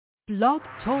Blog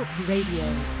Talk Radio.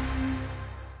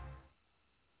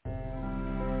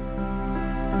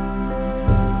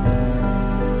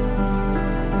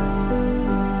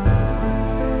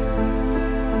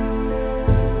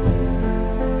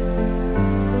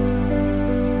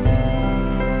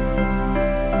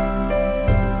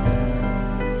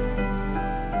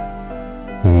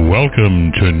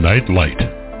 Welcome to Nightlight.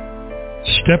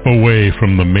 Step away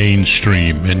from the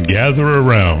mainstream and gather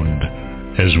around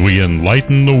as we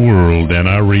enlighten the world and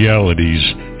our realities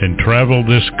and travel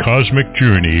this cosmic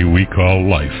journey we call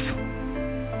life.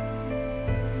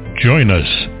 Join us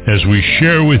as we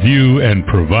share with you and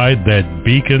provide that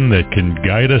beacon that can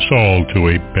guide us all to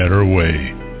a better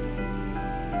way.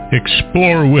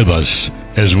 Explore with us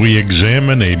as we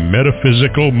examine a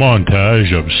metaphysical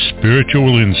montage of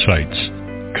spiritual insights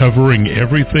covering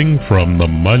everything from the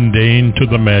mundane to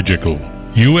the magical,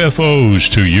 UFOs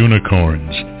to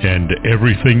unicorns, and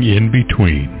everything in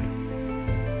between.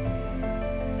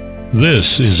 This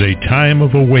is a time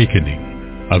of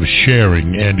awakening, of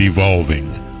sharing and evolving,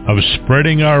 of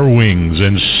spreading our wings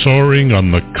and soaring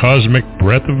on the cosmic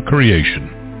breath of creation.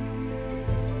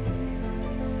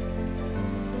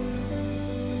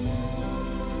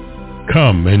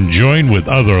 Come and join with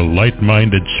other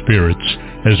light-minded spirits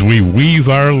as we weave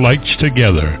our lights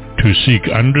together to seek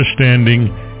understanding,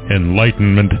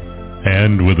 enlightenment,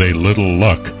 and with a little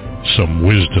luck, some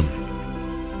wisdom.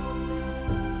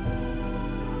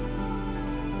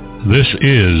 This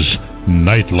is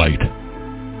Nightlight,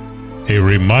 a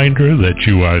reminder that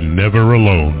you are never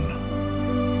alone.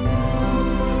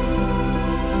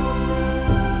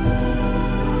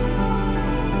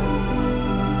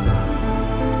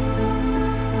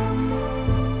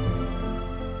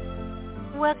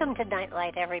 Welcome to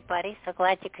Nightlight, everybody. So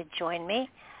glad you could join me.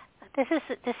 This is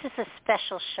a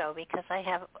special show because I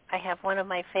have one of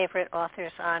my favorite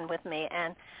authors on with me,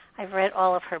 and I've read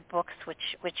all of her books,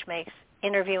 which makes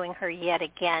interviewing her yet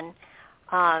again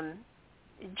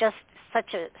just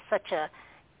such a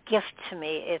gift to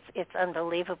me. It's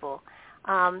unbelievable.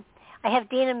 I have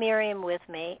Dena Merriam with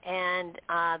me, and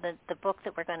the book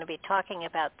that we're going to be talking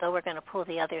about, though we're going to pull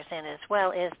the others in as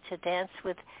well, is To Dance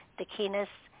with Dakinis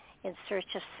in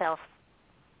Search of Self.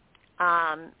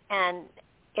 And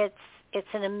it's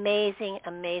an amazing,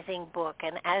 amazing book.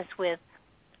 And as with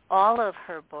all of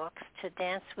her books, To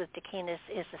Dance with Dakinis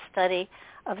is a study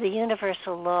of the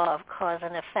universal law of cause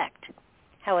and effect,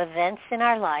 how events in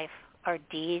our life, our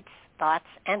deeds, thoughts,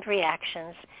 and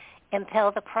reactions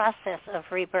impel the process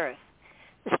of rebirth.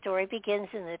 The story begins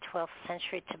in the 12th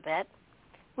century Tibet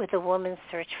with a woman's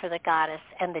search for the goddess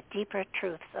and the deeper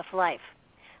truths of life.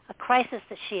 A crisis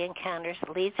that she encounters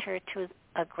leads her to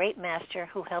a great master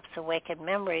who helps awaken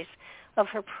memories of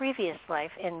her previous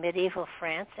life in medieval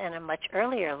France and a much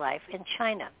earlier life in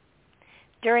China,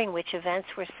 during which events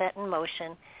were set in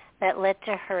motion that led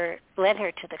her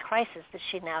to the crisis that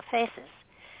she now faces.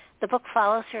 The book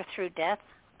follows her through death,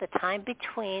 the time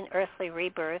between earthly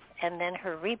rebirth and then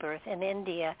her rebirth in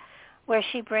India, where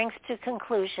she brings to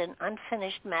conclusion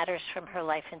unfinished matters from her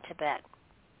life in Tibet.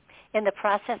 In the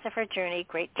process of her journey,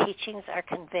 great teachings are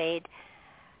conveyed,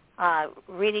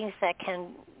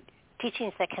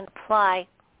 teachings that can apply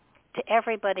to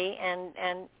everybody and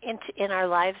in our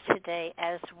lives today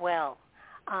as well.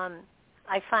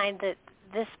 I find that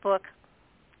this book,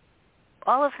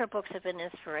 all of her books have been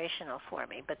inspirational for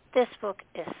me, but this book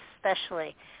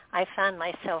especially, I found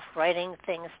myself writing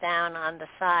things down on the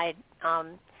side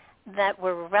that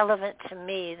were relevant to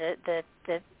me, that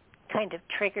kind of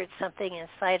triggered something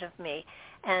inside of me.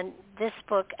 And this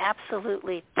book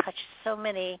absolutely touched so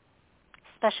many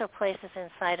special places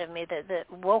inside of me that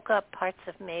woke up parts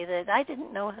of me that I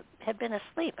didn't know had been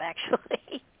asleep,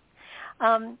 actually.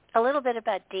 A little bit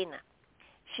about Dena.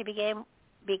 She began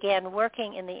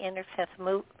working in the interfaith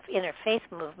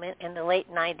movement in the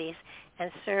late 90s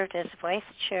and served as vice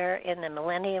chair in the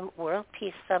Millennium World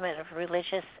Peace Summit of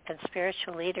Religious and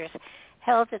Spiritual Leaders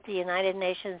held at the United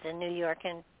Nations in New York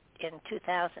in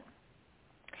 2000.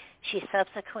 She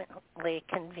subsequently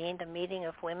convened a meeting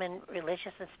of women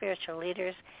religious and spiritual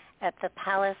leaders at the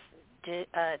Palais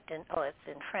Palais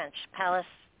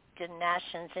des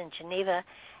Nations in Geneva,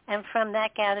 and from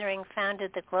that gathering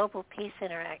founded the Global Peace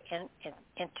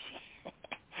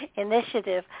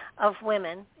Initiative of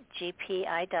Women,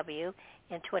 GPIW,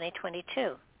 in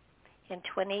 2022.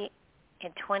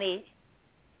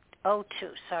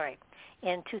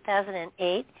 In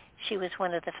 2008, she was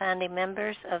one of the founding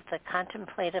members of the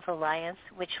Contemplative Alliance,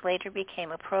 which later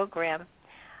became a program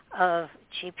of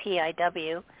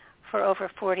GPIW. For over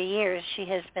 40 years, she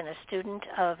has been a student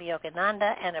of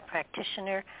Yogananda and a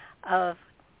practitioner of,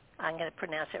 I'm going to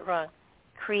pronounce it wrong,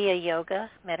 Kriya Yoga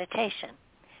meditation.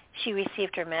 She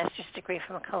received her master's degree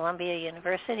from Columbia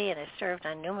University and has served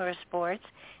on numerous boards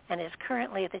and is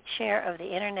currently the chair of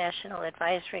the International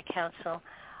Advisory Council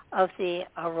of the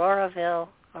Auroraville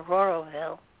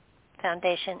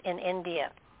Foundation in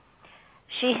India.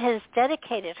 She has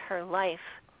dedicated her life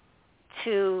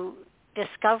to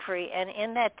discovery, and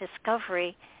in that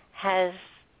discovery has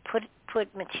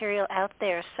put material out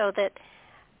there so that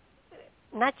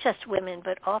not just women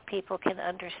but all people can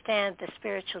understand the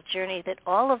spiritual journey that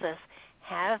all of us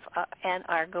have and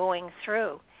are going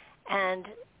through. And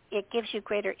it gives you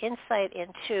greater insight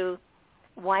into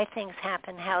why things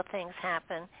happen, how things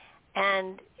happen,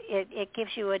 and it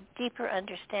gives you a deeper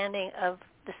understanding of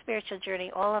the spiritual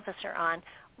journey all of us are on,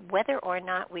 whether or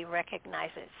not we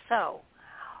recognize it. So,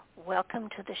 welcome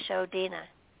to the show, Dena.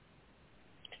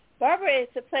 Barbara,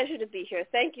 it's a pleasure to be here.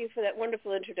 Thank you for that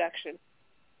wonderful introduction.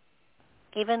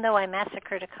 Even though I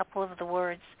massacred a couple of the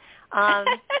words. Well,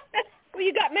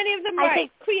 you got many of them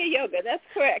right. Kriya Yoga, that's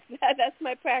correct. That's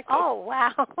my practice. Oh,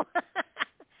 wow.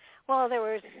 Well, there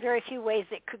were very few ways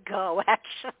it could go,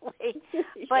 actually.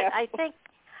 But yeah.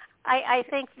 I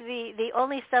think the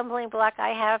only stumbling block I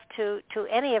have to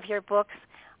any of your books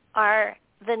are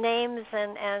the names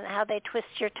and how they twist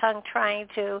your tongue trying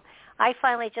to. I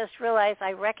finally just realized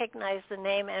I recognize the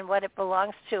name and what it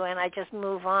belongs to, and I just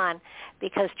move on,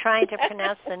 because trying to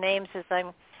pronounce the names as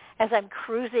I'm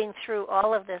cruising through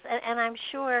all of this, and I'm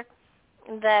sure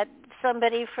that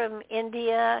somebody from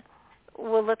India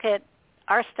will look at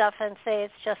our stuff and say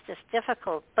it's just as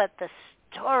difficult, but the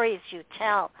stories you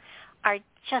tell are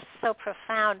just so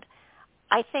profound.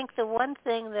 I think the one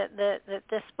thing that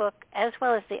this book, as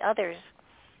well as the others,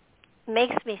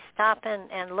 makes me stop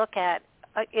and look at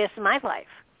is my life.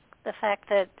 The fact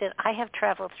that I have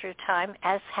traveled through time,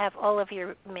 as have all of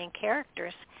your main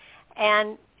characters,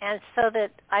 and so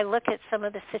that I look at some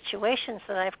of the situations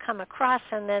that I've come across,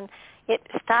 and then it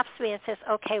stops me and says,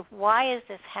 okay, why is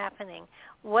this happening?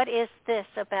 What is this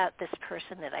about this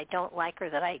person that I don't like or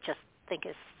that I just think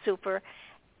is super?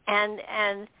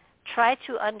 And try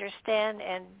to understand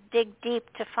and dig deep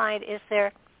to find, is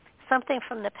there something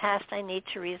from the past I need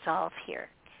to resolve here?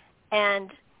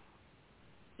 And,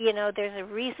 you know, there's a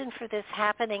reason for this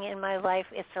happening in my life.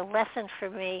 It's a lesson for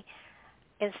me.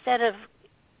 Instead of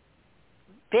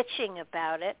bitching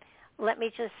about it, let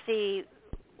me just see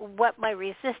what my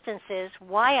resistance is,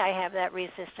 why I have that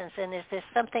resistance, and is there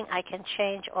something I can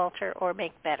change, alter, or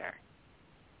make better?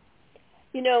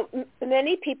 You know,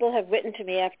 many people have written to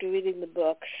me after reading the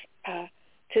book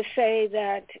to say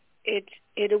that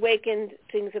it awakened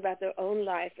things about their own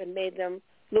life and made them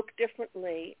look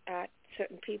differently at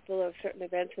certain people or certain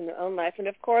events in their own life. And,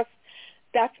 of course,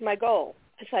 that's my goal.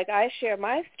 It's like I share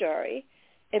my story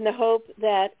in the hope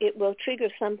that it will trigger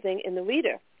something in the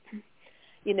reader.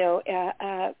 You know,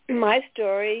 my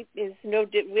story is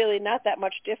really not that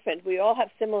much different. We all have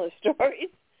similar stories.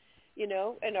 You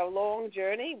know, in our long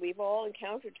journey, we've all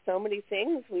encountered so many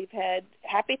things. We've had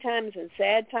happy times and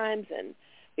sad times, and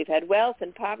we've had wealth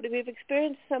and poverty. We've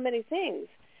experienced so many things.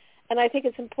 And I think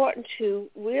it's important to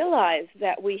realize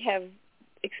that we have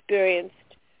experienced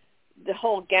the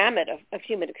whole gamut of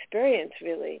human experience,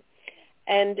 really.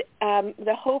 And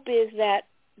the hope is that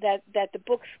the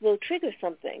books will trigger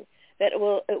something, that it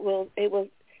will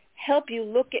help you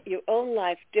look at your own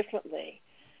life differently.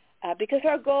 Because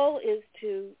our goal is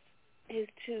to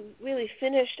really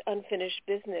finish unfinished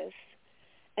business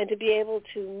and to be able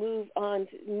to move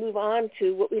on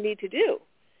to what we need to do,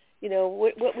 you know,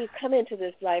 what we've come into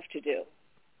this life to do.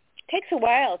 It takes a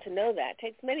while to know that. It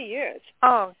takes many years.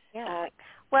 Oh, yeah.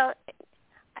 Well,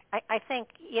 I think,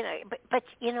 you know, but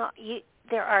you know,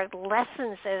 there are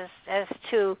lessons as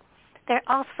to, there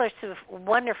are all sorts of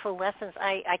wonderful lessons.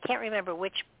 I can't remember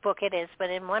which book it is, but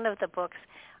in one of the books,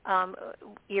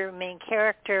 your main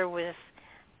character was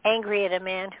angry at a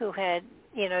man who had,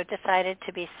 you know, decided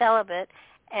to be celibate,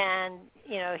 and,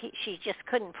 you know, she just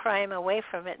couldn't pry him away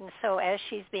from it. And so as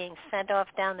she's being sent off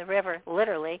down the river,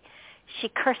 literally, she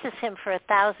curses him for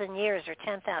 1,000 years or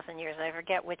 10,000 years. I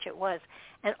forget which it was.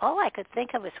 And all I could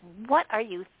think of was, what are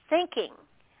you thinking?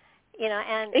 You know,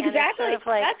 and exactly. And sort of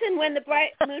like, that's in When the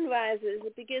Bright Moon Rises.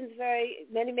 It begins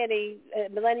many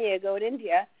millennia ago in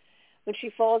India, when she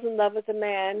falls in love with a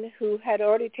man who had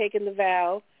already taken the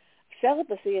vow of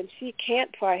celibacy, and she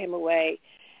can't pry him away.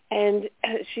 And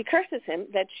she curses him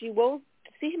that she won't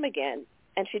see him again,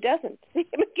 and she doesn't see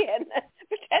him again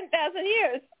for 10,000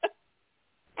 years.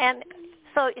 And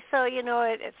so you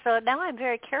know, so now I'm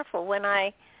very careful when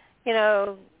I, you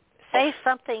know, say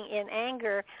something in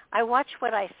anger. I watch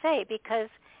what I say, because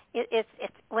it's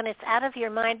when it's out of your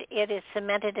mind, it is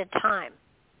cemented in time.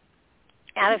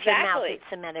 out of your mouth, it's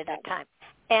cemented in time.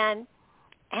 And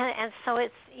so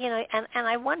it's, and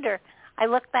I wonder, I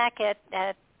look back at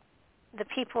the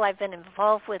people I've been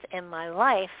involved with in my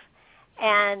life,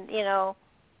 and,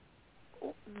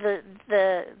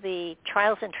 the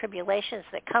trials and tribulations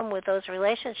that come with those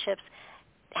relationships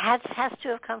has to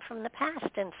have come from the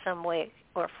past in some way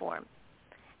or form.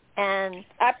 And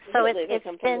absolutely, so it's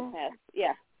come been, from the past.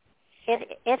 Yeah.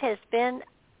 It has been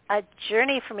a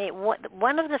journey for me.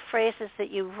 One of the phrases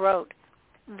that you wrote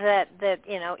that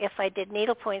if I did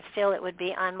needlepoint still, it would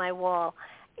be on my wall,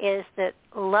 is that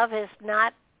love is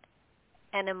not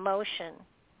an emotion.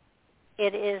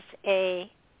 It is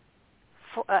a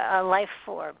life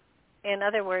form. In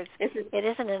other words, it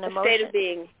isn't an emotion. A state of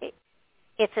being.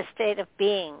 It's a state of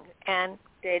being. And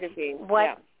state of being.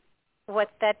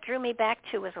 What that drew me back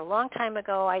to was a long time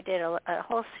ago. I did a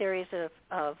whole series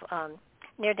of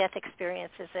near-death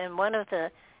experiences, and one of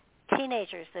the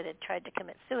teenagers that had tried to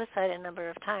commit suicide a number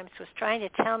of times was trying to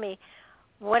tell me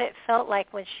what it felt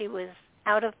like when she was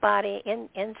out of body,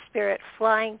 in spirit,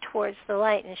 flying towards the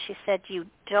light. And she said, "You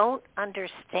don't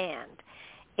understand.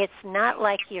 It's not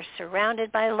like you're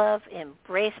surrounded by love,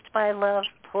 embraced by love,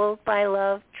 pulled by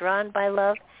love, drawn by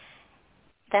love.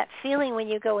 That feeling when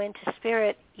you go into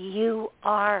spirit, you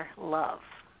are love."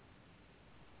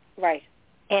 Right.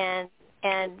 And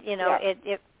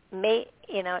it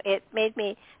made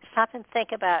me stop and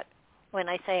think about, when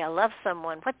I say I love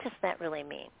someone, what does that really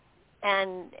mean?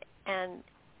 And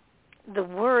the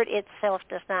word itself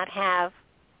does not have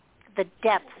the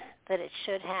depth that it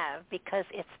should have, because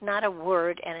it's not a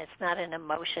word and it's not an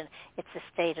emotion. It's a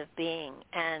state of being.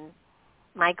 And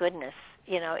my goodness,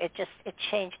 it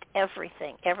changed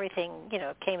everything. Everything,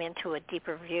 came into a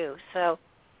deeper view. So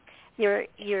your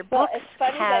books Well, it's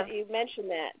funny have... that you mentioned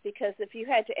that, because if you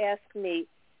had to ask me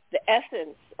the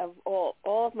essence of all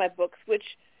of my books, which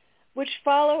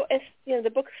follow,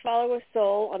 the books follow a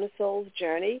soul on a soul's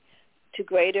journey to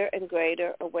greater and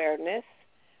greater awareness.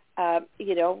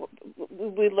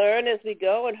 We learn as we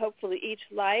go, and hopefully each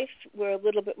life we're a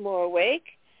little bit more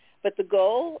awake, but the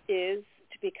goal is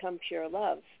to become pure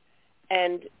love.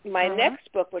 And my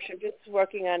next book, which I'm just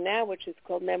working on now, which is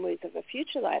called Memories of a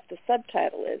Future Life, the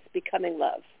subtitle is Becoming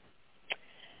Love.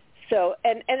 So,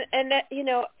 and that,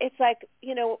 it's like,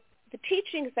 the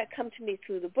teachings that come to me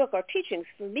through the book are teachings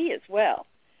for me as well.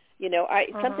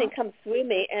 Something comes through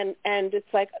me, and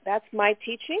it's like, that's my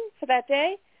teaching for that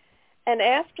day. And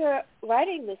after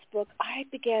writing this book, I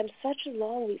began such a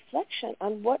long reflection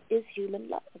on what is human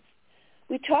love.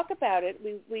 We talk about it,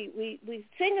 we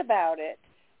sing about it,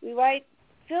 we write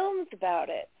films about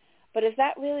it, but is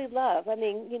that really love? I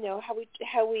mean,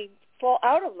 how we fall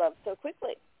out of love so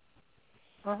quickly.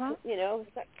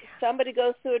 Somebody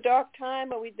goes through a dark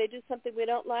time, or they do something we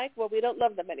don't like, well, we don't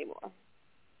love them anymore.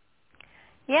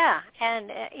 Yeah, and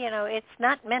it's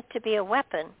not meant to be a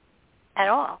weapon at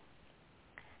all.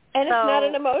 And it's not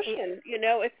an emotion,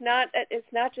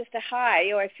 it's not just a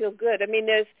high, or I feel good. I mean,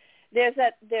 there is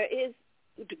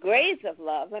grades of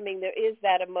love. I mean, there is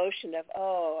that emotion of,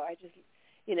 I just,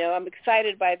 I'm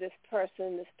excited by this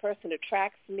person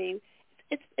attracts me.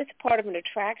 It's part of an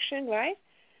attraction, right?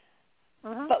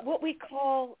 But what we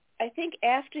call, I think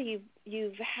after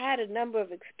you've had a number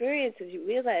of experiences, you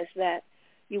realize that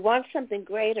you want something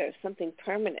greater, something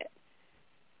permanent.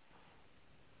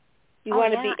 You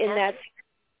want to be in that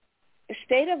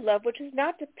state of love, which is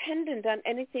not dependent on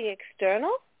anything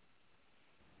external.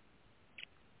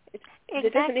 Exactly.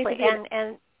 It doesn't need to be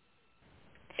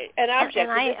an object.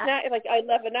 It's not like I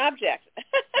love an object,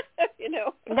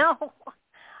 No.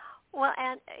 Well,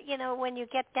 and, when you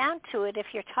get down to it,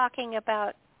 if you're talking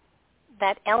about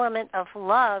that element of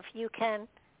love, you can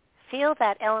feel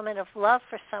that element of love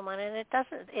for someone, and it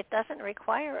doesn't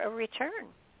require a return.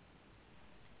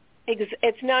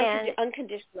 It's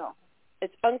unconditional.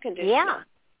 It's unconditional. Yeah.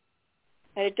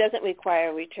 And it doesn't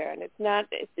require a return. It's not.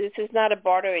 This is not a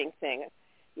bartering thing.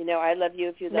 I love you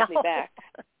if you love me back.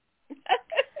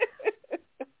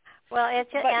 Well,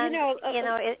 it's just,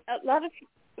 a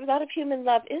lot of human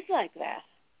love is like that.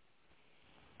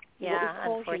 Yeah,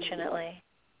 unfortunately.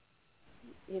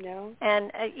 Love,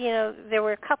 And there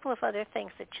were a couple of other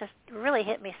things that just really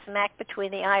hit me smack between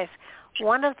the eyes.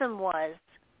 One of them was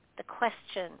the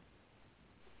question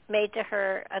made to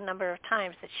her a number of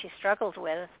times that she struggled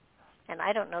with, and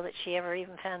I don't know that she ever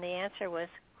even found the answer, was,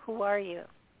 who are you?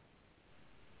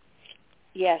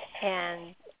 Yes.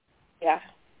 And yeah.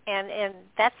 And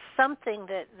that's something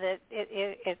that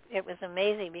it was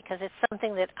amazing, because it's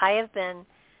something that I have been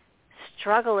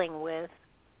struggling with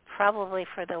probably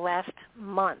for the last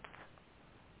month.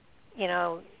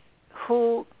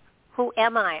 Who who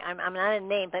am I? I'm not a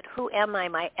name, but who am I?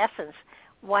 My essence.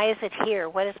 Why is it here?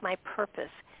 What is my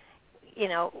purpose?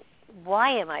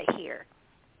 Why am I here?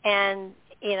 And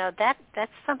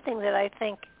that's something that I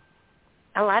think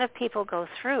a lot of people go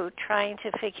through, trying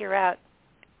to figure out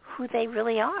who they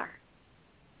really are.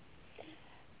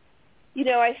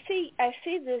 I see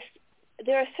this.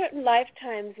 There are certain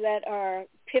lifetimes that are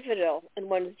pivotal in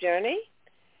one's journey,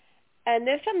 and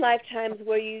there's some lifetimes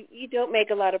where you don't make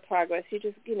a lot of progress. You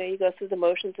just, you go through the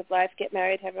motions of life, get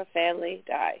married, have a family,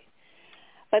 die.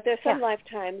 But there's some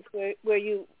lifetimes where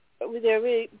there are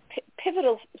really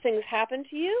pivotal things happen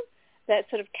to you that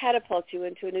sort of catapult you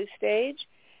into a new stage.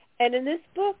 And in this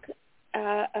book,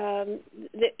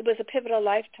 it was a pivotal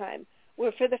lifetime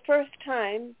where for the first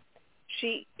time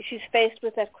she's faced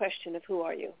with that question of who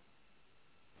are you?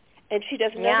 And she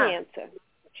doesn't know the answer.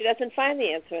 She doesn't find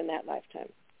the answer in that lifetime.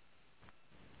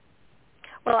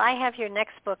 Well, I have your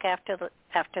next book after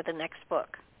the next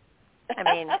book.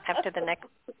 After the next.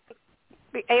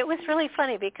 It was really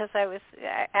funny because I was,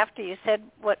 after you said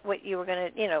what you were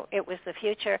going to, it was the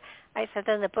future, I said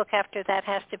then the book after that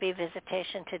has to be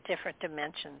Visitation to Different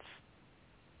Dimensions.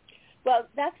 Well,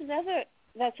 that's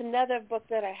another book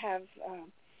that I have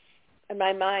in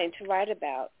my mind to write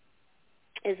about,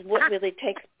 is what really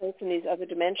takes place in these other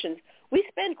dimensions. We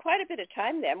spend quite a bit of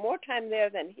time there, more time there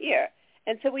than here,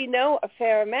 and so we know a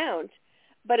fair amount,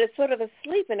 but it's sort of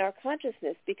asleep in our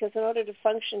consciousness because in order to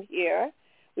function here,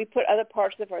 we put other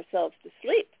parts of ourselves to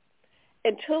sleep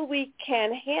until we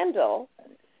can handle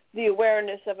the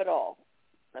awareness of it all.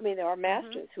 There are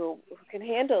masters who can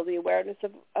handle the awareness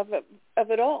of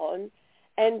it all,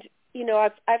 and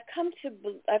I've come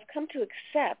to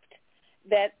accept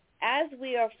that as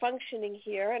we are functioning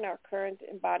here in our current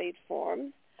embodied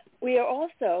forms, we are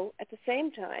also at the same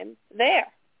time there.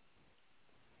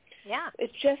 Yeah,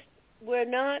 it's just we're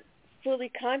not fully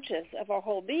conscious of our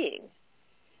whole being.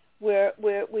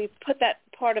 We put that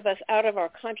part of us out of our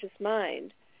conscious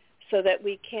mind so that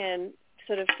we can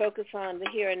sort of focus on the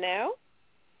here and now.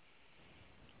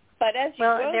 But as you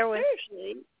grow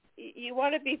spiritually, you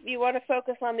want to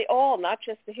focus on the all, not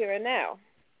just the here and now.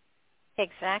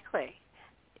 Exactly.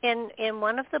 In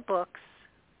one of the books,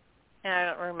 and I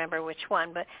don't remember which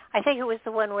one, but I think it was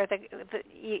the one where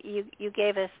you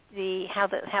gave us how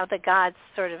the gods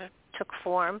sort of took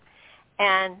form,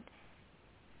 and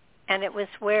it was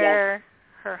where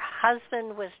her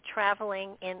husband was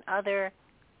traveling in other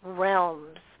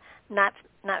realms, not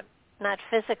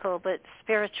physical but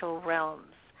spiritual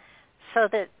realms, so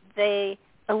that they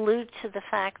allude to the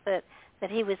fact that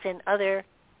he was in other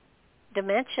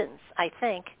dimensions, I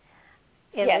think,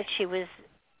 in which he was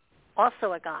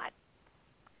also a god.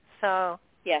 So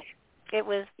it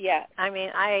was. Yeah.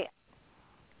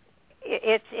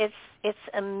 It's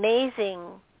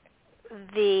amazing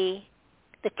the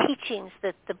teachings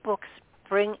that the books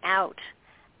bring out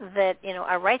that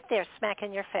are right there, smack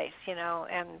in your face,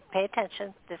 and pay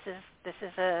attention.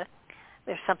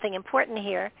 There's something important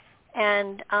here,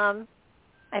 and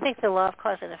I think the law of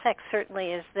cause and effect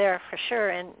certainly is there for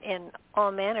sure in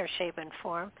all manner, shape, and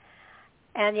form.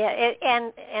 And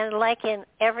and like in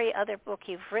every other book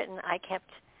you've written,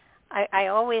 I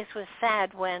always was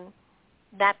sad when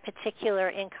that particular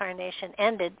incarnation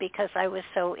ended because I was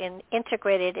so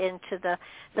integrated into the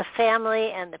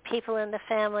family and the people in the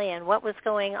family and what was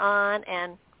going on,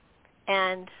 and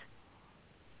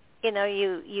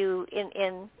you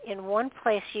in one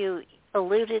place you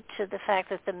alluded to the fact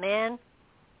that the man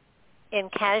in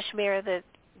Kashmir that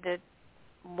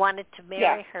wanted to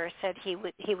marry her said he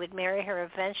would marry her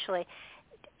eventually,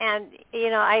 and he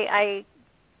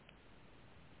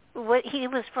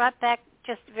was brought back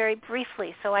just very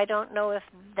briefly, so I don't know if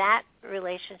that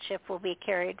relationship will be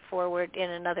carried forward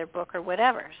in another book or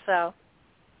whatever. So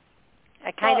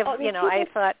I I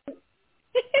thought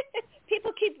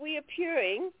people keep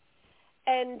reappearing,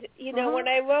 and when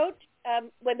I wrote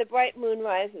When the Bright Moon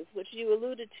Rises, which you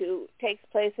alluded to, takes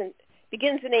place and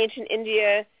begins in ancient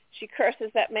India. She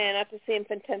curses that man not to see him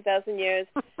for 10,000 years.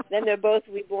 Then they're both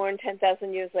reborn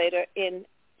 10,000 years later in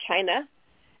China,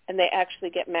 and they actually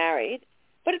get married.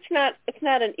 But it's not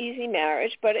an easy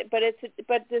marriage. But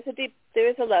there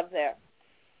is a love there.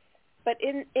 But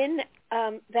in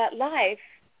that life,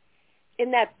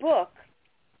 in that book,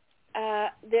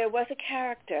 there was a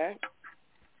character.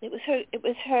 It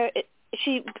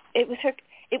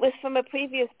was from a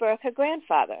previous birth, her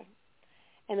grandfather.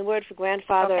 And the word for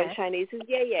grandfather in Chinese is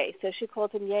Ye-Ye, so she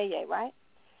called him Ye-Ye, right?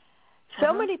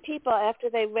 So many people, after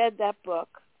they read that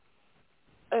book,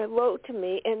 wrote to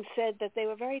me and said that they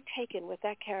were very taken with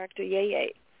that character,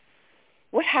 Ye-Ye.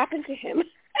 What happened to him?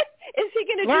 Is he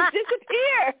going to just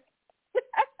disappear?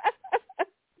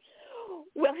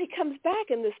 Well, he comes back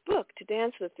in this book to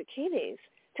dance with Dakinis,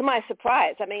 to my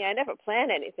surprise. I mean, I never plan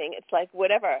anything. It's like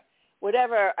whatever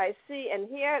I see and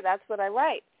hear, that's what I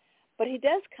write. But he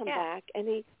does come back, and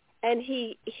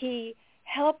he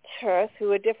helped her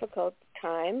through a difficult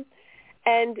time,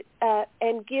 and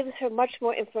gives her much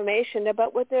more information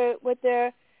about what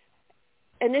their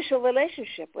initial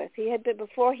relationship with. He had been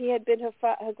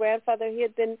her grandfather. He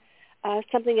had been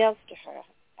something else to her.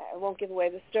 I won't give away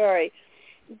the story,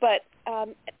 but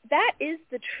that is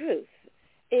the truth.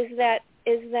 Is that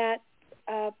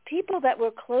people that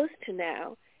we're were close to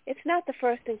now, it's not the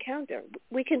first encounter.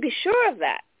 We can be sure of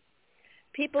that.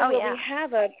 People we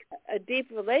have a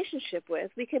deep relationship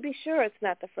with, we can be sure it's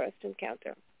not the first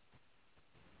encounter.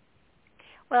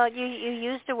 Well, you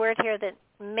used a word here that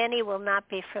many will not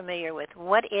be familiar with.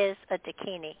 What is a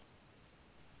Dakini?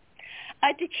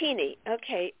 A Dakini,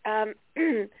 okay.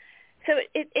 So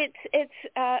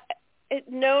it's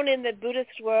known in the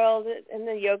Buddhist world, in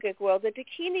the yogic world. The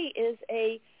Dakini is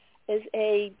a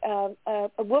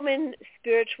woman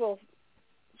spiritual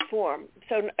form.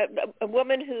 So a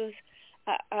woman who's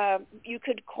you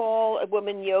could call a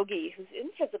woman yogi who's in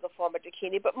physical form a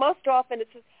Dakini, but most often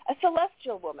it's a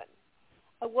celestial woman,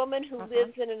 a woman who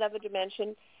lives in another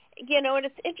dimension. You know, and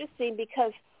it's interesting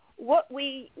because what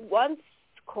we once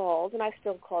called, and I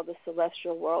still call the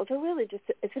celestial world, are really just,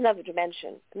 it's another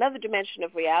dimension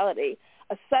of reality,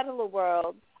 a subtler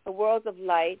world, a world of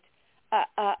light,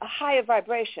 a higher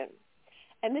vibration.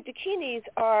 And the Dakinis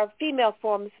are female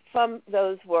forms from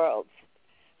those worlds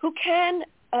who can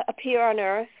appear on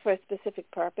Earth for a specific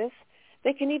purpose.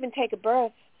 They can even take a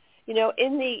birth. You know,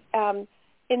 in the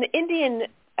Indian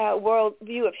world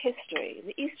view of history, in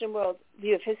the Eastern world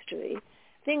view of history,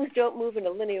 things don't move in a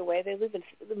linear way. They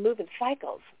move in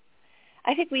cycles.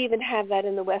 I think we even have that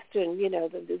in the Western, you know,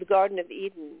 the Garden of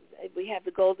Eden. We have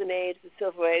the Golden Age, the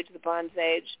Silver Age, the Bronze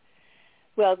Age.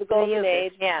 Well, the Golden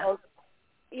Age,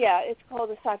 it's called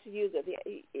the Satyuga, the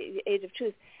Age of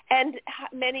Truth. And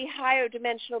many higher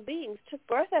dimensional beings took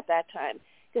birth at that time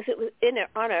because it was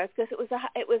on Earth, because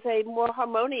it was a more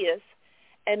harmonious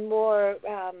and more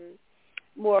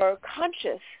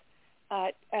conscious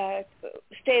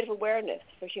state of awareness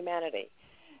for humanity.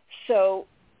 So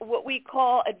what we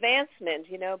call advancement,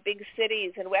 you know, big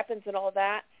cities and weapons and all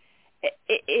that,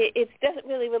 it doesn't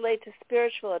really relate to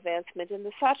spiritual advancement. In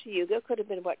the Satyuga, could have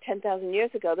been, 10,000 years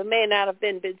ago. There may not have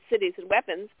been big cities and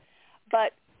weapons,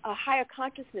 but a higher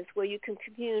consciousness where you can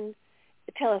commune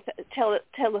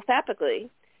telepathically,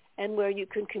 and where you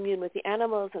can commune with the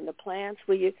animals and the plants,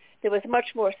 there was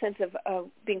much more sense of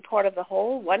being part of the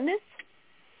whole, oneness.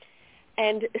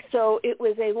 And so it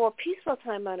was a more peaceful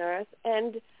time on Earth,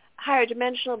 and higher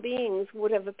dimensional beings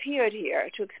would have appeared here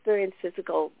to experience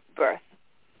physical birth.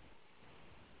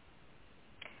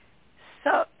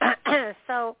 So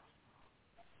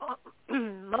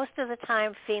most of the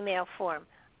time, female form.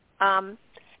 The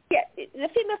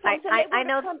female forms I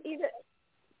know come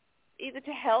either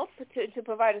to help, to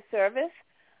provide a service,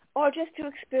 or just to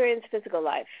experience physical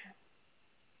life.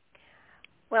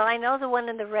 Well, I know the one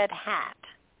in the red hat.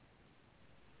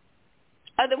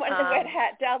 Oh, the one in the red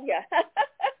hat, Dahlia.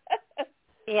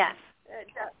 Yes.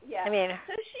 Yeah. I mean,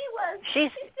 so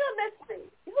she's still a mystery.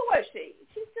 Who was she?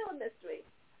 She's still a mystery.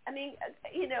 I mean,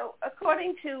 you know,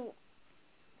 according to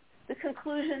the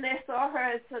conclusion, they saw her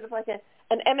as sort of like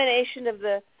an emanation of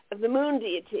the moon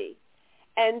deity.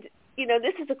 And, you know,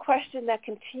 this is a question that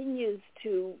continues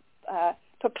to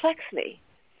perplex me.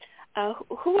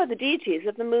 Who are the deities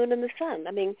of the moon and the sun?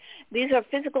 I mean, these are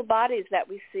physical bodies that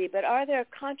we see, but are there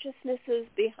consciousnesses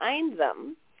behind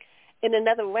them in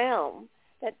another realm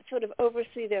that sort of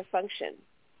oversee their function?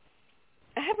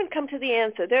 I haven't come to the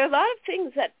answer. There are a lot of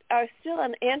things that are still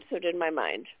unanswered in my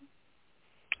mind,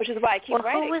 which is why I keep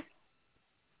writing.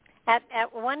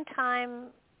 At one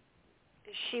time,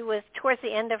 she was towards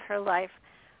the end of her life.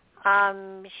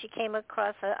 She came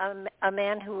across a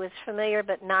man who was familiar,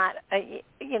 but not,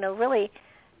 really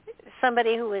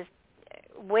somebody who was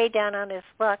way down on his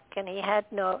luck, and he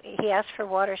asked for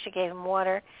water. She gave him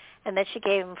water, and then she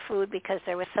gave him food because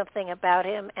there was something about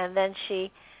him, and then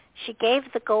she gave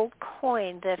the gold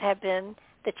coin that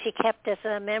she kept as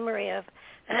a memory of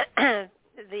the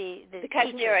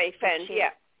Kashmiri friend,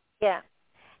 yeah,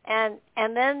 and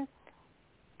then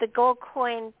the gold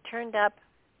coin turned up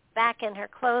back in her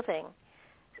clothing.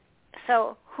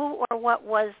 So who or what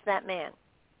was that man?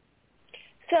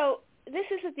 So this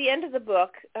is at the end of the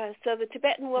book. So the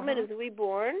Tibetan woman is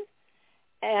reborn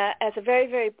as a very,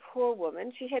 very poor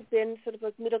woman. She had been sort of a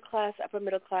upper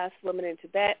middle class woman in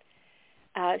Tibet.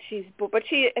 But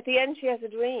at the end she has a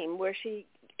dream where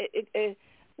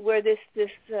where this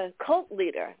cult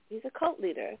leader, he's a cult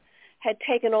leader, had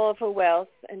taken all of her wealth,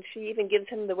 and she even gives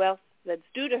him the wealth that's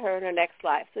due to her in her next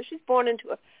life. So she's born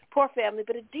into a poor family,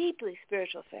 but a deeply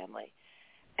spiritual family.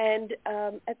 And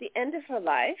at the end of her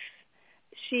life,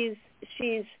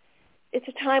 it's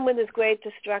a time when there's great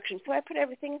destruction. So I put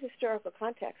everything in historical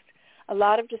context. A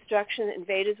lot of destruction.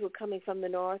 Invaders were coming from the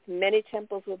north. Many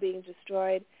temples were being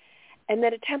destroyed. And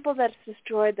then a temple that's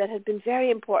destroyed that had been very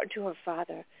important to her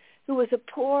father, who was a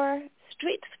poor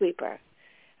street sweeper.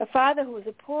 A father who was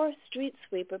a poor street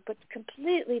sweeper, but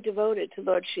completely devoted to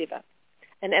Lord Shiva,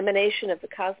 an emanation of the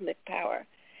cosmic power.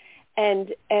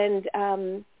 And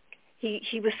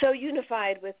he was so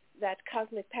unified with that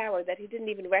cosmic power that he didn't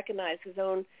even recognize his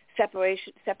own separate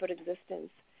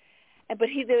existence. But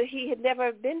he had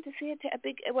never been to see a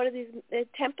big one of these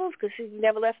temples because he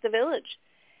never left the village.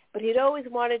 But he'd always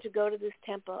wanted to go to this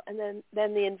temple, and then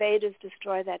the invaders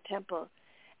destroy that temple.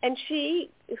 And she,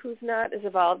 who's not as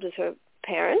evolved as her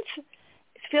parents,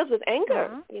 is filled with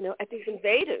anger, at these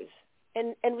invaders,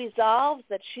 and resolves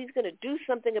that she's going to do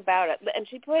something about it. And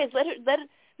she prays, let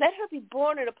her be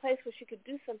born in a place where she could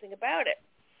do something about it.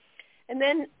 And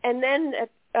then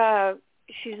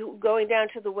she's going down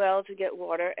to the well to get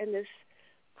water, and this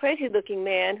crazy-looking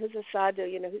man, who's a sadhu,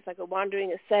 who's like a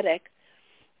wandering ascetic,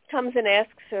 comes and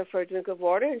asks her for a drink of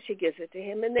water, and she gives it to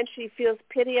him. And then she feels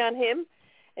pity on him,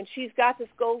 and she's got this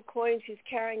gold coin she's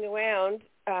carrying around,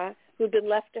 who'd been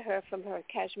left to her from her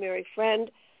Kashmiri friend.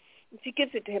 And she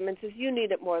gives it to him and says, "You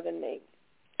need it more than me."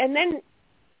 And then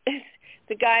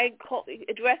the guy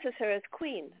addresses her as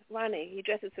Queen, Rani. He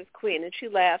addresses her as Queen, and she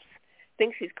laughs,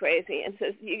 thinks he's crazy, and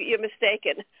says, "You're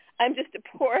mistaken. I'm just a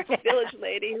poor village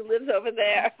lady who lives over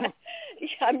there.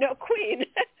 I'm no queen."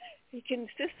 He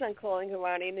insists on calling her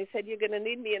Rani, and he said, "You're going to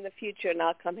need me in the future, and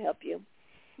I'll come help you."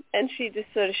 And she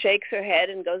just sort of shakes her head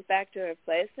and goes back to her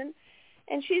place, and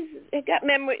she's got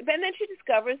memory. And then she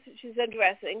discovers she's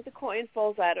undressing. The coin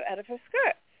falls out of her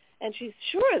skirt, and she's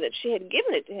sure that she had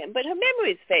given it to him, but her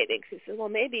memory's fading. She says, "Well,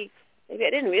 maybe I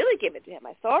didn't really give it to him.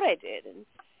 I thought I did." And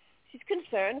she's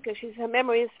concerned because her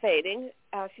memory is fading.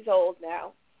 She's old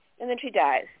now, and then she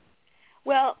dies.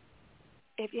 Well,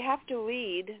 if you have to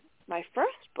read my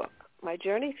first book, My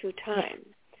Journey Through Time,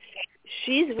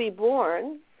 she's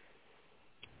reborn,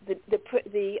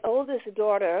 the oldest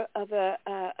daughter of a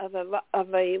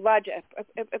Raja,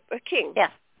 a king,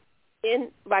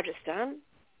 in Rajasthan,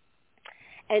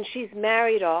 and she's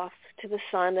married off to the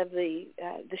son of the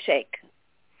sheikh.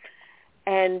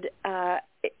 And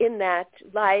in that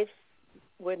life,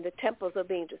 when the temples are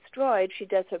being destroyed, she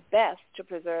does her best to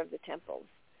preserve the temples.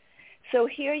 So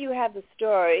here you have the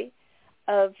story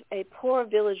of a poor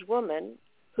village woman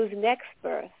whose next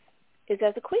birth is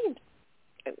as a queen,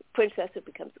 a princess who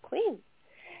becomes a queen.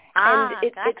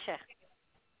 Gotcha.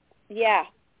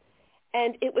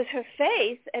 And it was her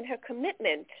faith and her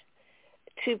commitment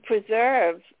to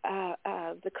preserve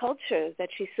the culture that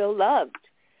she so loved.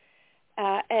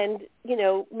 And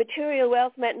material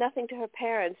wealth meant nothing to her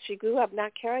parents. She grew up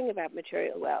not caring about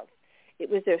material wealth. It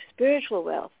was their spiritual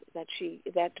wealth that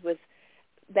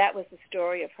was the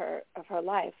story of her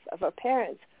life, of her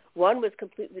parents. One was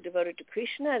completely devoted to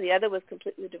Krishna, the other was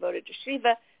completely devoted to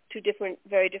Shiva, two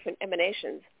very different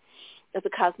emanations of the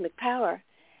cosmic power.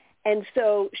 And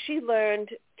so she learned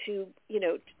to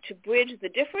bridge the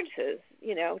differences.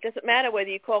 It doesn't matter whether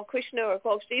you call Krishna or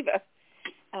call Shiva.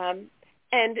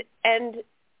 And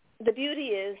the beauty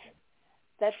is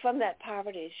that from that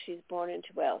poverty, she's born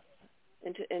into wealth,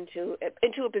 into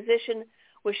a position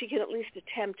where she can at least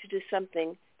attempt to do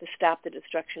something to stop the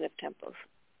destruction of temples.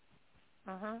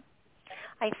 Mm-hmm.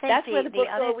 I think that's where the books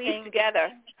all weave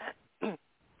together.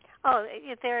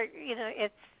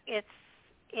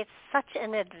 It's such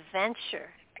an adventure.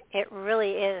 It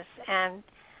really is, and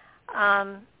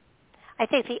I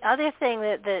think the other thing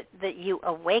that you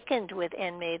awakened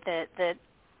within me that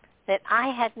I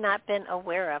had not been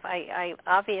aware of. I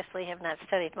obviously have not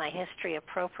studied my history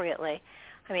appropriately.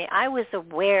 I mean, I was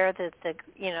aware that the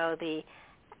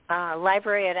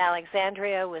library at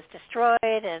Alexandria was destroyed,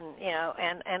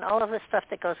 and all of the stuff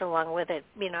that goes along with it.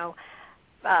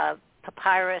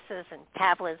 Papyruses and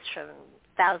tablets from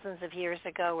thousands of years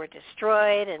ago were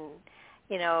destroyed, and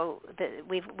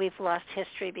we've lost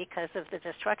history because of the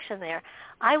destruction there.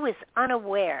 I was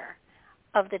unaware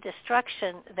of the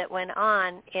destruction that went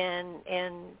on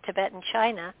in Tibet and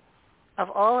China, of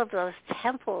all of those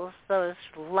temples, those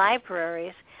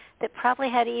libraries that probably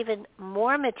had even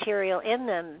more material in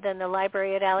them than the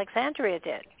library at Alexandria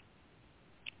did.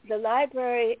 The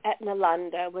library at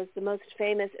Nalanda was the most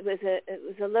famous. It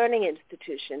was a learning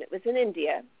institution. It was in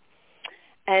India,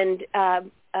 and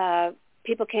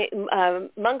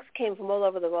monks came from all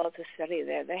over the world to study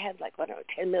there. They had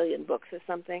 10 million books or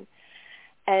something.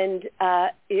 And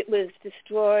it was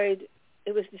destroyed.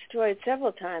 It was destroyed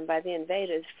several times by the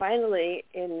invaders. Finally,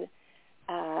 in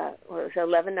it was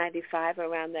 1195,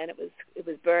 around then, it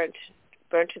was burnt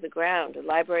to the ground. The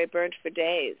library burnt for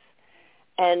days.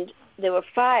 And there were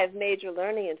 5 major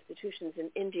learning institutions in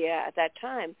India at that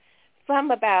time. From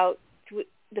about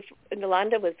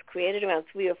Nalanda was created around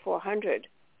 300 or 400.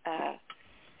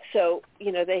 So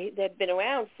they'd been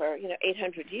around for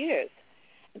 800 years.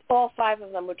 All 5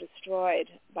 of them were destroyed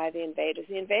by the invaders.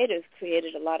 The invaders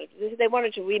created a lot of. They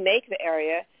wanted to remake the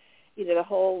area, the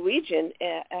whole region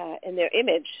in their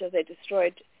image. So they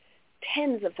destroyed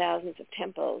tens of thousands of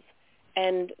temples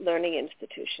and learning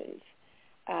institutions.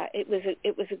 It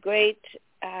was a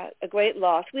great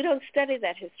loss. We don't study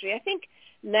that history. I think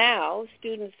now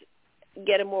students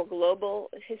get a more global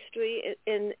history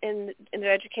in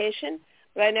their education.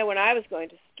 But I know when I was going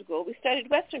to school, we studied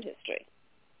Western history.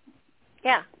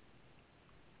 Yeah.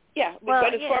 Yeah, we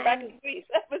went as far back as Greece.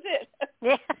 That was it.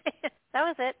 Yeah, that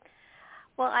was it.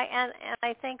 Well,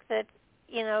 I think that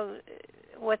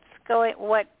what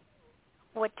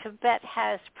Tibet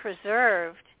has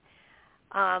preserved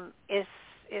is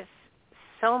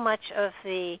so much of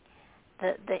the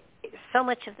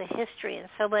history and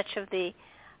so much of the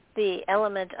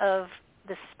element of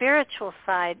the spiritual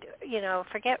side.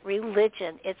 Forget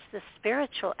religion; it's the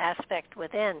spiritual aspect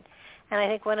within. And I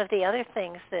think one of the other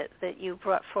things that you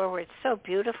brought forward so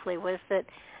beautifully was that,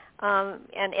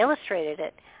 and illustrated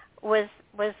it, was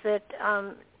that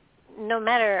no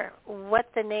matter what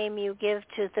the name you give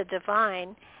to the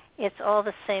divine, it's all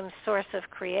the same source of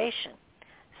creation.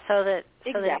 So that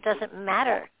it doesn't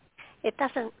matter. It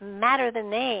doesn't matter the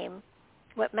name.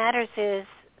 What matters is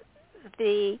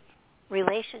the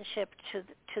relationship to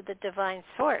the divine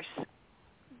source.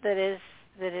 That is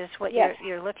what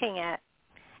you're looking at.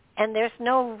 And there's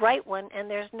no right one and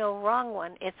there's no wrong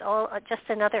one. It's all just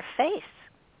another face.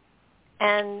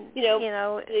 And,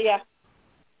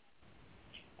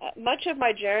 much of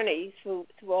my journey through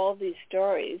all of these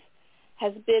stories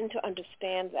has been to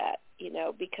understand that,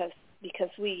 because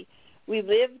we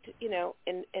lived,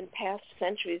 in past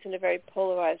centuries in a very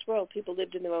polarized world. People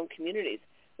lived in their own communities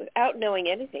without knowing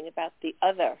anything about the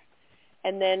other.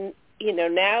 And then,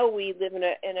 now we live in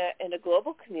a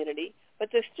global community, but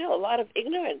there's still a lot of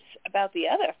ignorance about the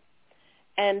other.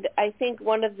 And I think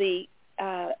one of the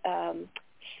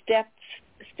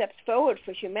steps forward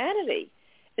for humanity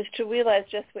is to realize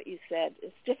just what you said.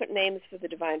 It's different names for the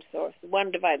divine source,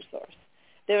 one divine source.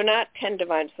 There are not 10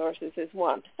 divine sources, there's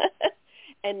one.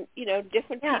 And,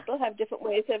 different people have different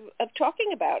ways of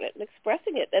talking about it and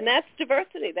expressing it. And that's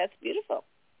diversity. That's beautiful.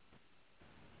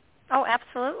 Oh,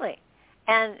 absolutely.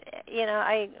 And,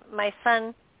 my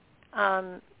son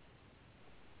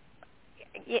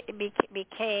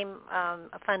became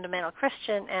a fundamental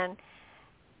Christian,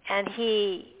 and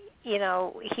he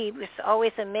was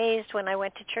always amazed when I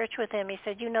went to church with him. He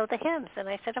said, "You know the hymns?" And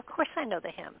I said, "Of course I know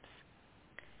the hymns.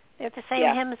 They're the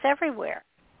same hymns everywhere."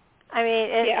 I mean,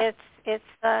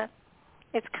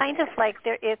 it's kind of like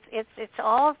it's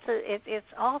all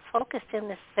focused in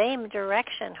the same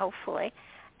direction, hopefully,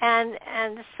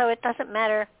 and so it doesn't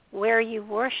matter where you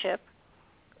worship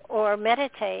or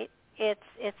meditate.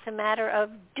 It's a matter of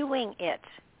doing it,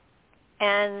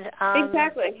 and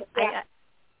exactly.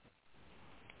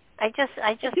 I just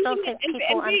don't think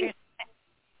people understand.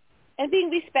 And being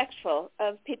respectful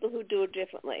of people who do it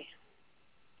differently.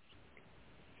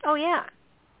 Oh yeah,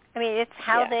 I mean it's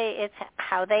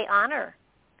how they honor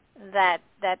that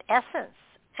essence,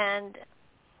 and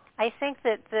I think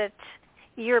that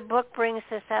your book brings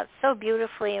this out so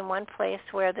beautifully in one place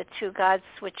where the two gods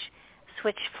switch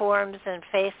forms and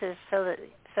faces, so that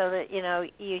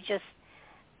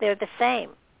they're the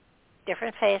same,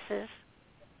 different faces.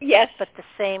 Yes, but the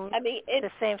same. I mean, in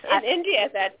India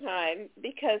at that time,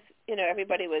 because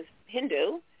everybody was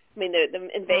Hindu. I mean, the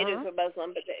invaders were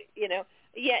Muslim, but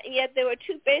yet there were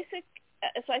two basic.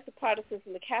 It's like the Protestants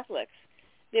and the Catholics.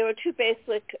 There were two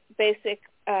basic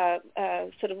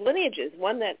sort of lineages.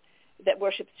 One that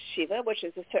worships Shiva, which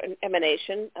is a certain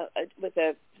emanation with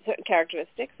certain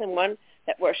characteristics, and one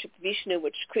that worshipped Vishnu,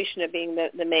 which Krishna being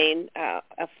the main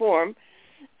form.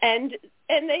 And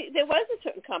there was a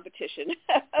certain competition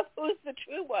of who's the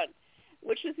true one,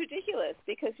 which was ridiculous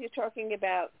because you're talking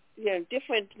about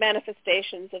different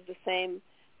manifestations of the same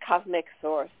cosmic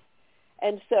source.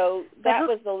 And so that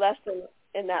was the lesson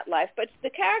in that life. But the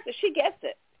character, she gets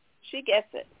it. She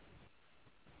gets it.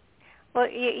 Well,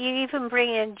 you even bring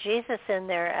in Jesus in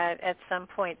there at some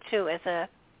point too, as a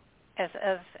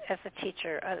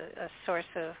teacher, a source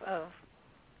of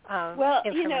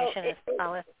information is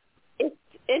solid. It's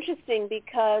interesting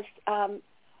because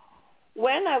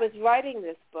when I was writing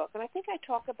this book, and I think I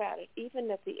talk about it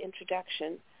even at the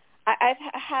introduction, I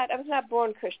was not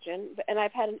born Christian, and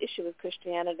I've had an issue with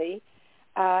Christianity,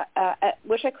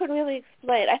 which I couldn't really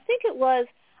explain. I think it was,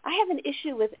 I have an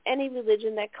issue with any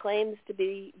religion that claims to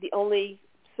be the only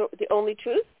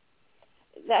truth.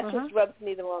 That just rubs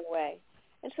me the wrong way.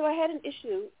 And so I had an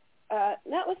issue,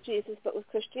 not with Jesus, but with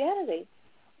Christianity.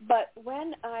 But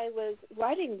when I was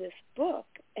writing this book,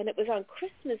 and it was on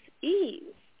Christmas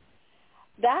Eve,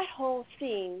 that whole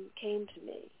scene came to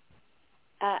me.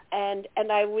 And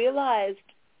I realized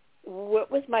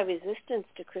what was my resistance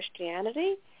to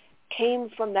Christianity came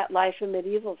from that life in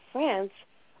medieval France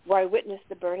where I witnessed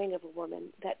the burning of a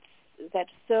woman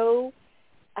that's so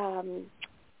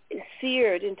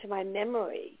seared into my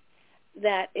memory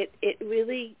that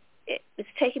it's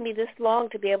taken me this long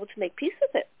to be able to make peace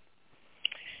with it.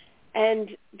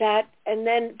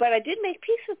 But I did make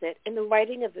peace with it in the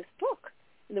writing of this book.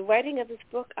 In the writing of this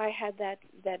book, I had that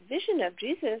vision of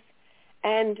Jesus,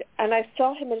 and I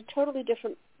saw him in a totally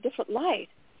different light.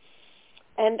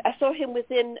 And I saw him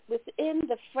within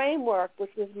the framework,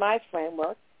 which was my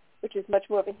framework, which is much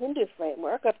more of a Hindu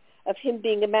framework, of him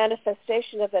being a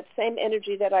manifestation of that same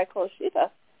energy that I call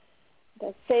Shiva.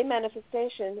 That same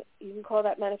manifestation, you can call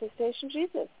that manifestation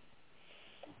Jesus.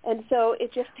 And so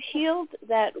it just healed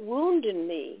that wound in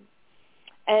me.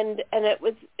 And it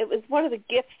was one of the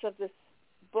gifts of this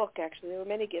book, actually. There were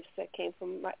many gifts that came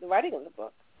from the writing of the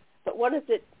book. But one of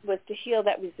it was to heal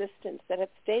that resistance that had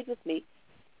stayed with me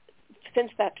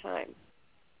since that time.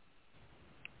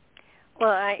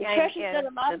 Well, the church has done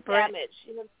a lot of damage.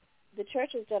 The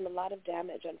church has done a lot of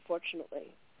damage,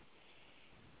 unfortunately.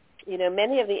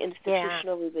 Many of the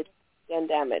institutional religions have done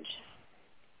damage.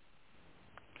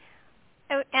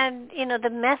 And, the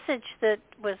message that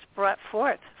was brought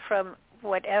forth from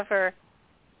whatever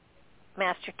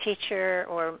master teacher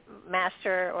or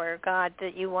master or God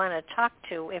that you want to talk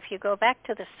to, if you go back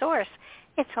to the source,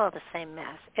 it's all the same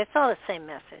It's all the same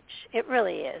message. It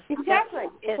really is. Exactly.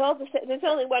 It's all the same. There's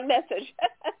only one message.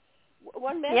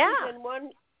 One message and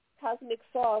one cosmic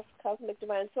source, cosmic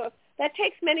divine source, that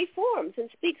takes many forms and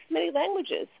speaks many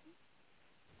languages.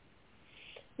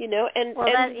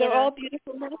 They're all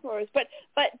beautiful metaphors. But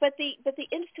the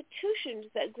institutions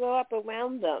that grow up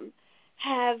around them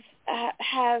have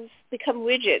become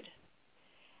rigid,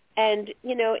 and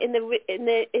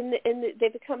they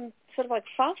become sort of like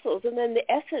fossils, and then the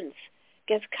essence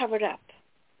gets covered up.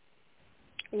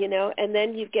 And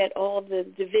then you get all of the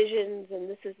divisions, and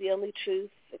this is the only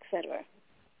truth, etc.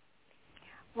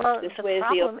 Well, the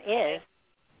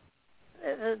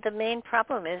main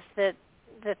problem is that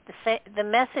the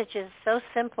message is so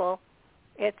simple.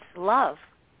 It's love,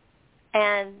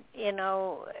 and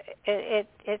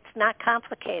it's not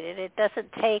complicated. It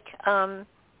doesn't take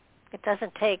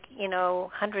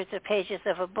hundreds of pages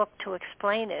of a book to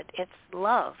explain it. It's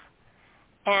love,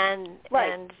 and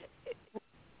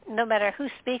no matter who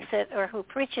speaks it or who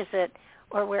preaches it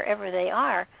or wherever they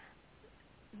are,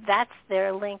 that's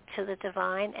their link to the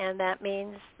divine, and that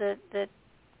means that the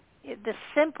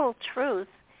simple truth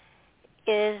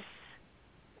is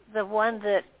the one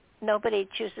that nobody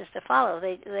chooses to follow.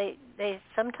 They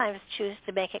sometimes choose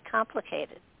to make it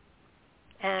complicated.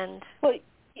 And well,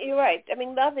 you're right. I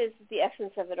mean, love is the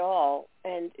essence of it all,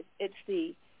 and it's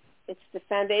the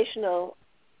foundational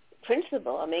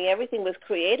principle. I mean, everything was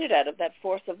created out of that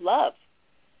force of love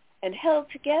and held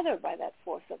together by that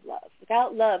force of love.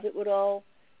 Without love, it would all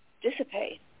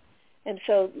dissipate. And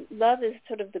so love is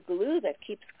sort of the glue that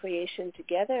keeps creation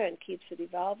together and keeps it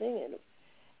evolving,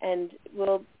 and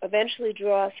will eventually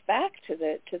draw us back to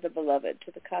the beloved,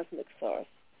 to the cosmic source.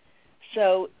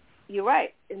 So you're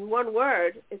right. In one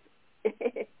word,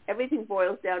 everything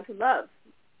boils down to love.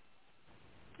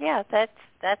 Yeah,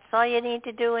 that's all you need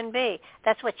to do and be.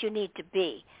 That's what you need to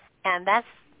be, and that's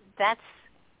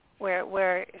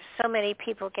where so many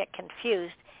people get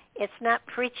confused. It's not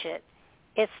preach it,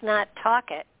 it's not talk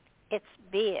it, it's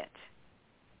be it.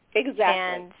 Exactly.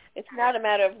 And it's not a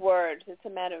matter of words; it's a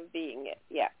matter of being it.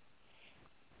 Yeah.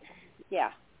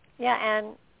 Yeah. Yeah,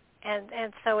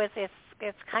 and so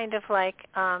it's kind of like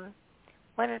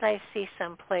what did I see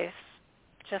someplace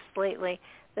just lately,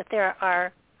 that there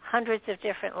are hundreds of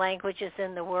different languages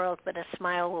in the world, but a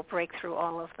smile will break through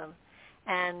all of them,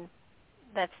 and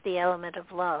that's the element of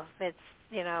love. It's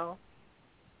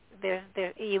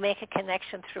you make a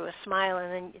connection through a smile,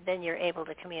 and then you're able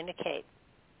to communicate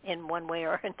in one way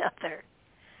or another.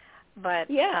 But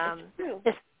it's true.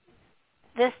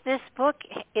 This book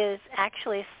is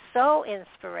actually so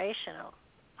inspirational.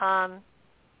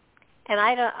 And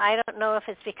I don't know if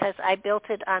it's because I built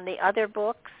it on the other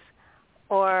books,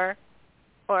 or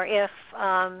if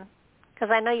because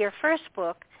I know your first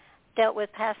book dealt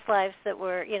with past lives that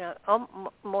were,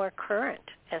 more current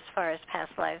as far as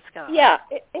past lives go. Yeah,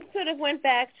 it sort of went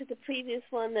back to the previous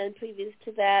one, then previous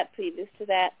to that,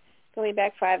 going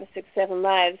back 5 or 6, 7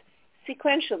 lives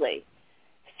sequentially.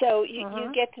 So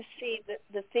you get to see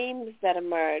the themes that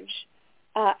emerge.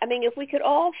 If we could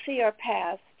all see our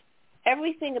past,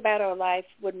 everything about our life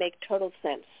would make total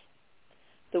sense.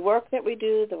 The work that we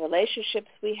do, the relationships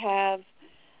we have,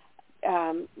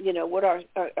 what our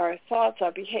thoughts,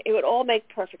 our behavior, it would all make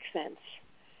perfect sense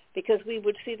because we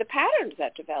would see the patterns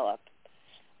that develop.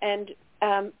 And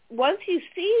once you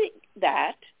see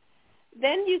that,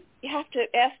 then you have to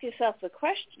ask yourself the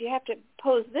question, you have to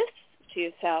pose this to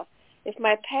yourself. If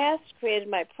my past created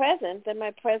my present, then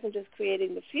my present is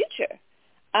creating the future.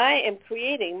 I am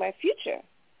creating my future.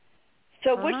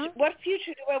 So what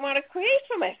future do I want to create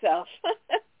for myself?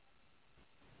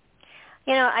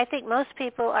 I think most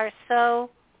people are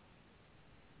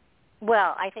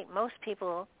I think most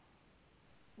people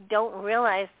don't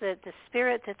realize that the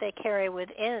spirit that they carry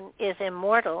within is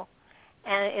immortal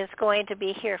and is going to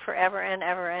be here forever and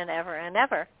ever and ever and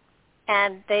ever.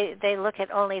 And they look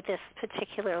at only this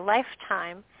particular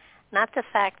lifetime, not the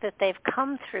fact that they've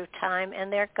come through time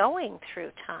and they're going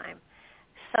through time.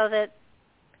 So that,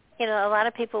 a lot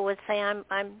of people would say, I'm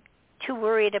too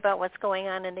worried about what's going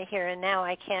on in the here and now.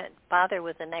 I can't bother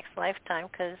with the next lifetime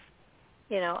because,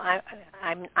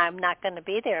 I'm not going to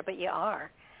be there, but you are.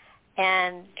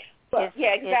 And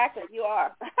exactly, you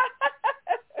are.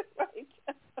 Right.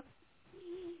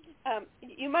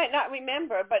 You might not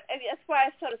remember, but that's why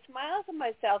I sort of smile to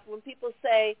myself when people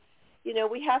say,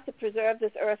 we have to preserve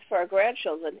this earth for our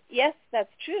grandchildren. Yes,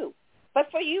 that's true, but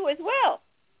for you as well,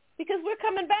 because we're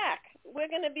coming back. We're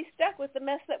going to be stuck with the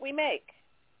mess that we make.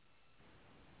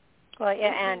 Well,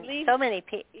 yeah, and so many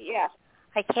people. Yeah.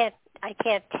 I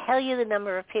can't tell you the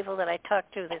number of people that I talk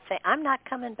to that say, I'm not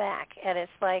coming back. And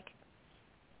it's like,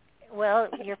 well,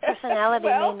 your personality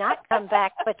may not come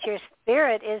back, but your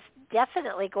spirit is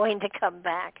definitely going to come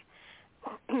back.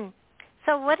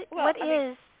 So what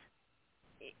is...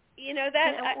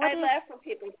 I laugh when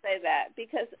people say that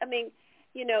because,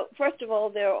 first of all,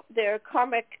 they're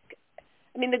karmic.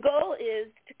 The goal is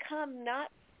to come not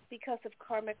because of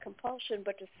karmic compulsion,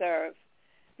 but to serve.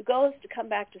 The goal is to come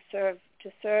back to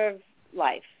serve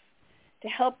life, to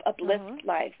help uplift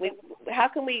life. How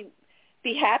can we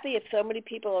be happy if so many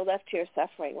people are left here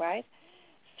suffering, right?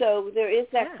 So there is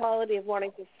that quality of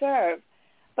wanting to serve,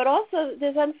 but also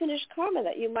there's unfinished karma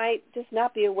that you might just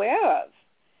not be aware of.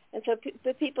 And so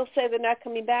the people say they're not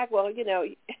coming back. Well,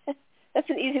 that's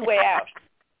an easy way out.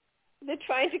 They're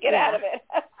trying to get out of it.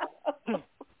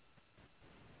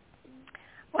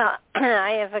 Well,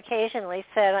 I have occasionally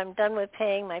said I'm done with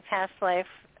paying my past life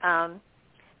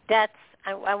debts.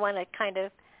 I want to kind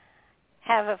of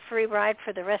have a free ride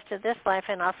for the rest of this life,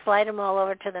 and I'll slide them all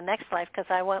over to the next life because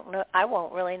I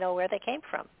won't really know where they came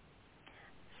from.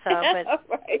 So, right.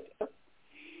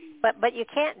 But you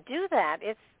can't do that.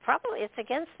 It's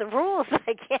against the rules,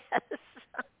 I guess.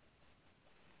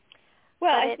 Well,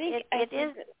 but I think it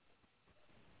is.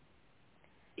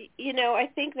 I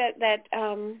think that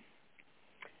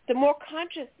the more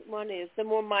conscious one is, the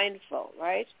more mindful,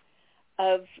 right?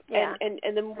 And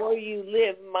the more you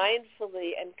live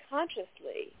mindfully and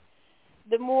consciously,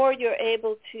 the more you're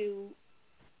able to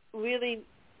really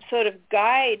sort of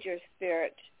guide your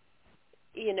spirit,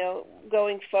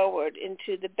 going forward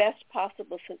into the best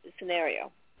possible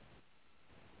scenario.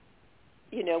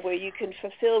 Where you can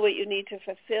fulfill what you need to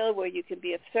fulfill, where you can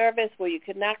be of service, where you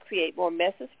can not create more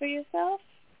messes for yourself.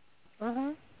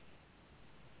 Mm-hmm.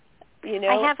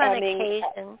 I have on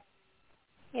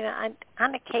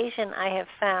occasion I have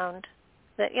found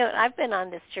that, I've been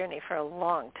on this journey for a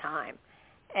long time,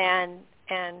 and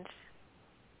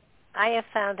I have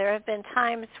found there have been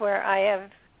times where I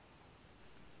have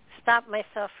stopped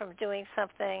myself from doing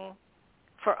something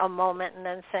for a moment and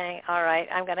then saying, all right,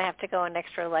 I'm going to have to go an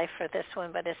extra life for this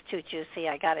one, but it's too juicy,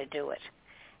 I got to do it.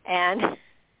 And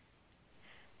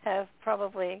have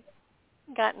probably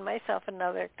gotten myself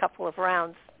another couple of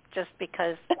rounds just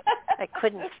because I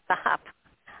couldn't stop.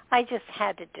 I just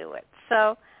had to do it.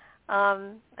 So,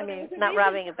 not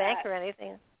robbing a bank or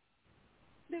anything.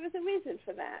 There was a reason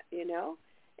for that,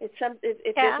 It's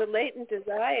there's a latent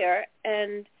desire,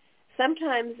 and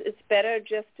sometimes it's better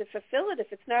just to fulfill it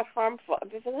if it's not harmful,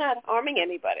 if it's not harming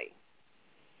anybody.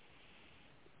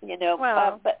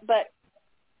 Well, but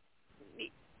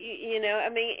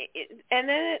and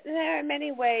then there are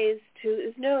many ways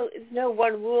to. There's no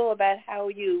one rule about how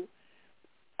you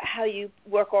how you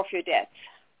work off your debts.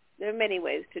 There are many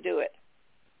ways to do it.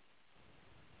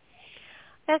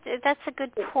 That's a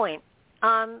good point.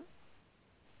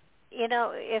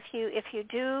 If you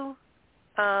do,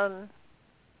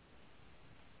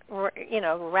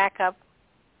 rack up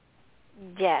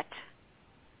debt,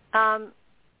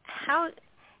 how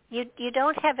you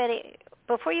don't have any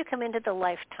before you come into the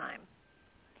lifetime.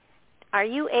 Are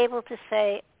you able to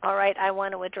say, all right, I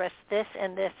want to address this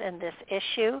and this and this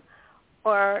issue,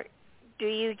 or do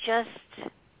you just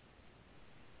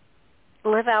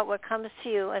live out what comes to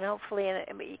you and hopefully,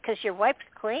 because you're wiped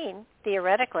clean,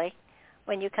 theoretically,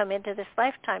 when you come into this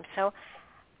lifetime. So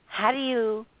how do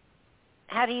you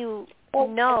know?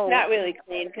 It's not really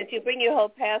clean because you bring your whole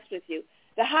past with you.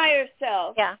 The higher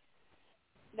self,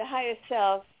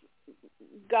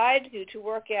 guides you to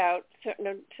work out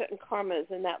certain karmas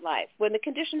in that life when the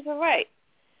conditions are right.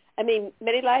 I mean,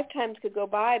 many lifetimes could go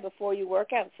by before you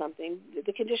work out something.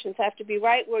 The conditions have to be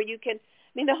right where you can.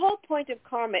 I mean, the whole point of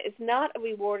karma is not a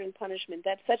reward and punishment.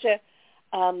 That's such a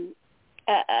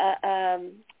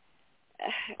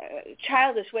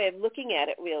childish way of looking at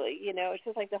it, really. It's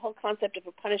just like the whole concept of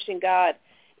a punishing God,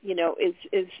 is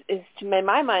to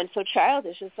my mind so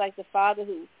childish. It's like the father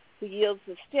who yields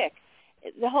the stick.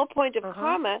 The whole point of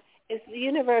karma is the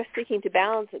universe seeking to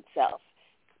balance itself.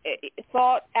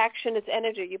 Thought, action, it's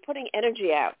energy. You're putting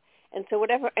energy out. And so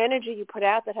whatever energy you put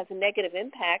out that has a negative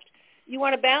impact, you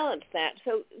want to balance that.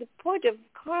 So the point of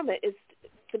karma is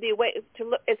to be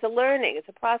it's a learning. It's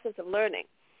a process of learning.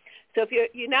 So if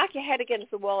you knock your head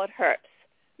against the wall, it hurts.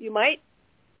 You might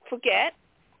forget,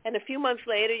 and a few months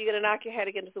later, you're going to knock your head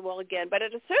against the wall again. But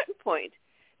at a certain point,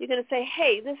 you're going to say,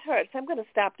 hey, this hurts. I'm going to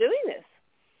stop doing this.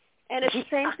 And it's the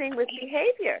same thing with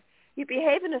behavior. You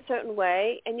behave in a certain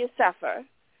way, and you suffer.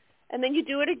 And then you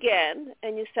do it again,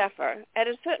 and you suffer. At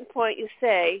a certain point, you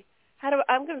say,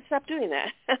 I'm going to stop doing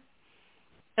that.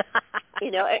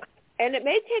 And it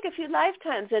may take a few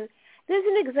lifetimes. And there's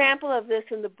an example of this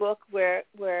in the book where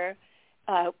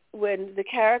when the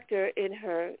character in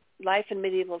her life in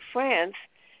medieval France,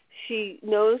 she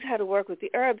knows how to work with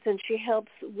the herbs, and she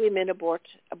helps women abort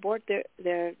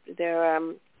their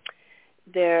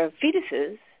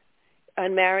fetuses,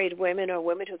 unmarried women or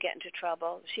women who get into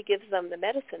trouble. She gives them the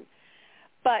medicine.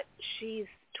 But she's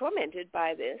tormented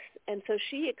by this, and so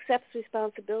she accepts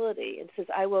responsibility and says,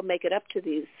 I will make it up to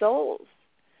these souls.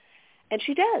 And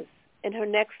she does. In her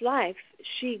next life,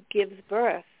 she gives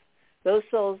birth. Those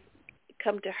souls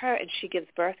come to her, and she gives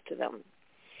birth to them.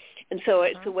 And so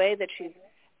it's a way that she's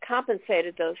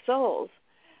compensated those souls.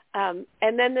 And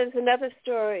then there's another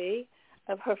story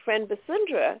of her friend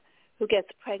Basundra, who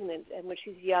gets pregnant, and when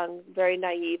she's young, very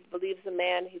naive, believes a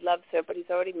man, he loves her, but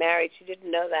he's already married. She didn't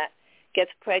know that.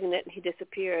 Gets pregnant, and he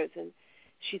disappears. And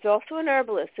she's also an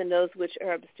herbalist and knows which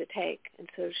herbs to take. And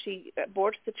so she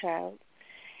aborts the child.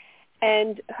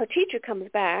 And her teacher comes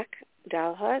back,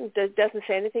 Dalha, and doesn't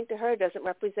say anything to her, doesn't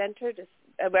represent her, just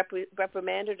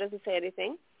reprimand her, doesn't say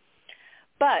anything.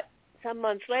 But some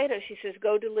months later, she says,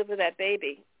 go deliver that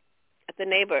baby at the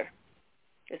neighbor.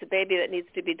 There's a baby that needs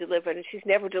to be delivered, and she's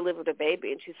never delivered a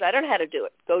baby. And she says, I don't know how to do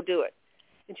it. Go do it.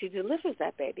 And she delivers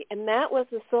that baby. And that was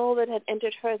the soul that had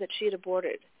entered her that she had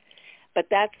aborted. But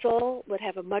that soul would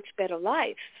have a much better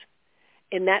life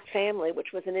in that family,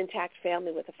 which was an intact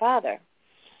family with a father.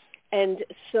 And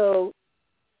so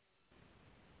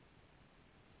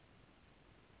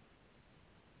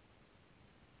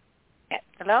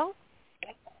hello?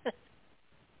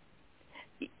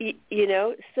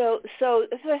 So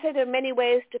I say there are many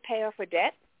ways to pay off a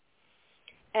debt.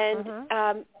 And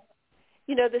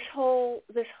this whole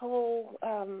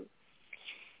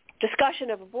discussion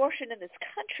of abortion in this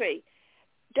country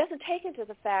doesn't take into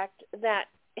the fact that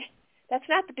that's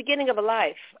not the beginning of a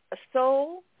life. A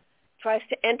soul tries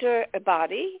to enter a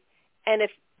body, and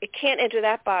if it can't enter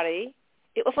that body,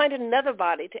 it will find another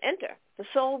body to enter. The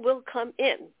soul will come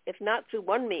in, if not through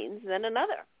one means, then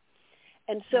another.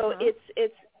 And so it's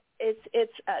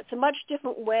a much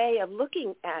different way of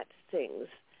looking at things.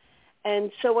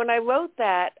 And so when I wrote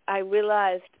that, I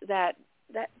realized that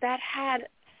had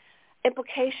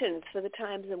implications for the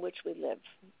times in which we live.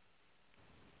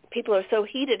 People are so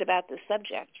heated about this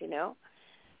subject,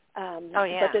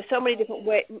 But there's so many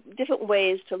different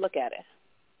ways to look at it.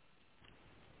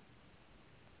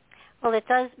 Well, it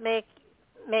does make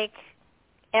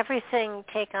everything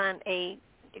take on a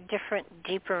different,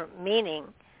 deeper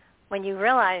meaning when you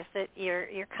realize that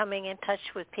you're coming in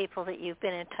touch with people that you've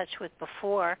been in touch with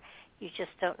before. You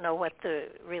just don't know what the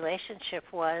relationship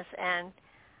was, and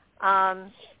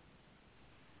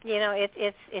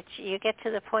it's you get to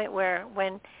the point where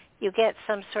when you get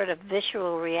some sort of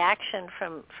visual reaction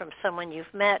from someone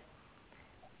you've met,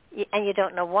 and you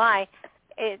don't know why.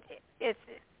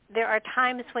 There are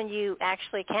times when you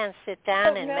actually can sit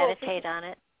down and meditate on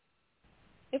it.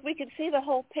 If we could see the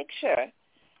whole picture,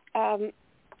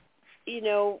 we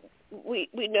know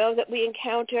that we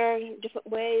encounter different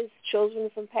ways, children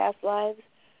from past lives,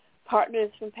 partners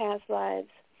from past lives,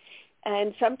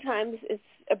 and sometimes it's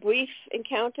a brief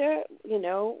encounter,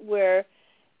 where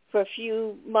for a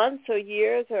few months or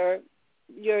years, or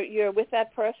you're with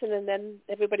that person and then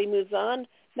everybody moves on.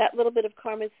 That little bit of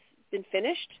karma's been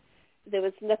finished. There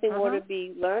was nothing more to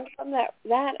be learned from that,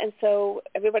 and so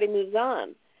everybody moves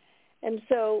on. And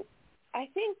so I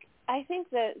think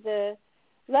that the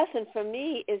lesson for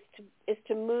me is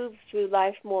to move through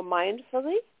life more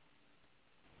mindfully.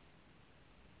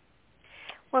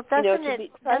 Well, doesn't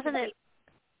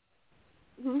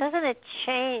it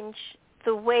change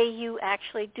the way you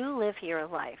actually do live your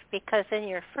life? Because in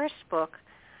your first book,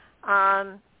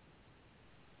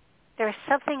 there's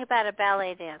something about a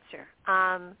ballet dancer.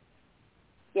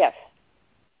 Yes.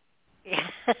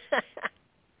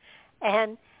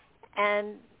 And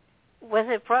was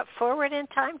it brought forward in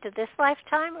time to this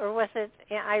lifetime, or was it?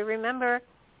 I remember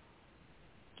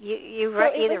you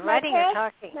either writing or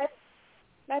talking.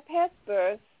 My past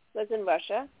birth was in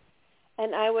Russia,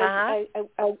 and I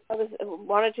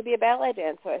wanted to be a ballet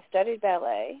dancer. I studied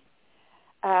ballet.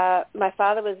 My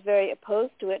father was very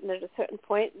opposed to it, and at a certain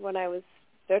point when I was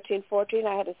 13, 14,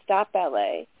 I had to stop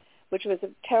ballet, which was a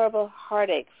terrible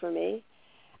heartache for me.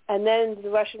 And then the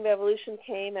Russian Revolution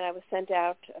came, and I was sent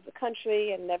out of the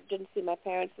country and never didn't see my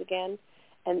parents again,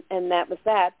 and that was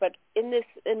that. But in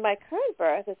my current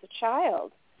birth as a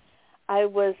child, I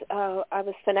was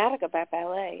fanatic about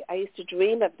ballet. I used to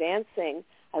dream of dancing.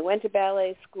 I went to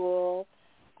ballet school.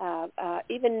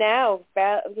 Even now,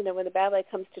 when the ballet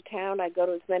comes to town, I go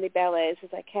to as many ballets as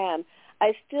I can.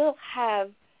 I still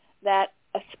have that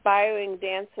aspiring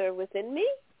dancer within me,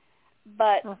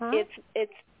 but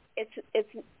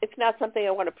it's not something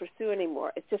I want to pursue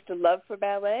anymore. It's just a love for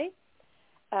ballet.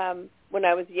 When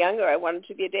I was younger, I wanted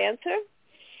to be a dancer.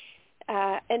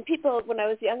 And people, when I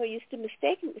was younger, used to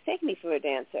mistake me for a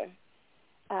dancer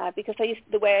because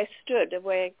the way I stood, the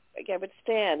way I would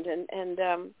stand, and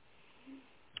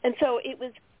so it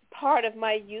was part of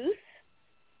my youth.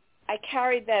 I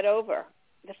carried that over.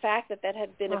 The fact that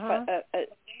had been a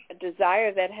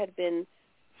desire that had been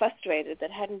frustrated,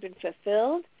 that hadn't been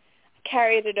fulfilled, I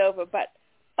carried it over. But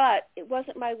it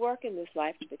wasn't my work in this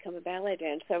life to become a ballet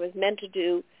dancer. I was meant to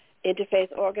do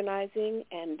interfaith organizing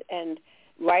and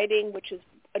writing, which is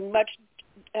a much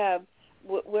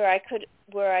where I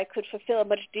could fulfill a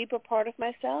much deeper part of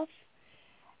myself.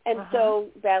 And so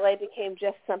ballet became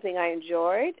just something I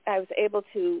enjoyed. I was able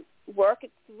to work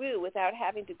it through without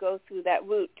having to go through that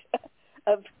route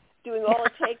of doing all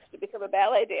it takes to become a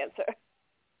ballet dancer.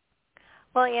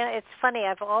 Well, it's funny.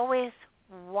 I've always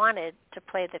wanted to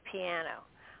play the piano.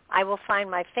 I will find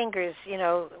my fingers,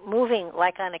 moving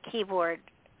like on a keyboard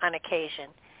on occasion.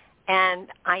 And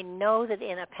I know that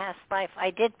in a past life I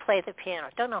did play the piano.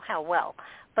 Don't know how well,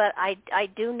 but I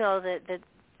do know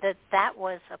that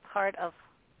was a part of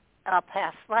a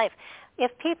past life.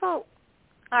 If people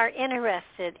are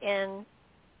interested in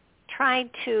trying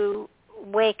to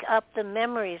wake up the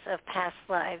memories of past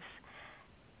lives,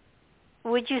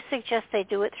 would you suggest they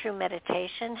do it through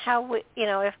meditation? How would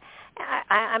if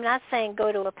I'm not saying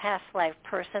go to a past life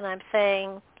person. I'm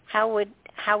saying how would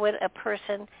a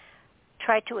person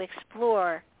try to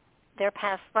explore their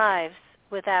past lives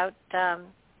without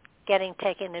getting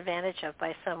taken advantage of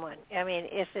by someone? I mean,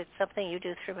 is it something you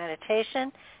do through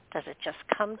meditation? Does it just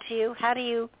come to you? How do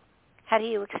you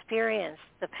experience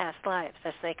the past lives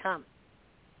as they come?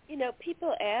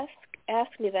 People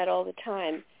ask me that all the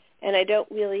time, and I don't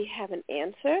really have an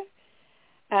answer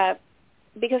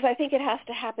because I think it has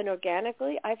to happen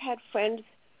organically. I've had friends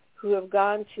who have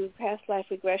gone to past life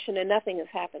regression and nothing has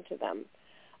happened to them.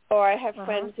 Or I have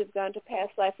friends who've gone to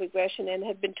past life regression and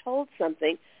have been told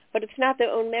something, but it's not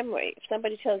their own memory. If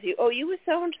somebody tells you, oh, you were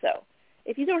so-and-so,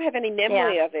 if you don't have any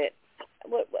memory of it,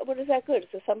 what is that good?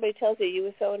 So somebody tells you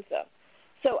were so-and-so.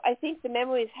 So I think the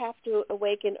memories have to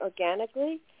awaken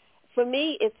organically. For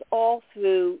me, it's all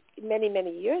through many,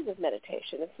 many years of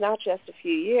meditation. It's not just a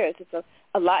few years. It's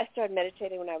a lot. I started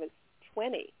meditating when I was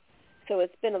 20. So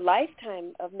it's been a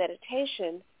lifetime of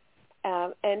meditation.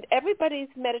 And everybody's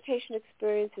meditation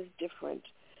experience is different.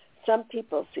 Some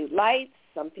people see lights.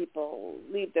 Some people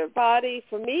leave their body.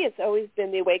 For me, it's always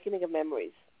been the awakening of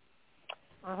memories.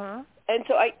 And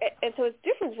so it's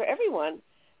different for everyone.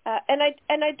 I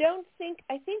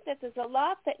think that there's a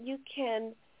lot that you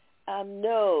can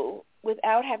know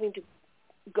without having to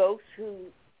go through,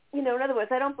 in other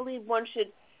words, I don't believe one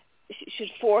should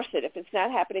force it if it's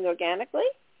not happening organically.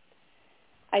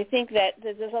 I think that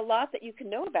there's a lot that you can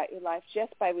know about your life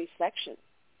just by reflection.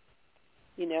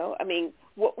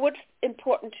 What's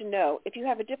important to know? If you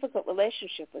have a difficult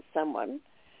relationship with someone,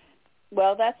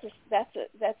 well, that's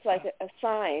like a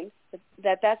sign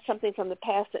that that's something from the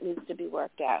past that needs to be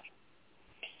worked out.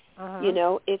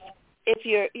 Uh-huh.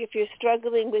 If you're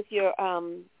struggling with your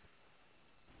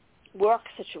work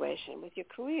situation, with your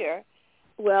career,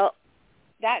 well,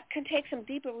 that can take some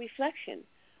deeper reflection.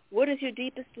 What is your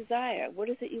deepest desire? What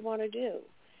is it you want to do?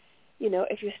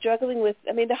 If you're struggling with,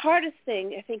 the hardest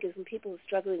thing, I think, is when people are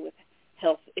struggling with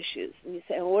health issues. And you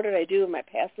say, well, what did I do in my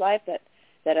past life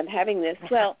that I'm having this?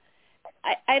 Well,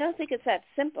 I don't think it's that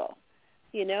simple.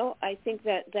 I think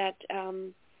that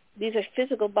these are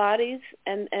physical bodies,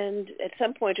 and at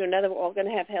some point or another, we're all going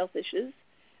to have health issues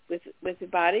with the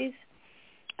bodies.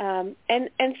 And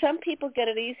some people get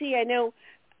it easy. I know,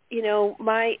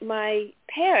 my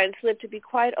parents lived to be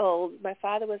quite old. My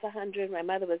father was 100. My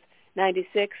mother was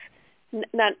 96.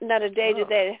 Not a day did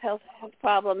they have health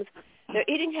problems. Their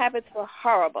eating habits were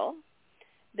horrible.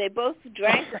 They both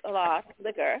drank a lot,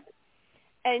 liquor.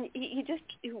 And you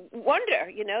wonder,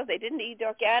 they didn't eat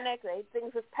organic. They ate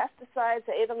things with pesticides.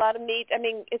 They ate a lot of meat.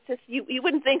 It's just, you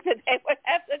wouldn't think that they would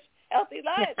have such healthy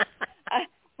lives.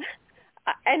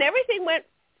 And everything went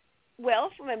well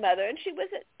for my mother, and she was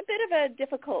a bit of a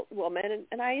difficult woman.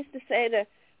 And I used to say to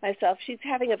myself, she's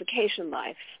having a vacation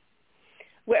life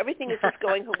where everything is just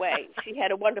going her way. She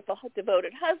had a wonderful,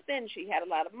 devoted husband. She had a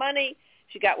lot of money.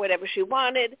 She got whatever she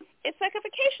wanted. It's like a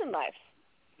vacation life.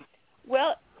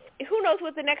 Well, who knows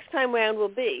what the next time round will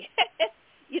be?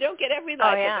 You don't get every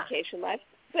life a vacation life,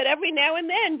 but every now and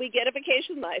then we get a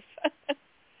vacation life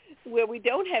where we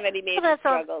don't have any major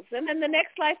struggles. And then the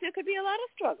next life there could be a lot of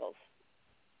struggles.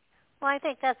 Well, I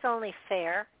think that's only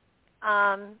fair.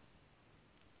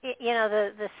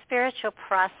 The spiritual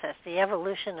process, the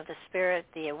evolution of the spirit,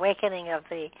 the awakening of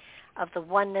the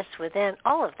oneness within,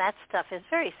 all of that stuff is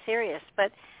very serious.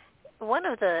 But one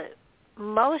of the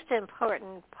most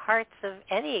important parts of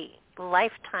any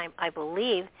lifetime, I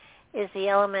believe, is the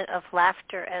element of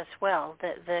laughter as well.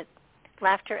 That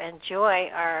laughter and joy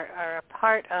are a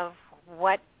part of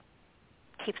what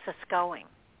keeps us going.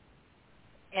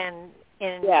 And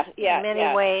in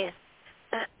many ways,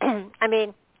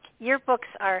 your books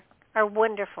are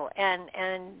wonderful, and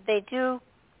they do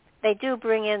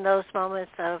bring in those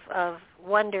moments of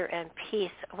wonder and peace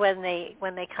when they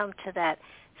come to that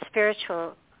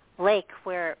spiritual lake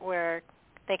where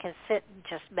they can sit and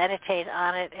just meditate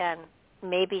on it and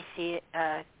maybe see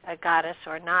a goddess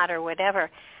or not or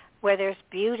whatever, where there's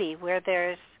beauty, where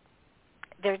there's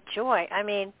joy.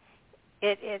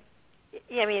 There's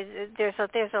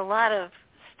a lot of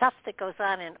stuff that goes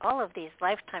on in all of these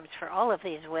lifetimes for all of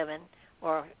these women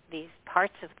or these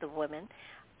parts of the women.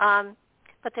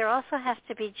 But there also has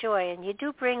to be joy, and you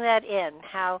do bring that in,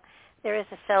 how there is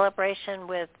a celebration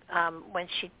with when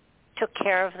she took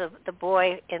care of the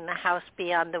boy in the house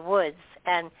beyond the woods.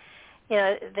 And,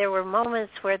 there were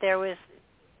moments where there was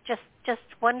just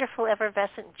wonderful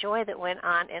effervescent joy that went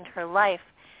on in her life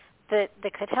that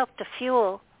could help to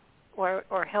fuel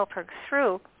or help her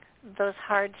through those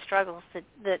hard struggles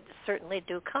that certainly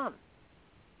do come.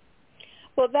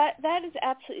 Well, that is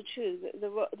absolutely true,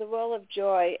 the role of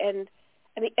joy. And,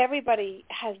 everybody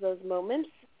has those moments.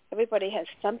 Everybody has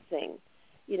something,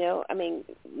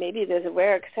 maybe there's a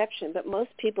rare exception, but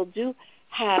most people do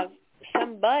have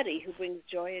somebody who brings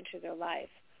joy into their life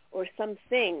or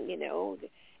something,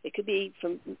 It could be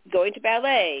from going to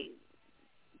ballet,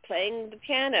 playing the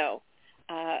piano,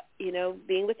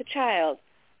 being with a child.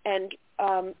 And,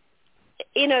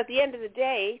 at the end of the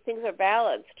day, things are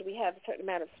balanced. We have a certain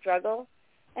amount of struggle.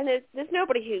 And there's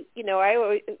nobody who, I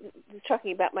always was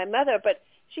talking about my mother, but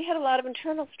she had a lot of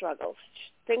internal struggles.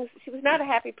 She was not a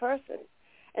happy person.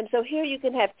 And so here you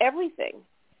can have everything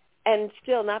and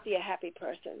still not be a happy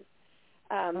person.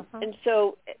 And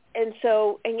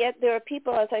yet there are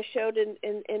people, as I showed in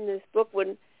this book,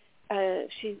 when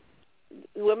the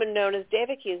woman known as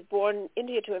Devaki is born in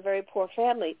India to a very poor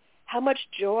family, how much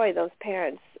joy those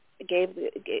parents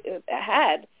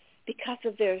had because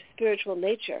of their spiritual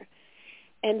nature.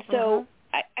 And so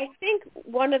I think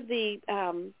one of the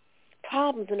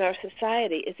problems in our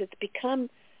society is it's become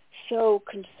so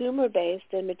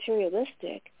consumer-based and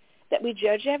materialistic that we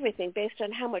judge everything based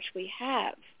on how much we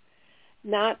have,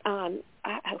 not on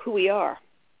who we are,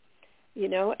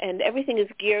 and everything is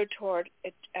geared toward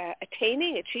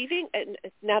achieving,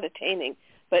 not attaining,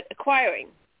 but acquiring.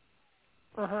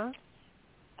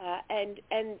 And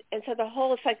so the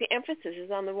whole, it's like the emphasis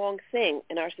is on the wrong thing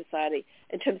in our society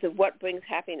in terms of what brings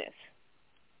happiness.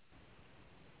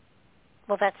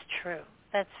 Well, that's true.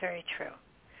 That's very true.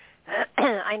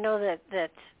 I know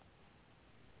that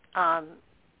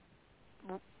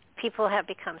people have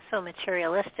become so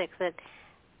materialistic that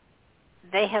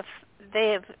they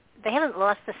haven't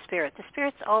lost the spirit. The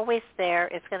spirit's always there.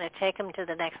 It's going to take them to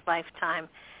the next lifetime.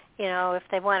 You know, if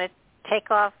they want to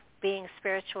take off being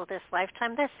spiritual this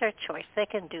lifetime, that's their choice. They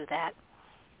can do that.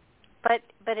 But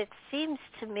it seems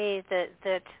to me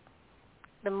that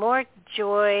the more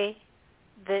joy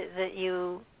that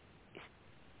you,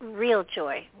 real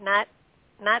joy, not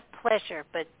pleasure,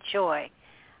 but joy,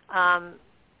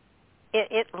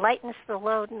 it lightens the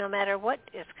load no matter what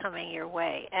is coming your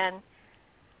way. And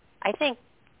I think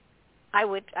I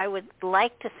would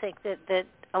like to think that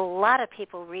a lot of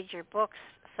people read your books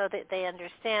so that they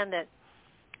understand that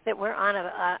we're on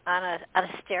a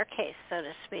staircase, so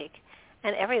to speak,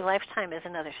 and every lifetime is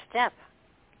another step.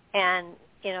 And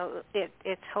you know,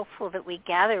 it's hopeful that we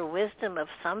gather wisdom of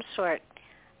some sort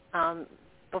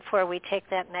before we take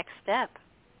that next step.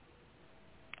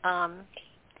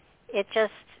 It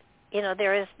just, you know,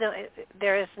 there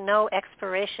is no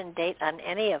expiration date on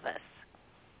any of us,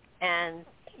 and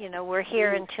you know, we're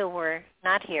here until we're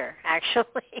not here,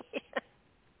 actually.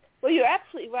 Well, you're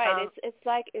absolutely right. It's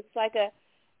like a,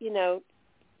 you know,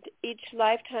 each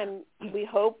lifetime we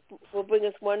hope will bring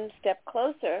us one step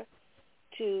closer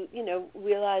to, you know,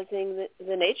 realizing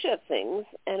the nature of things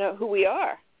and who we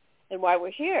are and why we're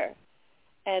here.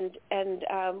 And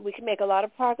we can make a lot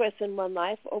of progress in one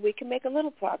life, or we can make a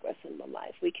little progress in one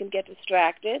life. We can get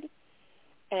distracted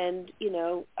and, you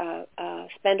know,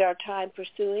 spend our time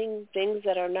pursuing things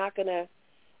that are not going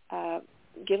to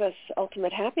give us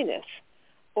ultimate happiness.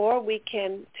 Or we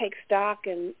can take stock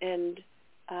and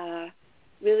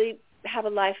really have a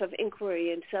life of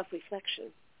inquiry and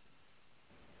self-reflection.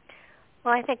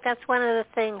 Well, I think that's one of the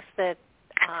things that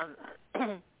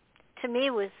to me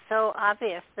was so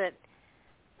obvious, that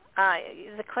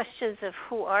the questions of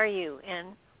who are you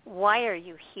and why are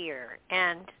you here,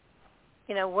 and,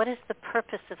 you know, what is the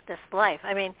purpose of this life?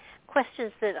 I mean,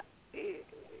 questions that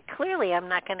clearly I'm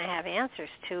not going to have answers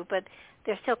to, but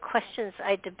they're still questions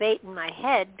I debate in my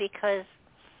head, because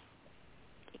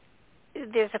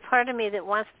there's a part of me that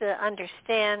wants to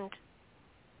understand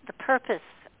the purpose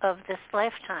of this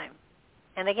lifetime.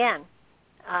 And again,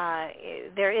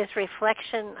 there is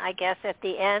reflection, I guess, at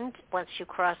the end once you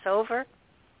cross over.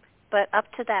 But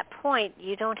up to that point,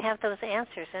 you don't have those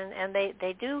answers, and they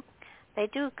do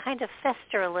kind of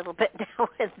fester a little bit now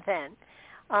and then.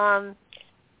 I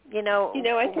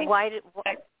think why did?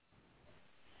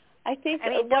 I think I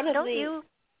mean, one don't of the. you?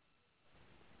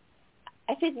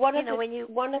 I think one of the. When you,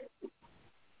 one of.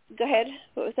 Go ahead.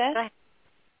 What was that? Go ahead.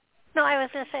 No, I was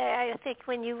going to say, I think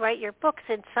when you write your books,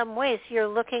 in some ways, you're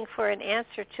looking for an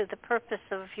answer to the purpose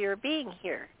of your being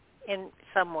here, in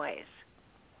some ways.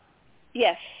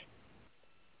 Yes.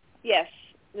 Yes.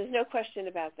 There's no question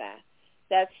about that.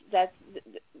 That's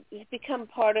it's become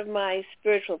part of my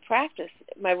spiritual practice.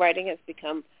 My writing has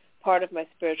become part of my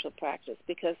spiritual practice,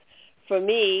 because for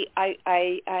me, I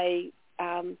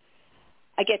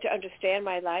get to understand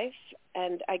my life,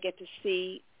 and I get to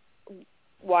see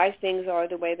why things are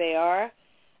the way they are,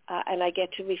 and I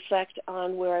get to reflect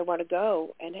on where I want to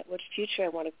go and what future I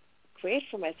want to create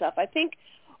for myself. I think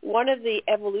one of the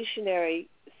evolutionary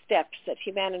steps that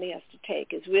humanity has to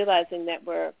take is realizing that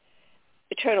we're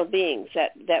eternal beings,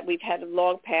 that we've had a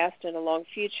long past and a long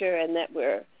future, and that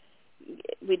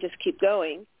we just keep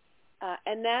going,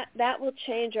 and that will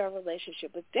change our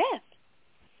relationship with death,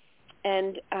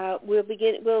 and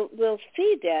we'll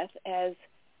see death as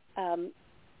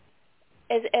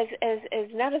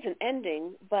not as an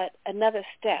ending, but another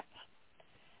step.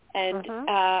 And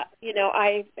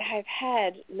I have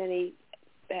had many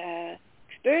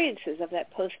experiences of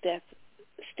that post-death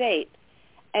state,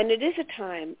 and it is a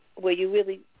time where you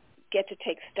really get to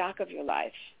take stock of your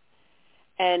life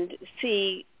and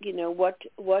see, what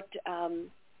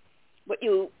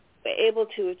you were able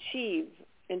to achieve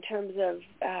in terms of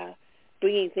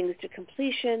bringing things to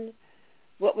completion,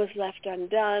 what was left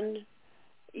undone.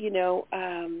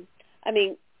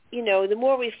 The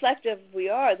more reflective we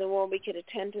are, the more we can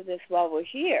attend to this while we're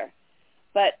here.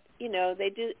 But,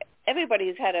 everybody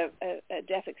who's had a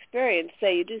death experience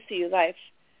say you do see your life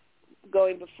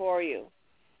going before you.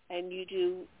 And you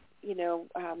do,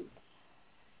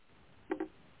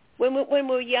 when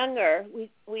we're younger,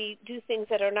 we do things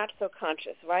that are not so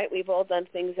conscious, right? We've all done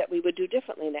things that we would do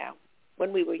differently now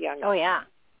when we were younger. Oh, yeah.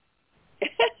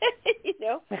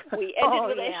 We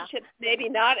ended relationships maybe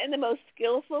not in the most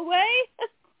skillful way,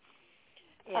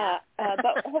 Yeah.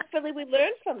 But hopefully we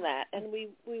learn from that, and we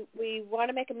want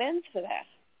to make amends for that.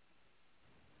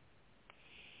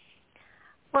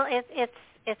 Well,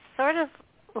 it's sort of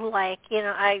like,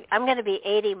 I'm going to be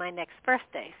 80 my next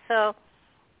birthday, so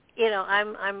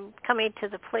I'm coming to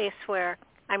the place where,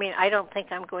 I don't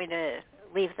think I'm going to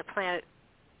leave the planet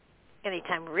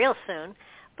anytime real soon,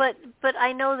 but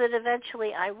I know that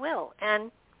eventually I will,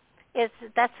 and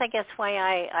that's I guess why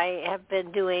I have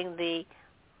been doing the,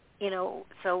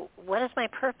 so what is my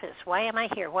purpose? Why am I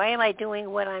here? Why am I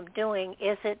doing what I'm doing?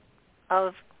 Is it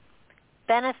of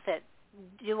benefit?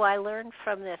 Do I learn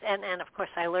from this? And of course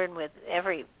I learn with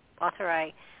every author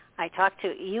I talk to,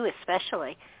 you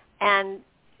especially, and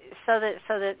so that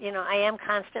I am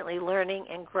constantly learning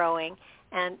and growing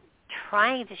and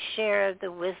trying to share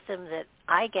the wisdom that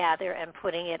I gather and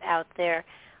putting it out there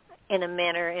in a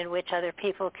manner in which other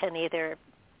people can either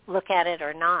look at it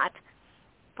or not.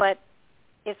 But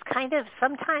it's kind of,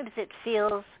 sometimes it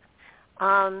feels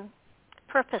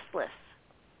purposeless.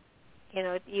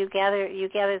 You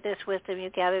gather this wisdom, you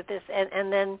gather this,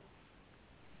 and then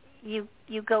you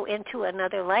go into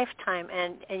another lifetime,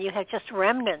 and you have just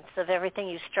remnants of everything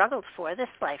you struggled for this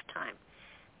lifetime,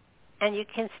 and you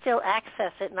can still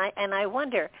access it. And I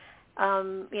wonder,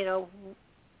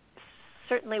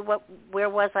 certainly where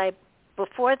was I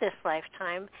before this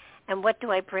lifetime, and what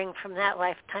do I bring from that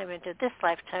lifetime into this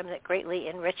lifetime that greatly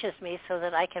enriches me, so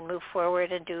that I can move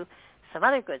forward and do some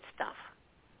other good stuff.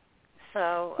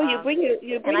 So well, you bring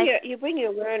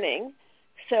your learning.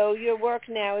 So your work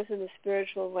now is in the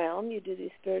spiritual realm. You do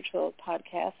these spiritual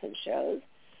podcasts and shows.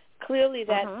 Clearly,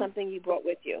 that's something you brought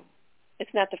with you.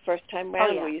 It's not the first time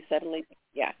around where you suddenly,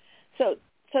 So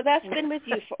that's been with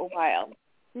you for a while.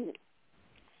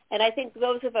 And I think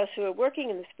those of us who are working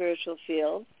in the spiritual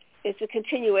field, it's a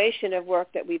continuation of work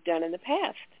that we've done in the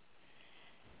past.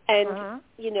 And,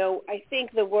 I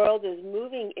think the world is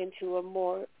moving into a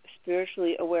more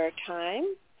spiritually aware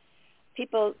time.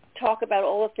 People talk about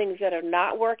all the things that are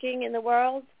not working in the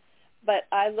world, but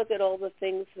I look at all the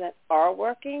things that are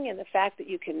working, and the fact that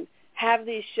you can have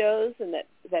these shows and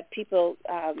that people,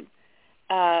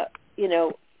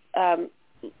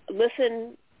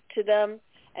 listen to them,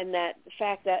 and that the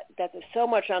fact that there's so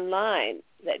much online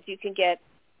that you can get,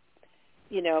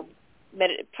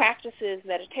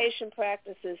 meditation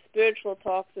practices, spiritual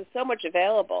talks. There's so much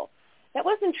available. That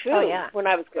wasn't true when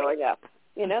I was growing up.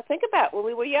 Think about when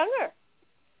we were younger.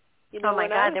 Oh my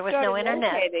God, there was no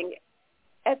internet.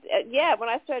 When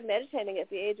I started meditating at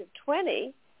the age of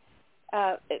 20,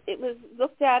 it was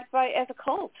looked at as a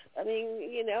cult. I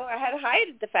had to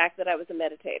hide the fact that I was a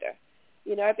meditator.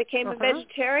 I became a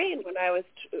vegetarian when I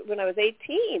was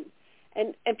 18,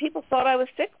 and people thought I was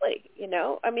sickly.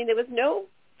 There was no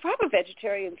proper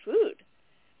vegetarian food,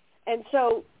 and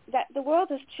so that the world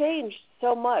has changed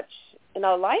so much in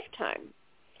our lifetime,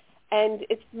 and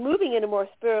it's moving in a more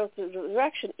spiritual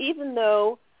direction. Even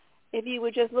though, if you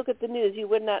would just look at the news, you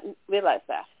would not realize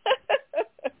that.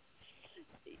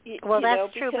 Well,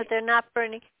 that's true, but they're not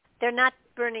burning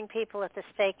people at the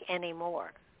stake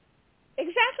anymore.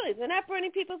 Exactly, they're not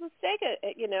burning people at the stake.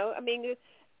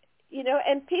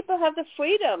 And people have the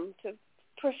freedom to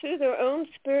pursue their own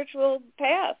spiritual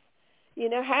path.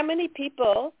 How many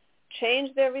people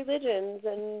change their religions,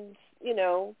 and you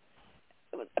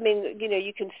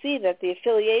can see that the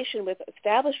affiliation with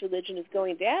established religion is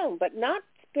going down, but not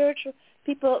spiritual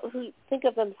people who think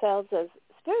of themselves as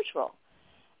spiritual.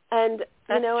 And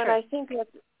and I think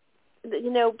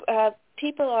that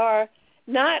people are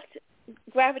not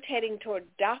gravitating toward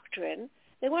doctrine.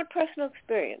 They want personal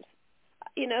experience.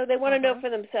 They want to know for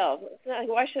themselves. It's not like,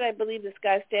 why should I believe this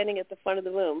guy standing at the front of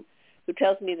the room who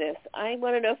tells me this? I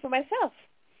want to know for myself.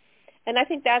 And I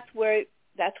think that's where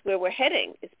we're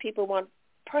heading, is people want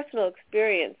personal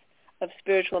experience of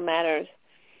spiritual matters.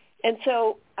 And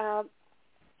so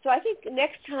I think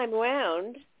next time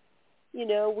around,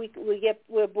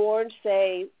 we're born,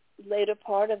 say, later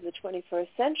part of the 21st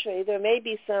century. There may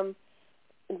be some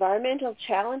environmental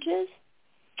challenges,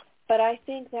 but I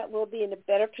think that we'll be in a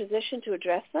better position to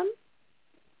address them,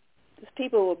 because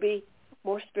people will be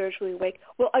more spiritually awake.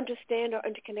 We'll understand our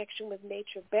interconnection with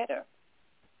nature better.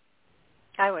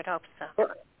 I would hope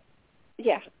so.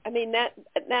 Yeah,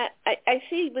 I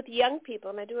see with young people,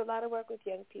 and I do a lot of work with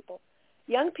young people.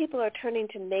 Young people are turning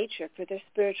to nature for their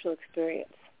spiritual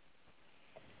experience.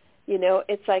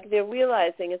 It's like they're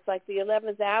realizing it's like the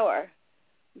 11th hour,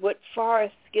 what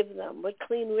forests give them, what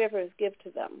clean rivers give to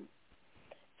them.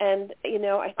 And,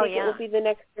 I think it will be the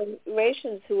next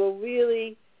generations who will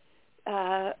really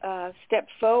step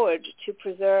forward to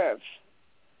preserve,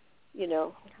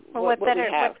 what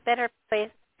better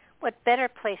what better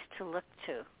place to look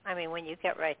to? I mean, when you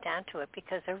get right down to it,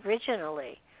 because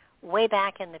originally, way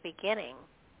back in the beginning,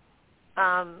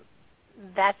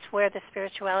 that's where the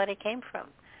spirituality came from.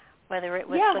 Whether it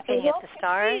was looking at the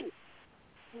stars,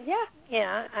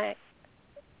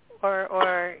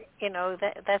 or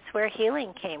that's where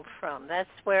healing came from. That's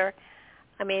where,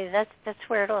 that's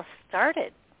where it all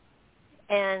started.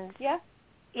 And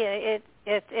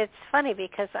it's funny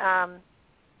because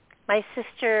my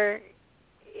sister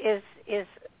is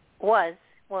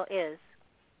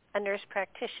a nurse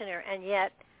practitioner, and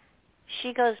yet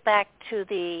she goes back to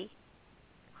the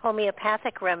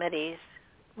homeopathic remedies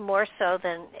more so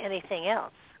than anything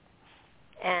else.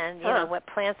 And what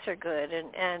plants are good,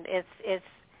 and it's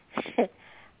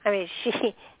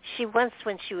she once,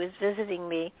 when she was visiting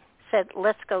me, said,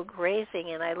 "Let's go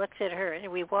grazing," and I looked at her,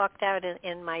 and we walked out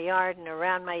in my yard and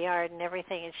around my yard and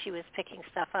everything, and she was picking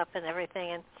stuff up and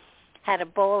everything, and had a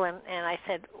bowl, and I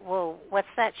said, "Well,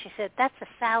 what's that?" She said, "That's a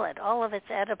salad. All of it's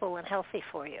edible and healthy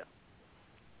for you."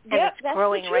 And it's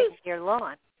growing right in your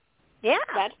lawn. Yeah.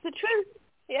 That's the truth.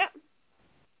 Yeah.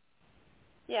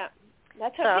 Yeah.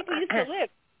 That's how people used to live.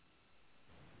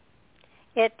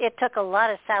 It took a lot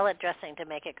of salad dressing to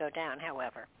make it go down,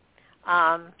 however.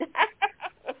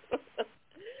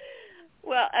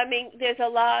 Well, there's a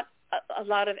lot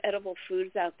of edible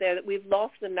foods out there that we've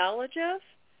lost the knowledge of.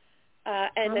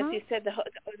 And as you said,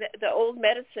 the old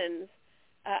medicines,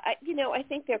 I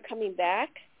think they're coming back.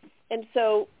 And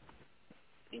so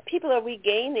people are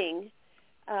regaining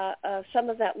some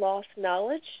of that lost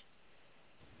knowledge.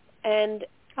 And,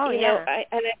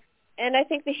 I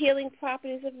think the healing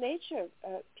properties of nature,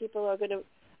 people are going to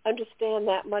understand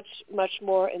that much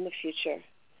more in the future.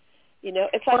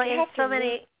 It's like you have to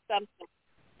lose something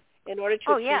in order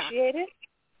to appreciate it.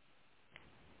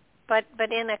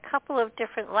 But in a couple of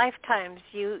different lifetimes,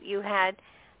 you had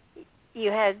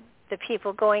the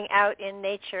people going out in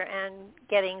nature and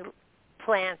getting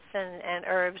plants and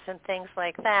herbs and things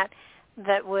like that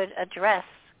would address,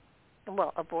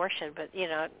 abortion, but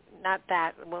not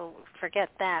that. We'll forget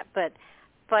that. But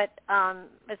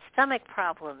stomach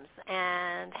problems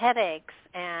and headaches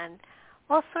and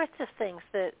all sorts of things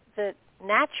that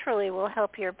naturally will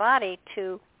help your body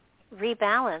to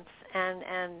rebalance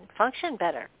and function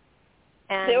better.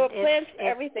 And there were plants for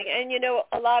everything. And,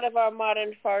 a lot of our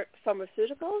modern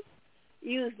pharmaceuticals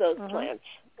use those plants.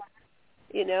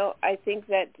 I think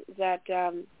that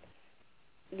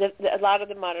a lot of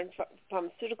the modern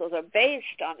pharmaceuticals are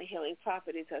based on the healing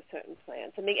properties of certain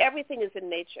plants. Everything is in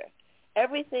nature.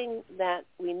 Everything that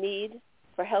we need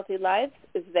for healthy lives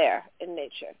is there in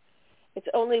nature. It's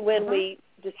only when we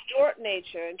distort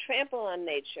nature and trample on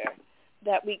nature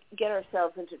that we get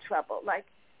ourselves into trouble. Like,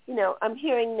 I'm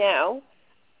hearing now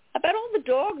about all the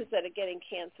dogs that are getting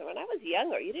cancer. When I was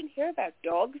younger, you didn't hear about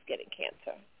dogs getting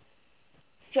cancer.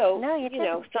 So, no, you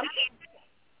didn't.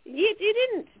 You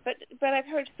didn't. But I've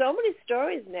heard so many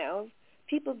stories now of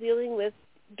people dealing with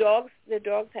their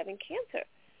dogs having cancer.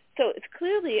 So it's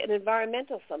clearly an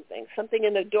environmental something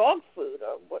in the dog food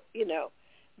or what,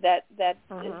 that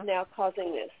is now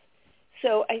causing this.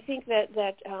 So I think that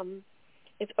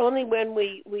it's only when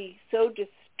we so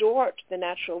distort the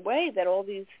natural way that all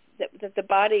these that the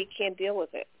body can't deal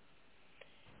with it,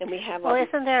 and we have. Well,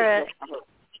 isn't there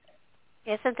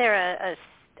a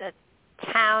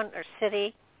town or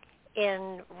city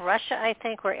in Russia, I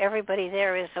think, where everybody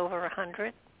there is over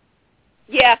 100?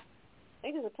 Yeah, I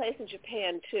think there's a place in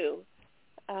Japan too.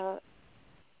 And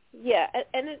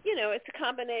it's a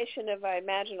combination of, I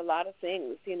imagine, a lot of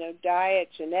things. Diet,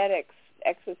 genetics,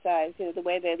 exercise. The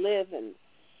way they live, and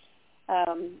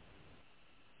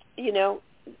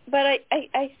But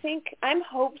I think I'm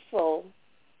hopeful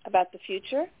about the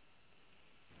future.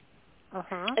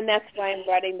 And that's why I'm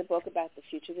writing the book about the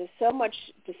future. There's so much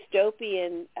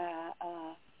dystopian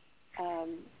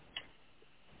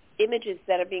images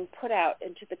that are being put out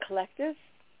into the collective.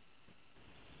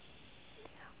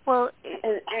 Well,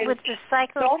 and with the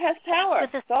cycle... Thought has power.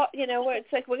 Thought, where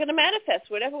it's like we're going to manifest.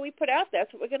 Whatever we put out,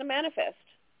 that's what we're going to manifest.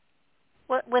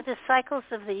 With the cycles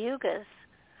of the yugas,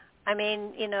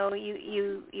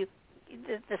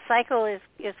 the cycle is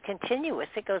continuous.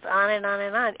 It goes on and on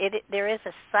and on. There is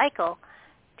a cycle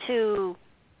to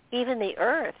even the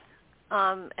earth,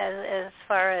 as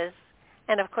far as,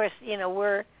 and of course,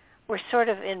 we're sort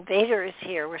of invaders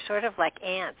here. We're sort of like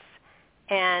ants,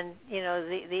 and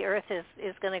the earth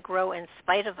is going to grow in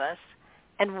spite of us,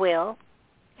 and will,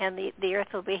 and the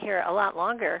earth will be here a lot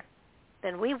longer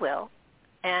than we will,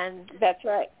 and that's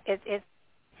right.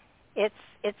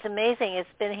 It's amazing. It's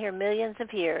been here millions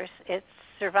of years. It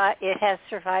has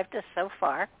survived us so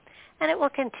far, and it will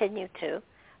continue to.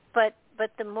 But but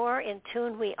the more in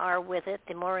tune we are with it,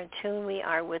 the more in tune we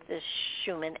are with this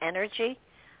Schumann energy,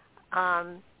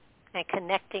 and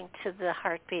connecting to the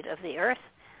heartbeat of the earth,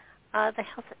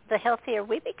 the healthier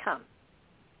we become.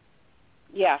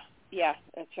 Yeah,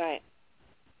 that's right.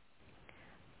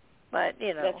 But,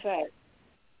 that's right.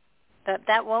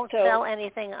 That won't sell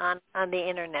anything on the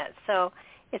internet. So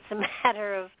it's a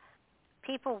matter of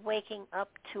people waking up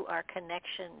to our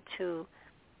connection to,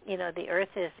 the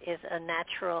earth is a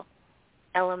natural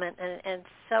element, and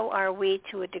so are we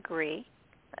to a degree,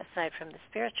 aside from the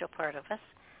spiritual part of us.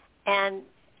 And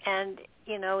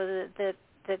the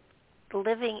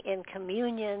living in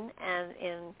communion and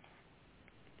in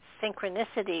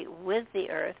synchronicity with the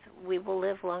earth, we will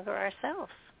live longer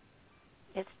ourselves.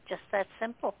 It's just that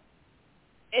simple.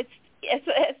 It's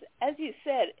as you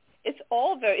said, it's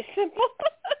all very simple.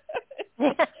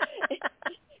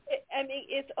 I mean,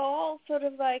 it's all sort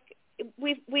of like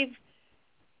we've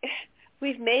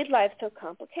made life so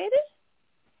complicated.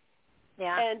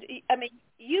 Yeah. And I mean,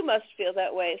 you must feel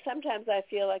that way. Sometimes I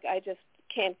feel like I just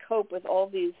can't cope with all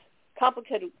these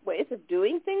complicated ways of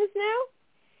doing things now.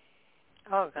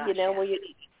 Oh gosh. Where you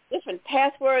need different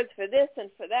passwords for this and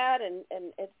for that, and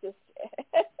it's just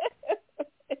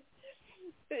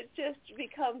it just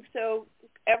becomes so,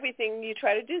 everything you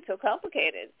try to do so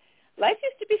complicated. Life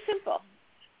used to be simple.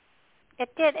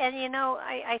 It did, and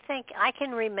I think I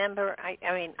can remember, I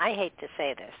mean, I hate to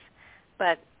say this,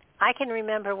 but I can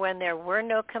remember when there were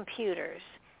no computers,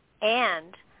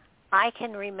 and I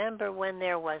can remember when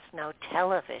there was no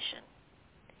television.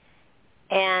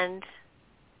 And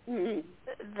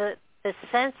the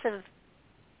sense of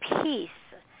peace,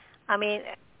 I mean,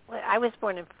 I was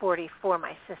born in 44.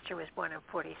 My sister was born in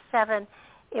 47.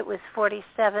 It was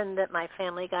 47 that my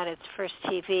family got its first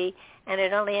TV, and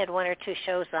it only had one or two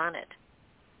shows on it.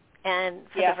 And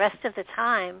for the rest of the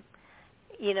time,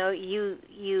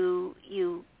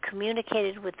 you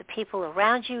communicated with the people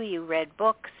around you. You read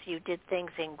books. You did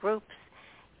things in groups.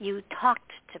 You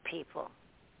talked to people.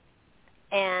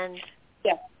 And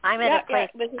I'm at a place.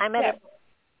 And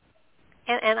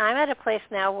I'm at a place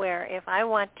now where if I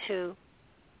want to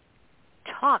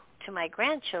talk to my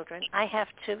grandchildren, I have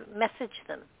to message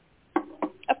them.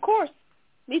 Of course.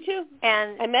 Me too.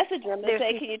 And I message them and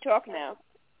say, can you talk now?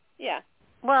 Yeah.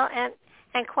 Well, and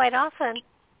quite often,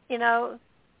 they'll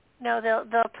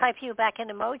type you back an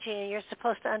emoji, and you're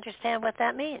supposed to understand what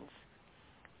that means.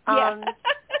 Yeah.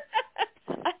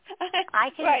 I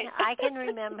can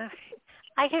remember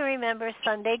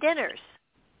Sunday dinners,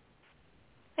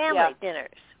 family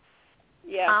dinners.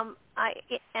 Yeah.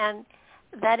 And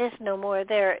that is no more.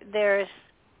 There's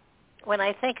when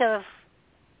I think of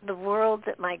the world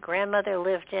that my grandmother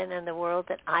lived in and the world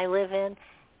that I live in,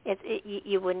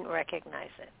 you wouldn't recognize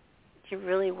it. You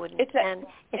really wouldn't. Well,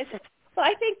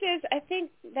 I think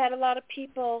that a lot of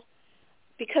people,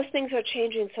 because things are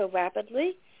changing so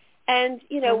rapidly, and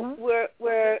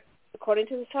we're according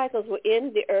to the cycles, we're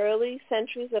in the early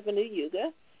centuries of a new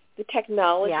yuga, the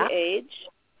technology age,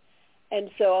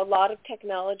 and so a lot of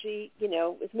technology,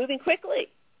 is moving quickly.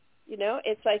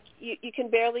 It's like you can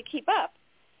barely keep up,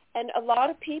 and a lot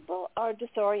of people are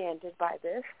disoriented by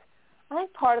this. I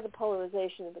think part of the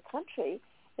polarization of the country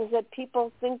is that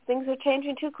people think things are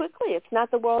changing too quickly. It's not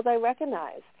the world I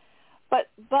recognize. But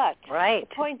right.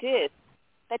 The point is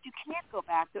that you can't go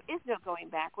back. There is no going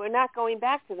back. We're not going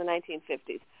back to the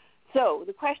 1950s. So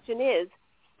the question is,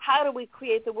 how do we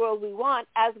create the world we want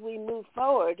as we move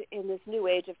forward in this new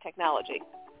age of technology?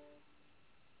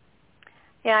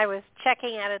 Yeah, I was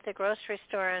checking out at the grocery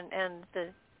store, and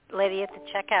the lady at the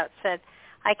checkout said,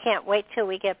 I can't wait till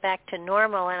we get back to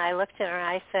normal. And I looked at her and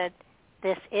I said,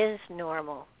 this is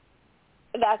normal.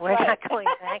 We're not going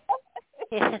back.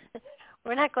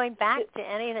 We're not going back to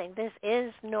anything. This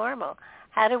is normal.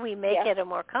 How do we make it a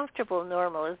more comfortable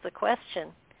normal is the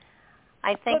question.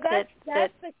 I think I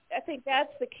think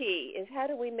that's the key, is how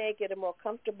do we make it a more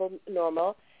comfortable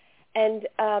normal? And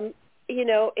and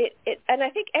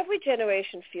I think every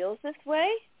generation feels this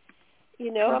way.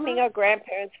 I mean, our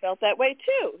grandparents felt that way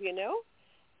too.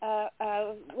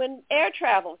 When air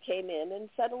travel came in, and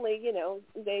suddenly,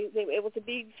 they were able to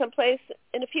be someplace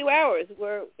in a few hours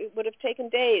where it would have taken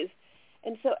days.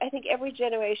 And so I think every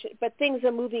generation, but things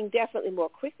are moving definitely more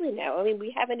quickly now. I mean,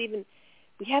 we haven't even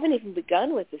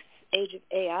begun with this age of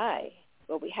AI.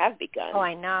 Well, we have begun. Oh,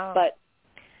 I know. But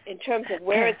in terms of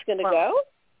where it's going to go?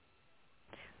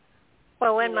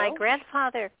 Well, when my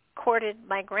grandfather courted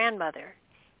my grandmother,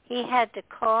 he had to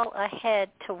call ahead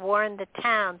to warn the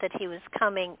town that he was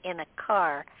coming in a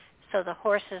car so the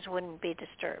horses wouldn't be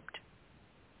disturbed.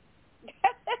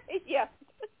 Yeah.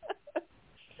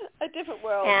 A different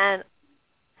world. And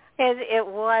It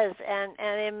was, and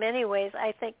in many ways,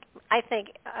 I think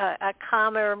a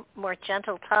calmer, more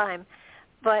gentle time.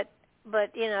 But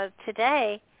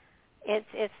today,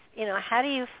 it's how do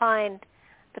you find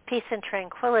the peace and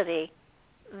tranquility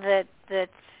that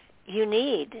you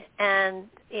need? And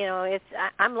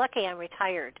I'm lucky I'm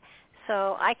retired,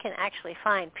 so I can actually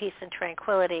find peace and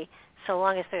tranquility so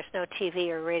long as there's no TV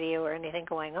or radio or anything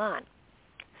going on.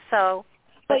 So,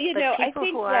 I think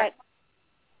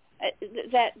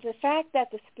that the fact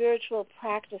that the spiritual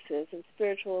practices and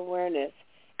spiritual awareness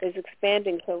is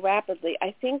expanding so rapidly,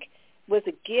 I think was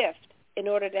a gift in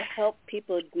order to help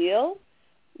people deal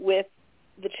with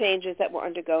the changes that we're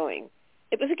undergoing.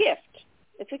 It was a gift.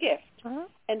 It's a gift. Uh-huh.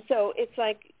 And so it's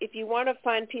like if you want to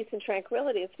find peace and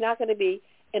tranquility, it's not going to be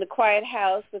in a quiet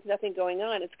house with nothing going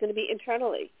on. It's going to be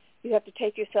internally. You have to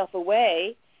take yourself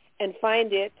away and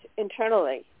find it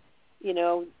internally.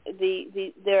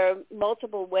 There are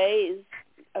multiple ways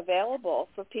available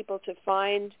for people to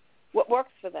find what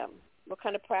works for them, what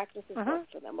kind of practices work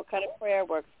for them, what kind of prayer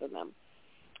works for them.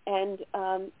 And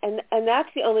that's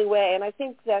the only way. And I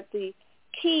think that the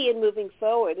key in moving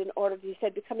forward, in order to, you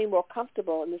said, becoming more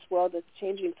comfortable in this world that's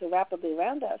changing so rapidly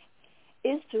around us,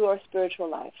 is through our spiritual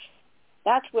life.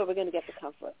 That's where we're going to get the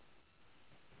comfort.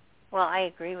 Well, I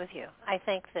agree with you. I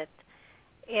think that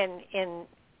in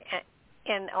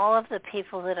all of the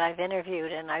people that I've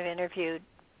interviewed, and I've interviewed,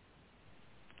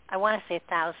 I want to say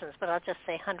thousands, but I'll just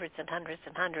say hundreds and hundreds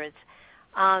and hundreds,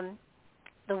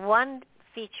 the one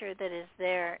feature that is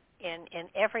there in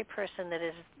every person that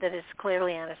is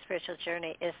clearly on a spiritual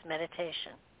journey is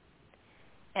meditation.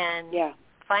 And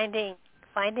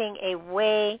finding a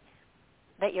way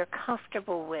that you're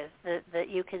comfortable with, that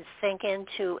you can sink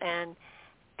into and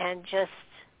just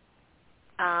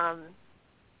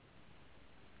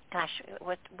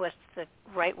what's the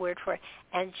right word for it?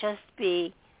 And just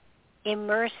be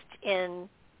immersed in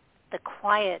the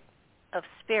quiet of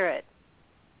spirit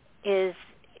is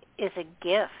a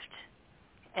gift.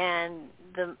 And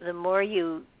the more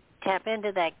you tap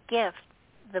into that gift,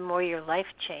 the more your life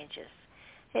changes.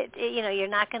 You're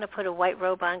not going to put a white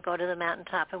robe on, go to the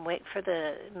mountaintop, and wait for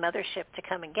the mothership to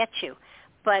come and get you.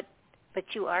 But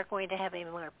you are going to have a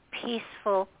more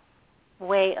peaceful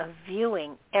way of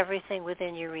viewing everything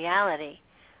within your reality,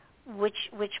 which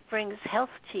brings health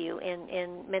to you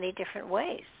in many different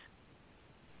ways.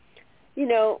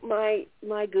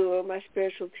 My guru, my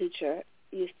spiritual teacher,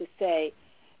 used to say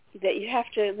that you have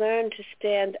to learn to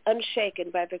stand unshaken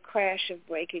by the crash of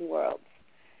breaking worlds.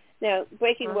 Now,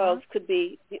 breaking worlds could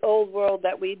be the old world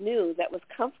that we knew that was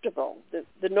comfortable,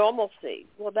 the normalcy.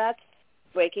 Well, that's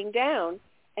breaking down,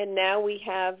 and now we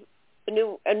have a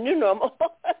new normal.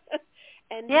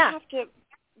 And you have to.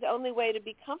 The only way to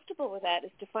be comfortable with that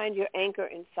is to find your anchor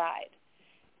inside,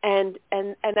 and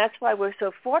that's why we're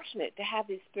so fortunate to have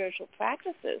these spiritual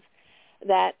practices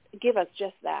that give us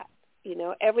just that.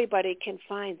 Everybody can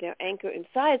find their anchor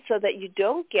inside, so that you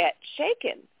don't get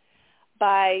shaken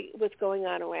by what's going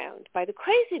on around, by the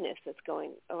craziness that's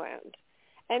going around,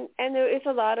 and there is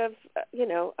a lot of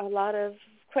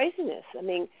craziness. I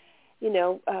mean,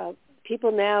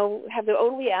 people now have their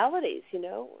own realities.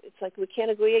 It's like we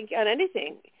can't agree on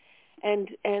anything, and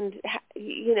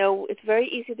it's very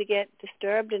easy to get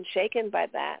disturbed and shaken by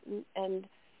that, and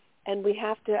we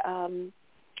have to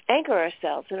anchor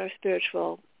ourselves in our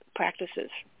spiritual practices.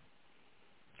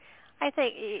 I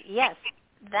think yes,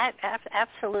 that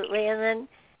absolutely, and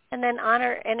then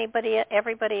honor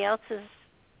everybody else's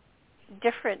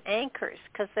different anchors,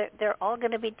 because they're all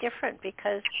going to be different,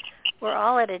 because we're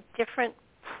all at a different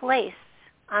place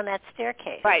on that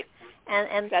staircase. Right.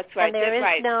 And that's right. And there is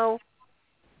right.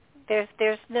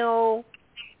 there's no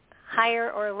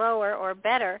higher or lower or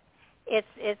better. It's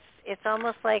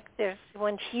almost like there's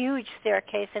one huge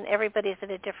staircase and everybody's at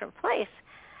a different place.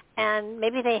 And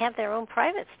maybe they have their own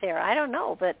private stair. I don't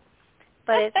know, but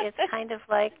it's kind of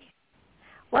like,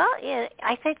 well,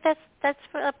 I think that's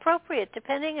appropriate,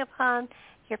 depending upon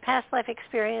your past life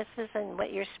experiences and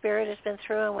what your spirit has been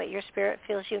through and what your spirit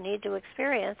feels you need to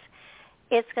experience.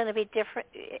 It's going to be different,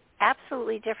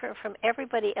 absolutely different from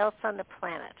everybody else on the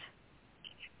planet.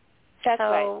 That's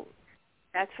right.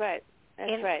 That's right.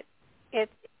 That's right.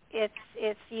 It's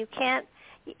you can't.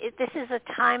 This is a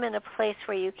time and a place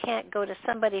where you can't go to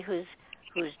somebody who's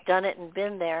done it and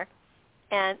been there,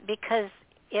 and because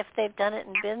if they've done it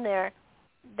and been there,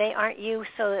 they aren't you,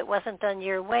 so it wasn't done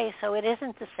your way, so it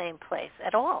isn't the same place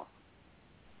at all.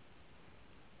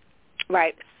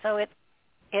 Right. So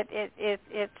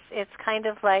it's kind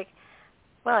of like,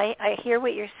 well, I hear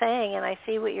what you're saying and I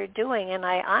see what you're doing and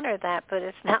I honor that, but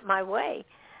it's not my way.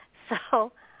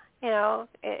 So,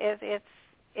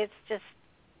 it's just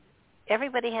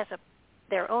everybody has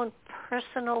their own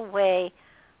personal way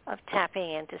of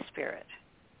tapping into spirit.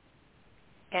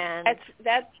 And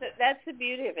that's the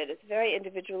beauty of it. It's very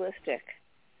individualistic.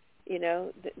 You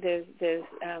know, there's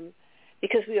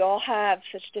because we all have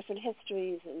such different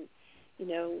histories and, you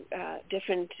know,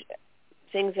 different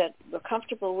things that we're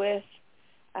comfortable with,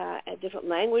 a different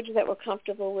language that we're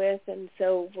comfortable with, and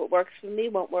so what works for me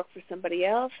won't work for somebody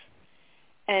else.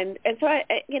 And so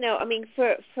I've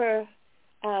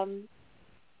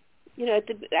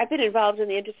been involved in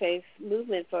the interfaith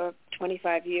movement for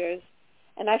 25 years,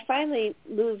 and I finally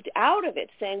moved out of it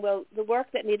saying, well, the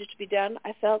work that needed to be done,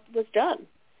 I felt was done.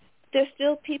 There's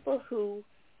still people who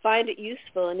find it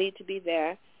useful and need to be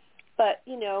there, but,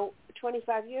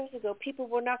 25 years ago, people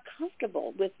were not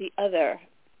comfortable with the other,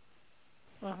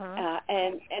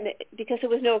 because there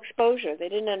was no exposure. They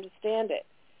didn't understand it.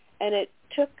 And it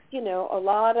took, a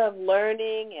lot of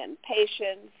learning and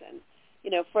patience. And,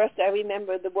 first I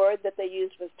remember the word that they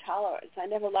used was tolerance. I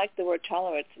never liked the word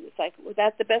tolerance. And it's like, well,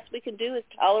 that's the best we can do is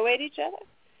tolerate each other?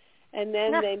 And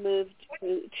then they moved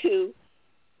to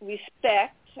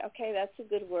respect. Okay, that's a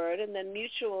good word. And then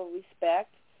mutual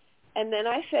respect. And then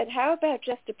I said, how about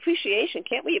just appreciation?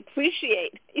 Can't we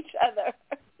appreciate each other,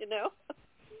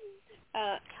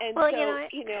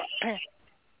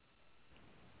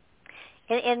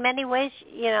 in many ways,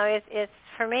 it's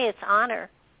for me, it's honor.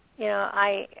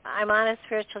 I'm on a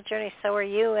spiritual journey, so are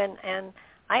you, and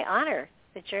I honor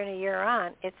the journey you're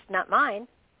on. It's not mine,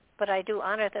 but I do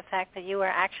honor the fact that you are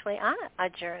actually on a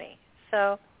journey.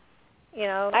 So,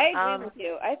 I agree with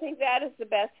you. I think that is the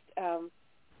best.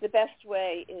 The best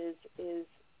way is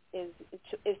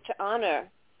to honor,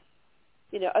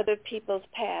 other people's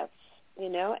paths,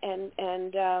 and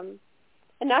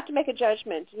not to make a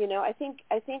judgment. I think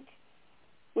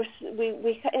we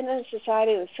in a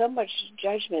society with so much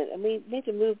judgment, and we need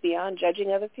to move beyond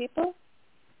judging other people.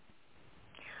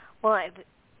 Well,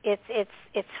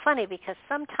 it's funny because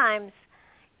sometimes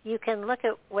you can look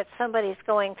at what somebody's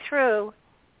going through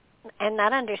and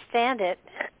not understand it,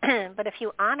 but if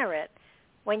you honor it,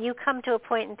 when you come to a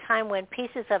point in time when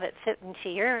pieces of it fit into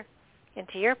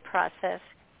your process,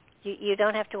 you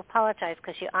don't have to apologize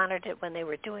because you honored it when they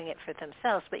were doing it for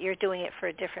themselves, but you're doing it for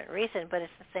a different reason, but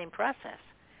it's the same process.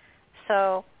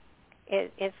 So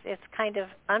it's kind of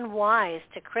unwise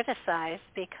to criticize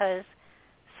because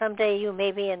someday you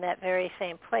may be in that very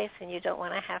same place and you don't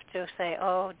want to have to say,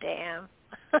 oh, damn.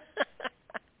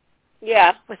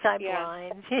 Yeah. Was I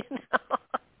blind?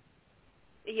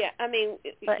 Yeah, I mean,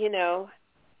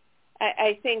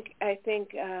 I think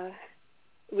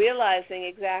realizing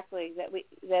exactly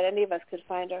that any of us could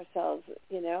find ourselves,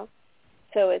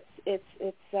 so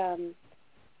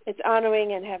it's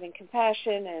honoring and having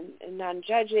compassion and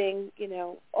non-judging,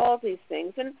 all these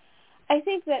things. And I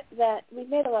think that we've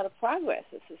made a lot of progress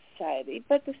as a society,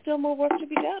 but there's still more work to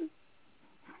be done.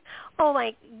 Oh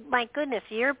my goodness,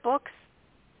 your books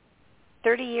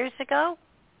 30 years ago,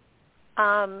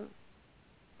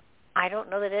 I don't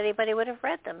know that anybody would have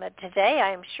read them. But today,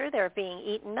 I'm sure they're being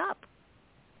eaten up.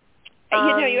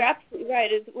 You're absolutely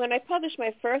right. When I published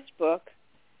my first book,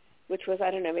 which was,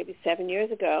 maybe 7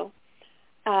 years ago,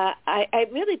 I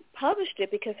really published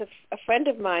it because a friend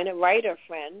of mine, a writer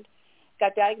friend,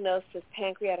 got diagnosed with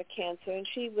pancreatic cancer, and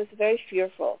she was very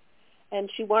fearful. And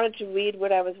she wanted to read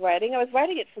what I was writing. I was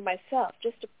writing it for myself,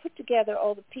 just to put together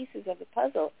all the pieces of the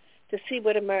puzzle to see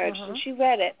what emerged. And she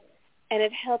read it, and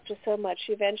it helped her so much.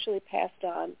 She eventually passed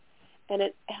on, and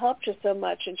it helped her so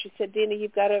much. And she said, Dena,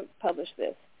 you've got to publish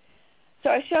this. So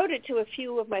I showed it to a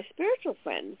few of my spiritual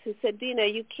friends who said, Dena,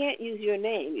 you can't use your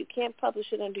name. You can't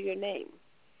publish it under your name.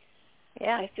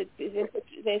 Yeah.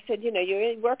 They said,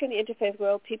 you work in the interfaith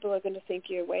world, people are going to think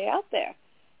you're way out there.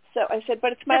 So I said,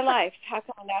 but it's my life. How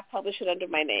can I not publish it under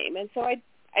my name? And so I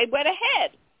went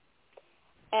ahead.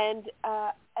 And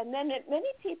then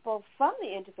many people from the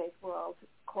interfaith world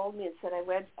called me and said, I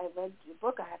read your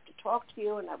book, I have to talk to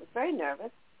you, and I was very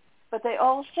nervous. But they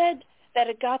all said that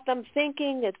it got them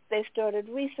thinking, that they started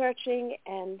researching,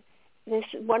 and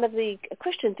one of the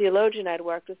Christian theologian I'd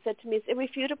worked with said to me, it's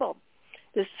irrefutable.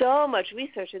 There's so much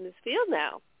research in this field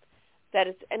now that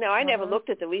it's, and now I never looked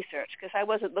at the research because I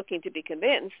wasn't looking to be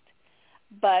convinced,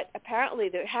 but apparently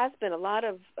there has been a lot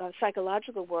of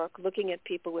psychological work looking at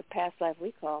people with past life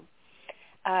recall,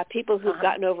 people who've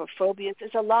gotten over phobias.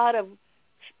 There's a lot of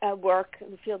work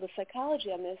in the field of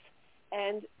psychology on this,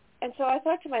 and so I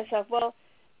thought to myself, well,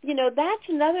 that's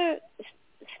another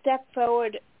step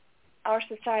forward our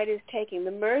society is taking,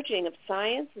 the merging of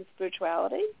science and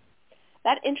spirituality.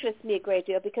 That interests me a great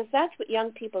deal because that's what young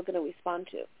people are going to respond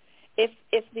to. If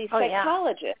the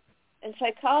psychologists and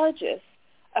psychologists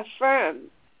affirm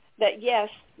that yes,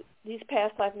 these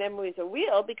past life memories are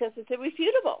real because it's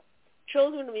irrefutable.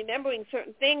 Children are remembering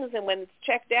certain things, and when it's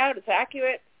checked out, it's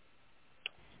accurate.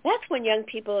 That's when young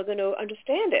people are going to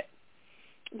understand it.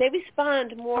 They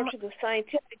respond more to the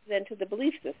scientific than to the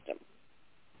belief system.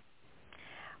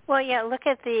 Well, yeah, look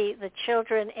at the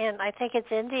children in, I think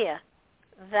it's India,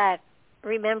 that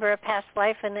remember a past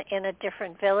life in a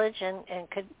different village and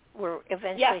were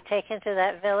eventually taken to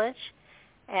that village.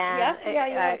 And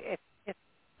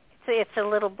it's a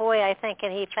little boy, I think,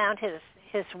 and he found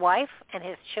his wife and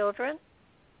his children.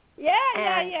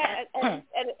 And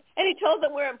he told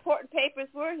them where important papers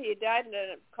were. He had died in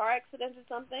a car accident or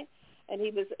something, and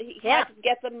he had to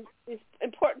get them these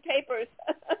important papers.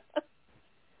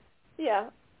 Yeah.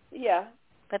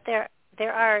 But there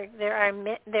are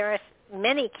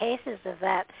many cases of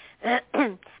that,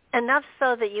 enough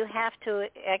so that you have to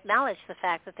acknowledge the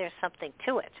fact that there's something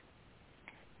to it.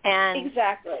 And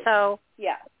exactly. So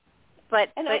yeah. But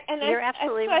you're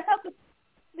absolutely. So I felt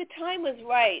the time was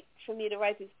right for me to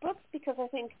write these books because I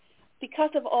think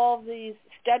because of all these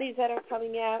studies that are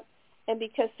coming out, and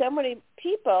because so many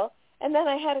people. And then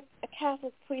I had a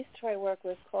Catholic priest who I work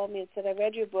with called me and said, "I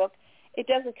read your book. It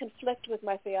doesn't conflict with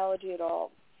my theology at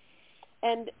all."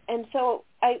 And so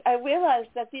I realized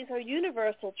that these are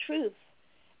universal truths,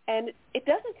 and it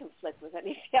doesn't conflict with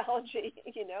any theology,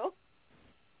 you know.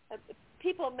 If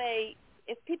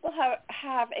people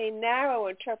have a narrow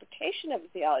interpretation of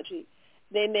theology,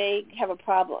 they may have a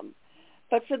problem.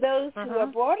 But for those who are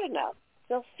broad enough,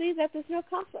 they'll see that there's no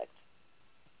conflict.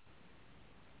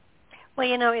 Well,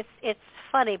 you know, it's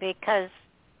funny because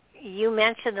you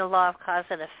mentioned the law of cause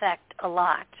and effect a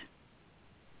lot.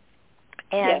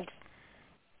 And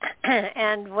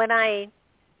and when I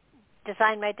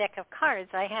designed my deck of cards,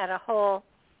 I had a whole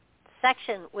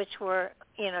section which were,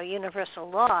 you know, universal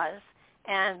laws,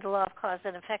 and the law of cause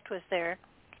and effect was there.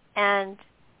 And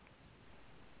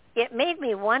it made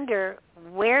me wonder,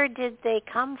 where did they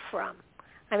come from?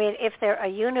 I mean, if they're a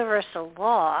universal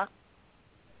law,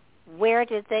 where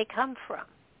did they come from?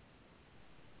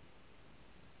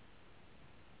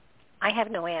 I have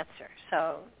no answer,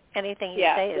 so anything you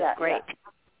say is great.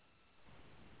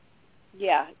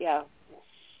 Yeah.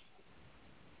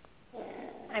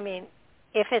 I mean,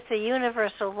 if it's a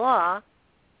universal law,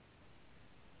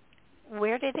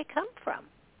 where did it come from?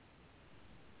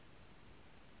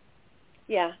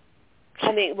 Yeah.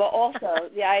 I mean, well, also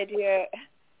the idea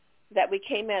that we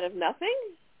came out of nothing.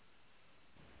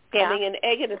 Yeah. I mean, an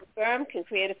egg and a sperm can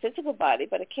create a physical body,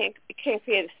 but it can't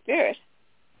create a spirit.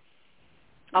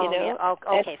 You know?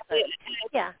 Yeah. Okay.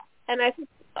 Yeah. And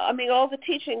I mean, all the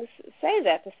teachings say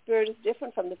that the spirit is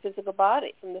different from the physical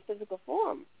body, from the physical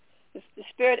form. The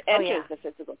spirit enters the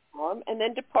physical form and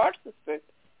then departs the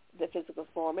physical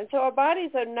form. And so our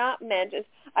bodies are not meant.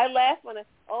 I laugh when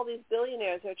all these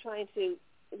billionaires are trying to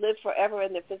live forever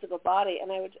in their physical body, and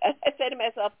I say to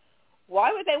myself,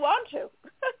 why would they want to?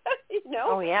 You know?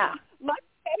 Oh yeah. Much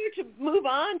better to move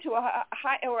on to a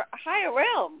higher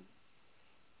realm.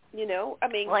 You know, I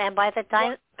mean. Well, and by the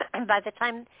time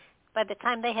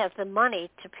they have the money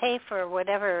to pay for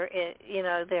whatever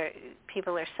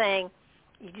people are saying,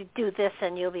 you do this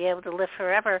and you'll be able to live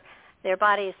forever. Their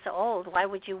body is so old. Why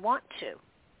would you want to?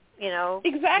 You know,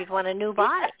 exactly. You'd want a new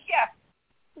body.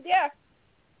 Yeah.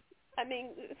 I mean,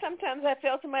 sometimes I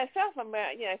feel to myself, I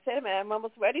say to myself, I'm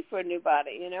almost ready for a new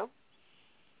body. You know.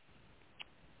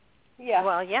 Yeah.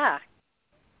 Well, yeah.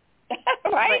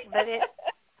 Right.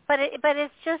 But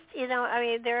it's just, you know, I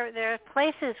mean, there are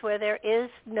places where there is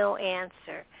no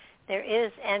answer. There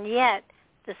is, and yet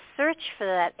the search for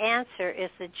that answer is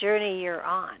the journey you're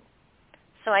on.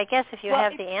 So I guess if you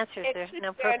have the answers, there's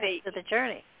no purpose to the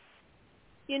journey.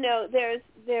 You know, there's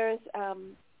the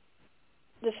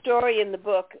story in the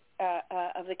book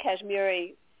of the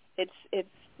Kashmiri. It's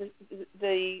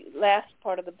the last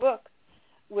part of the book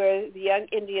where the young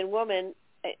Indian woman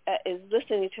is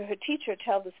listening to her teacher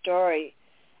tell the story.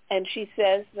 And she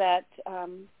says that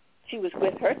she was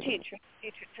with her teacher. The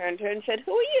teacher turned to her and said,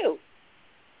 "Who are you?"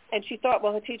 And she thought,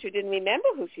 well, her teacher didn't remember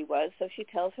who she was, so she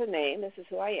tells her name. This is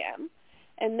who I am.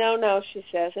 And no, she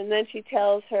says. And then she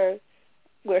tells her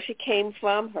where she came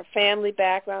from, her family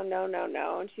background. No.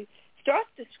 And she starts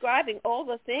describing all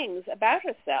the things about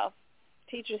herself.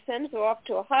 Teacher sends her off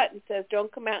to a hut and says,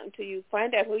 "Don't come out until you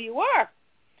find out who you are."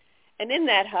 And in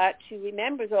that hut, she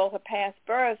remembers all her past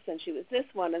births, and she was this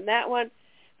one and that one.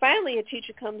 Finally, a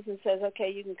teacher comes and says, "Okay,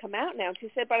 you can come out now." And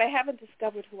she said, "But I haven't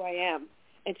discovered who I am."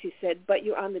 And she said, "But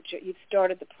you're you've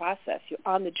started the process. You're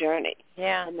on the journey."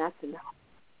 Yeah. And that's enough.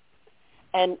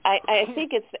 And I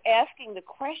think it's asking the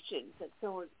questions that's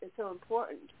so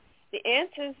important. The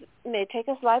answers may take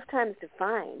us lifetimes to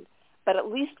find, but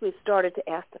at least we've started to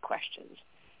ask the questions.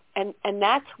 And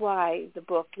that's why the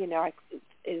book,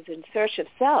 is in search of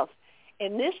self.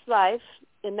 In this life,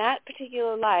 in that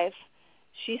particular life,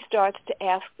 she starts to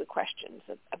ask the questions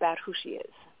about who she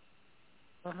is.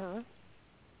 Mm-hmm.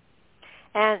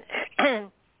 And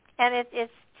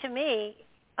it's to me,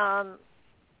 I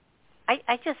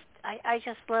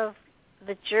just love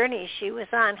the journey she was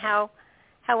on. How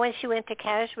when she went to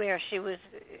Kashmir, she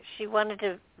wanted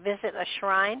to visit a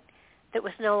shrine that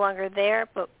was no longer there,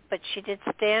 but she did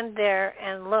stand there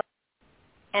and look,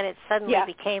 and it suddenly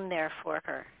became there for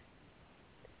her.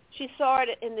 She saw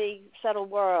it in the subtle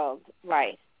world,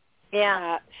 right?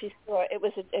 Yeah. She saw it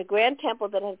was a grand temple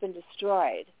that has been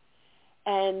destroyed,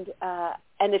 and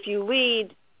if you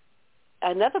read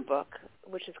another book,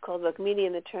 which is called Rukmini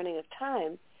and the Turning of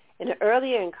Time, in an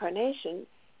earlier incarnation,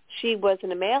 she was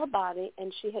in a male body,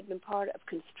 and she had been part of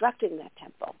constructing that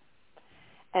temple.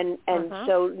 And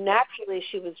so naturally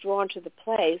she was drawn to the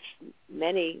place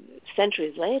many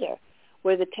centuries later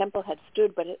where the temple had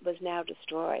stood, but it was now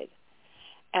destroyed.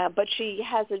 But she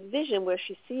has a vision where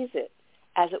she sees it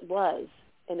as it was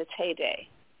in its heyday.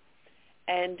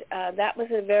 And that was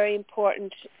a very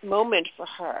important moment for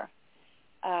her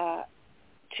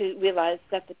to realize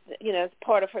that, it's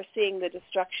part of her seeing the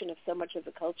destruction of so much of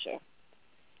the culture.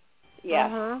 Yeah.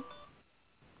 Mm-hmm.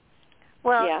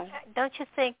 Well, don't you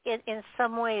think in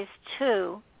some ways,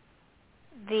 too,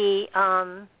 the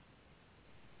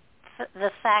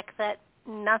fact that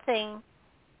nothing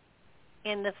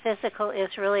in the physical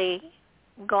is really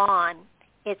gone,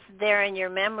 it's there in your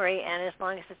memory, and as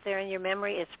long as it's there in your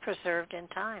memory, it's preserved in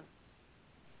time.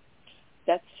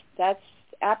 That's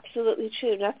absolutely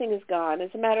true. Nothing is gone.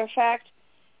 As a matter of fact,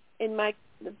 in the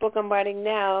book I'm writing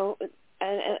now,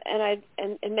 and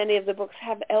many of the books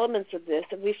have elements of this,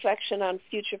 a reflection on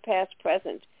future, past,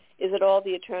 present. Is it all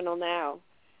the eternal now?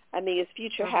 I mean, is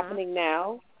future happening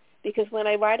now? Because when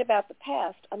I write about the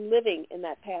past, I'm living in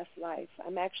that past life.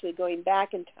 I'm actually going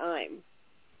back in time.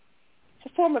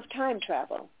 It's a form of time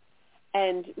travel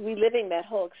and reliving that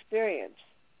whole experience.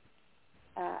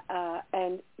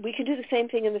 And we can do the same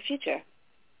thing in the future.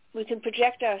 We can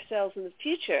project ourselves in the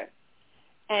future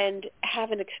and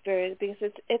have an experience,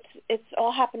 because it's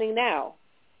all happening now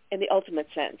in the ultimate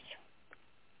sense.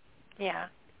 Yeah.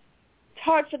 It's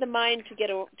hard for the mind to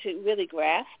really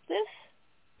grasp this.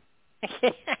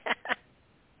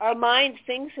 Our mind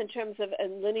thinks in terms of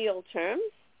lineal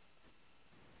terms,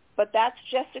 but that's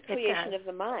just a creation of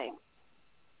the mind.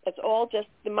 It's all just,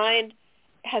 the mind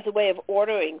has a way of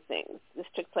ordering things. This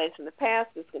took place in the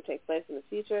past, this can take place in the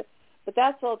future, but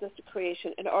that's all just a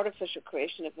creation, an artificial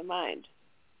creation of the mind.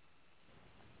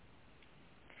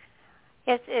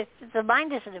 It's the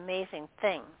mind is an amazing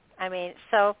thing. I mean,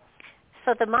 so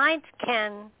the mind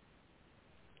can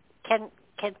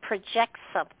project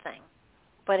something,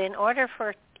 but in order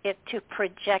for it to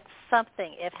project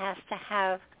something, it has to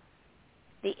have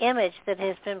the image that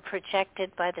has been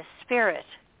projected by the spirit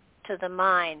to the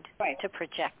mind to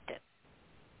project it.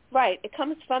 Right. It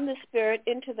comes from the spirit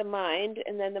into the mind,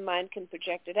 and then the mind can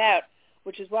project it out,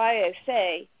 which is why I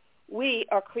say we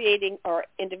are creating our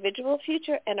individual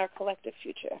future and our collective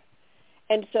future.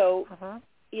 And so,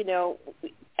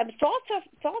 and thoughts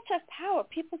have power.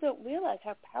 People don't realize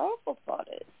how powerful thought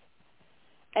is.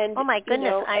 And oh my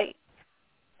goodness,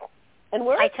 and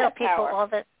words I tell have people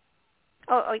power.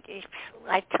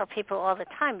 I tell people all the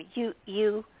time,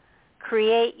 you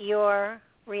create your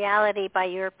reality by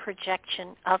your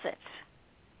projection of it.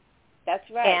 That's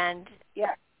right. And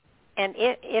and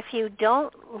if you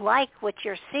don't like what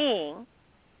you're seeing,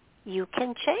 you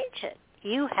can change it.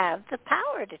 You have the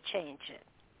power to change it.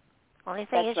 Only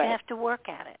thing is you have to work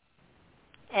at it.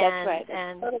 And, that's right.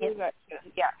 And totally right.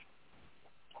 Yeah.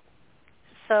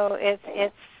 So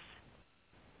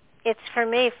it's for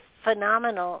me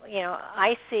phenomenal.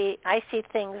 I see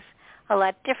things a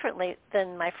lot differently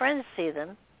than my friends see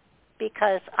them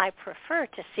because I prefer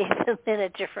to see them in a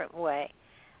different way.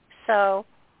 So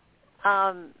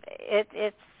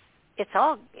it's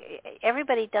all,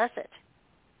 everybody does it,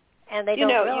 and they don't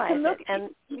realize it.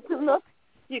 And you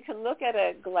can look at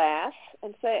a glass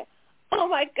and say, "Oh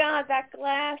my God, that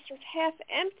glass is half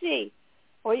empty,"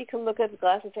 or you can look at the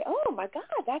glass and say, "Oh my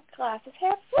God, that glass is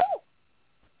half full."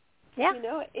 Yeah.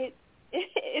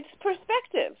 It's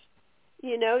perspective.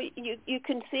 You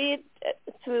can see it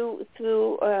through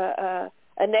a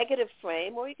negative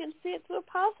frame, or you can see it through a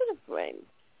positive frame.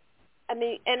 I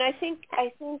mean, and I think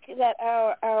that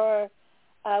our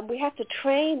we have to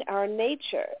train our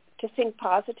nature to think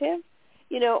positive.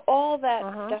 All that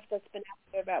stuff that's been out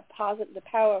there about the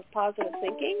power of positive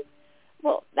thinking.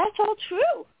 Well, that's all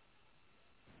true.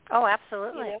 Oh,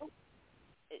 absolutely.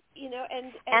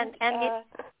 And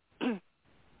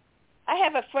I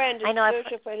have a friend, a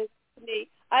spiritual friend, who said to me,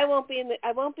 I won't be in the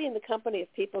company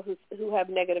of people who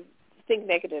think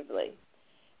negatively,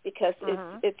 because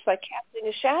it's like casting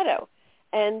a shadow,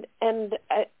 and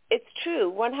it's true.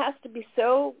 One has to be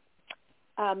so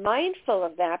mindful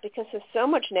of that, because there's so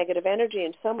much negative energy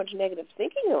and so much negative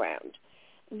thinking around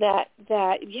that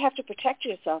you have to protect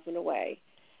yourself in a way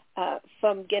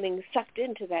from getting sucked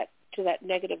into that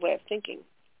negative way of thinking.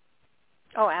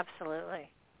 Oh, absolutely.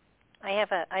 I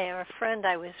have a friend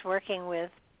I was working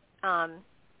with on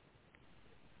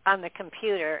the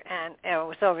computer, and it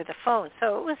was over the phone,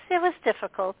 so it was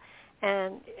difficult.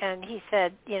 And he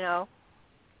said, he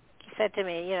said to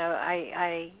me,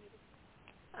 I'm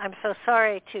so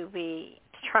sorry to be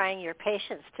trying your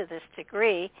patience to this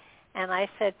degree. And I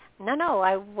said, no,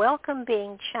 I welcome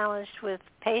being challenged with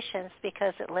patience,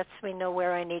 because it lets me know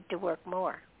where I need to work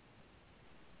more.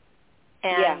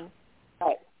 And,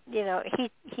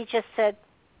 he just said,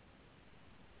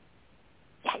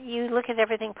 you look at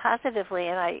everything positively,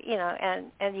 and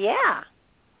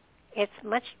it's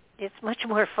much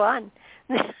more fun.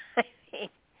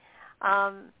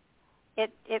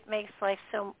 It makes life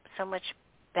so much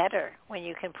better when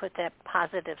you can put that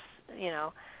positive,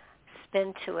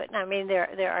 spin to it. And I mean,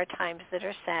 there are times that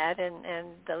are sad,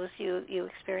 and those you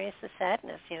experience the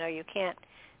sadness. You can't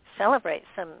celebrate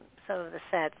some of the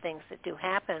sad things that do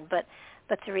happen, but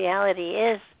the reality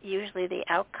is usually the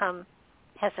outcome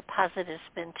has a positive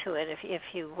spin to it if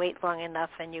you wait long enough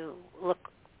and you look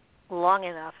long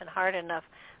enough and hard enough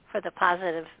for the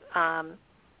positive.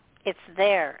 It's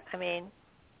there. I mean,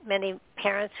 many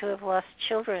parents who have lost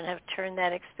children have turned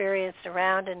that experience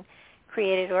around and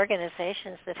created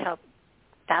organizations that help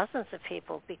thousands of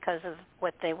people because of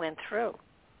what they went through.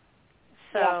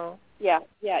 So yeah,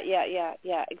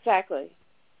 exactly.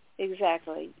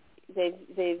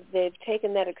 They've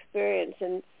taken that experience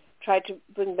and tried to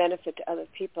bring benefit to other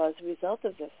people as a result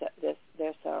of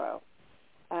their sorrow.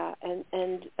 That's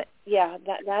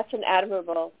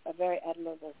a very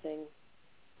admirable thing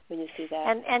when you see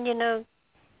that. And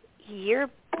your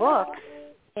books,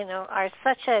 are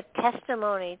such a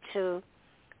testimony to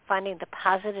finding the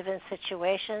positive in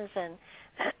situations, and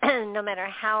no matter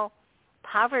how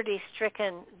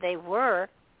poverty-stricken they were,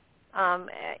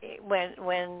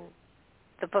 when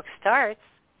the book starts,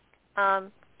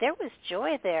 there was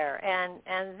joy there, and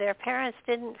their parents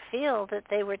didn't feel that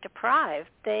they were deprived.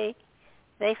 They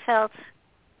felt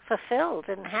fulfilled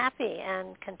and happy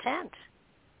and content.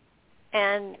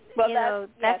 And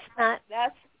that's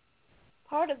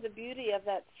part of the beauty of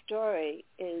that story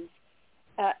is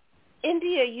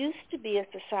India used to be a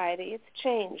society. It's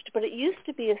changed, but it used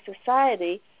to be a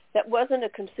society that wasn't a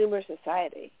consumer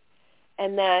society,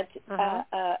 and that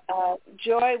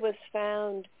joy was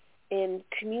found in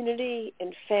community,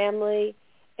 in family,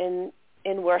 in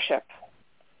worship.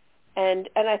 And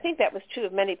I think that was true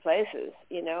of many places,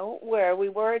 where we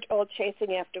weren't all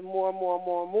chasing after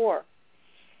more.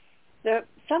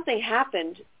 Something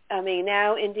happened. I mean,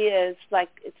 now India is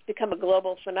it's become a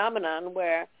global phenomenon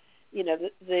where,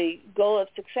 the goal of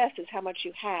success is how much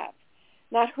you have,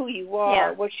 not who you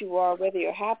are, what you are, whether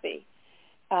you're happy.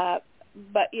 But,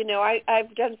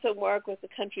 I've done some work with the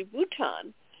country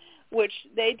Bhutan, which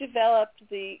they developed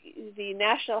the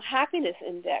National Happiness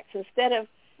Index instead of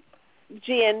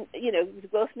the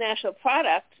gross national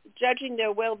product, judging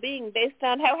their well-being based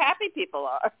on how happy people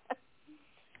are.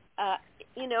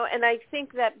 And I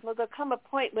think that there'll come a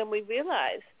point when we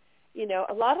realize,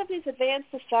 a lot of these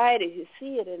advanced societies, you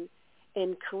see it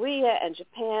in Korea and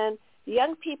Japan, the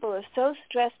young people are so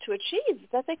stressed to achieve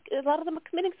that a lot of them are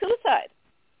committing suicide.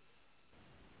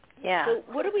 Yeah. So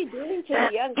what are we doing to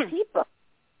the young people?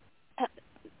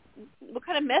 What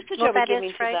kind of message are we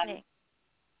giving to them?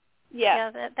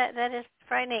 Yeah, that is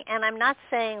frightening. And I'm not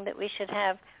saying that we should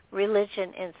have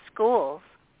religion in schools,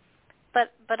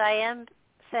 but I am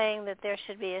saying that there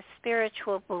should be a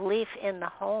spiritual belief in the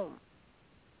home.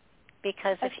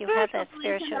 Because if you have that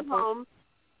spiritual belief,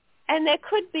 and there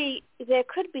could be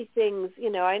things,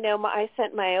 I know I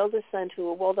sent my oldest son to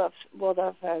a Waldorf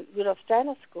Rudolf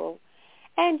Steiner school,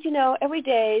 and every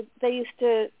day they used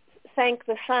to thank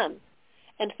the sun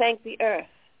and thank the earth,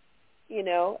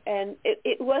 and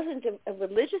it wasn't a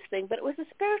religious thing, but it was a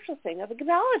spiritual thing of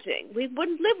acknowledging we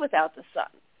wouldn't live without the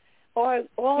sun or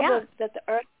all that the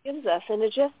earth gives us, and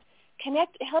it just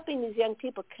helping these young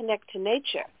people connect to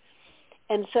nature.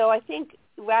 And so I think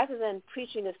rather than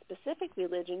preaching a specific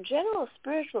religion, general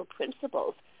spiritual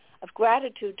principles of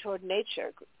gratitude toward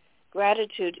nature,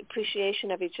 gratitude,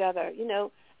 appreciation of each other,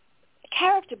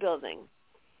 character building.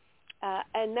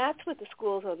 And that's what the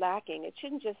schools are lacking. It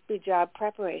shouldn't just be job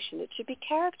preparation. It should be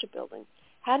character building.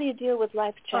 How do you deal with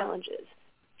life's challenges?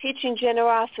 Teaching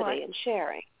generosity and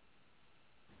sharing.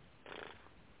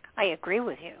 I agree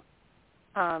with you.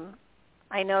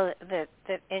 I know that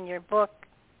in your book,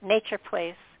 nature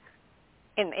plays,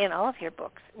 in all of your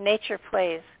books, nature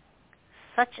plays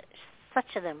such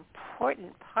an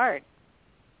important part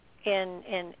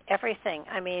in everything.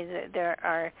 I mean, there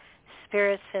are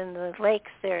spirits in the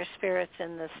lakes, there are spirits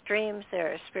in the streams,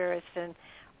 there are spirits in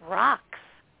rocks.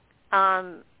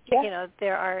 You know,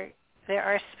 there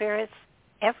are spirits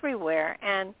everywhere,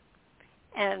 and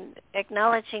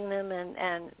acknowledging them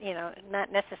and you know,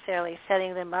 not necessarily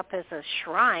setting them up as a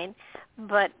shrine,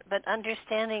 but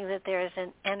understanding that there is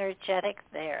an energetic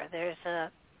there.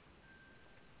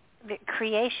 The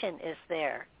creation is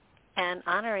there, and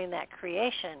honoring that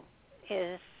creation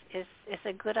is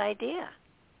a good idea.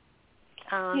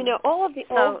 You know, all of the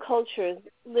old cultures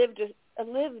lived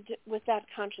with that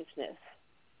consciousness.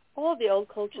 All the old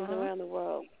cultures around the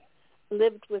world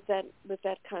lived with that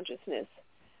consciousness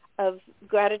of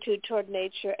gratitude toward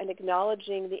nature and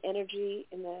acknowledging the energy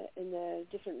in the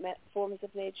different forms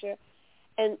of nature.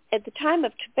 And at the time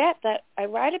of Tibet that I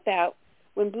write about,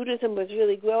 when Buddhism was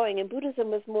really growing, and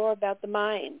Buddhism was more about the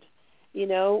mind, you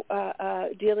know,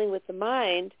 dealing with the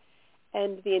mind,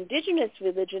 and the indigenous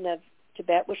religion of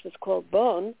Tibet, which was called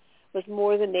Bon, was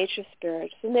more the nature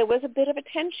spirits. And there was a bit of a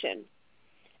tension.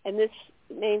 And this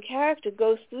main character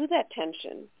goes through that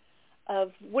tension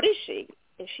of, what is she?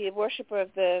 Is she a worshiper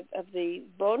of the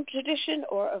Bon tradition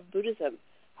or of Buddhism?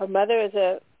 Her mother is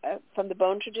from the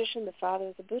Bon tradition. The father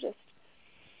is a Buddhist.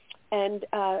 And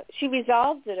she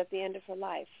resolves it at the end of her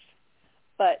life.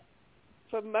 But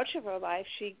for much of her life,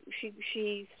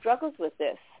 she struggles with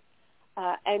this.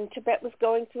 And Tibet was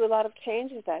going through a lot of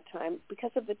change at that time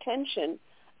because of the tension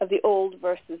of the old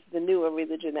versus the newer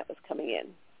religion that was coming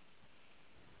in.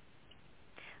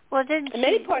 Well, didn't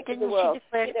many parts of the world,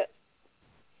 declare, you know,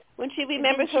 when she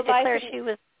remembers her life,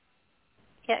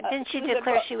 didn't she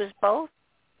declare she was both?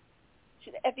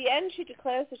 At the end, she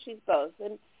declares that she's both,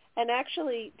 and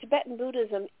actually, Tibetan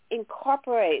Buddhism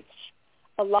incorporates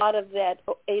a lot of that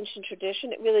ancient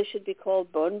tradition. It really should be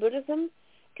called Bon Buddhism,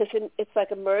 because it's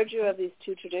like a merger of these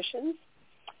two traditions.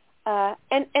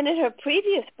 And in her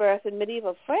previous birth in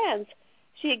medieval France,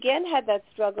 she again had that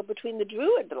struggle between the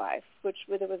Druid life,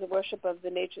 where there was a worship of the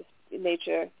nature,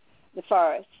 the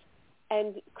forest,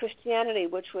 and Christianity,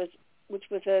 which was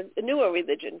a newer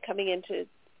religion coming in to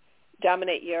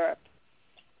dominate Europe.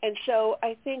 And so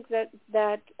I think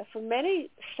that for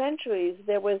many centuries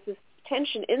there was this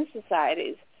tension in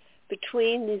societies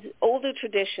between these older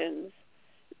traditions,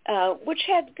 which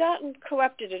had gotten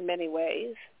corrupted in many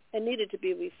ways and needed to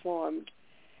be reformed,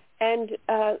 and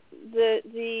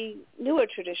the newer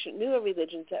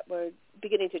religions that were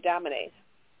beginning to dominate.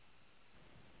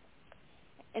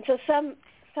 And so some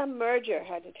merger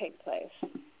had to take place.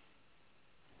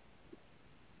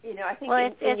 You know, I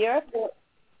think in Europe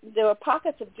there were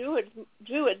pockets of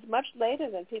Druids much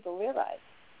later than people realize.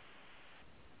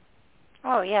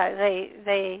 Oh yeah,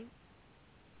 they.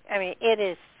 I mean, it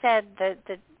is said that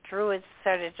the Druids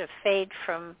started to fade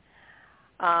from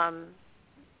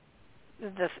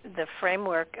the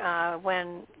framework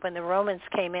when the Romans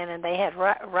came in and they had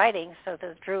writing, so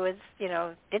the Druids, you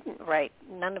know, didn't write.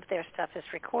 None of their stuff is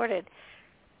recorded.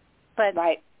 But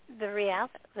the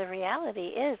reality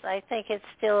is, I think it's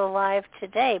still alive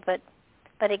today. But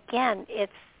again,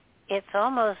 it's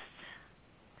almost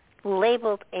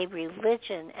labeled a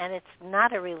religion, and it's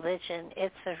not a religion.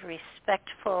 It's a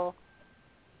respectful.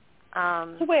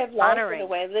 It's a way of life, honoring. And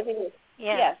a way of living.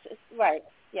 Yes, it's right.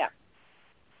 Yeah.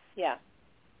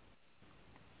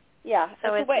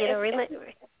 So it's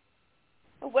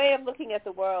a way of looking at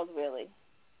the world, really.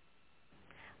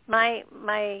 My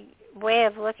way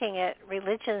of looking at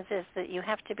religions is that you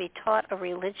have to be taught a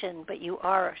religion, but you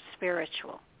are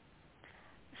spiritual.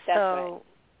 That's so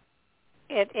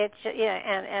right.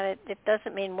 It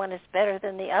doesn't mean one is better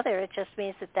than the other. It just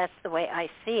means that that's the way I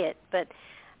see it. But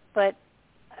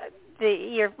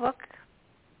your book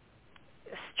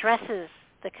stresses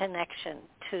the connection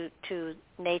to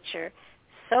nature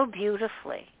so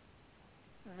beautifully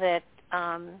that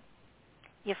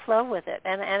you flow with it.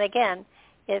 And again,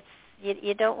 it's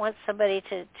you don't want somebody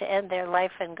to end their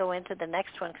life and go into the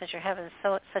next one because you're having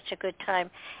such a good time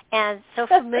and so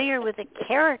familiar with the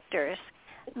characters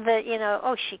that, you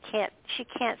know, she can't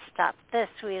stop this.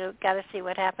 We got to see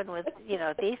what happened with, you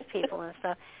know, these people and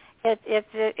stuff.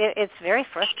 It's very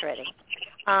frustrating.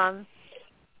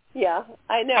 Yeah,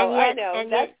 I know. And yet, I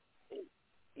know.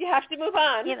 You have to move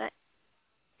on. You know,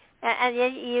 and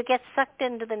you get sucked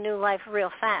into the new life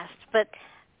real fast. But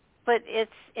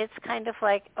it's kind of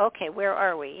like, okay, where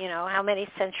are we? You know, how many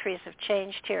centuries have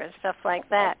changed here and stuff like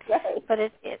that. Right. But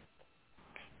it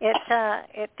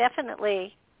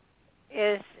definitely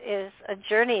is a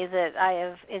journey that I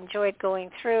have enjoyed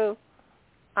going through.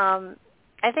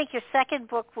 I think your second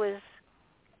book was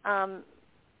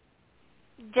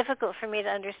difficult for me to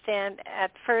understand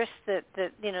at first, that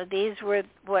you know, these were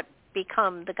what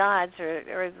become the gods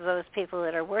or those people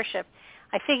that are worshipped.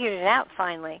 I figured it out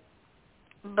finally.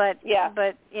 But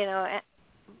you know,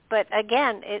 but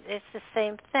again, it's the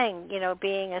same thing, you know,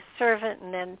 being a servant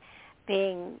and then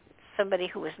being somebody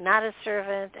who was not a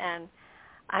servant. And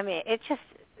I mean, it just,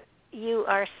 you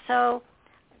are so,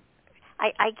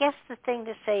 I guess the thing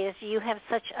to say is you have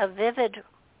such a vivid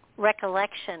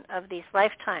recollection of these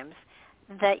lifetimes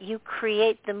that you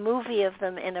create the movie of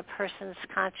them in a person's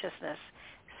consciousness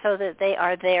so that they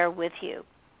are there with you.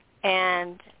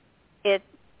 And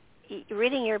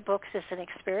reading your books is an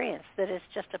experience that is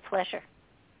just a pleasure.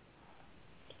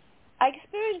 I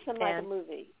experience them like a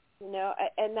movie, you know,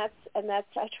 and that's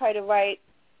I try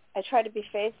to be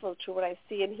faithful to what I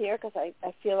see and hear, because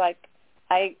I feel like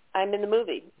I'm in the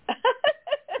movie.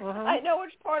 Mm-hmm. I know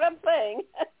which part I'm playing,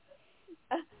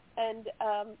 and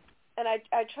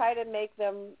I try to make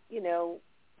them, you know,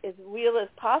 as real as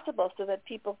possible so that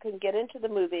people can get into the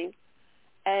movie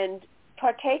and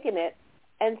partake in it,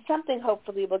 and something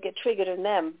hopefully will get triggered in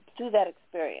them through that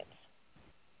experience.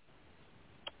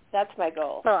 That's my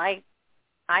goal. Well, I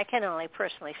can only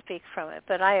personally speak from it,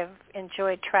 but I have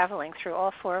enjoyed traveling through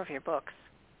all 4 of your books.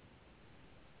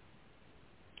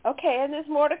 Okay, and there's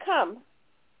more to come.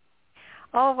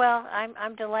 Oh, well,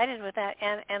 I'm delighted with that,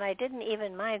 and I didn't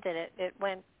even mind that it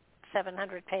went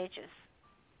 700 pages.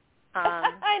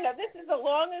 I know, this is the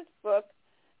longest book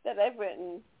that I've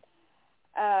written.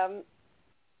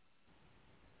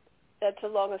 That's the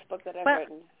longest book that I've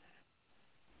written.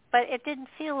 But it didn't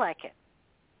feel like it.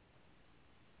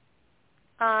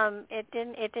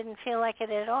 It didn't feel like it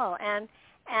at all. And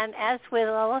as with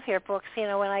all of your books, you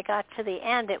know, when I got to the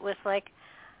end, it was like,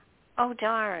 oh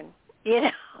darn, you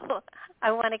know,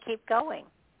 I want to keep going.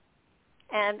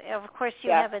 And of course,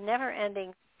 you have a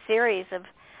never-ending series of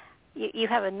you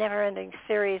have a never-ending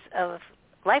series of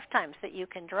lifetimes that you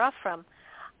can draw from.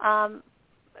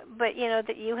 But you know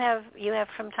that you have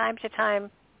from time to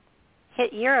time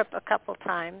hit Europe a couple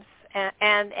times,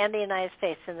 and the United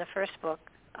States. In the first book,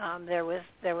 there was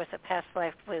a past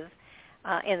life with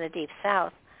in the Deep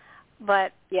South.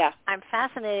 But I'm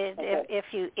fascinated if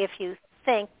you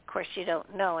think, of course you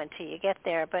don't know until you get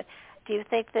there, but do you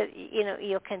think that, you know,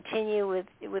 you'll continue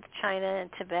with China and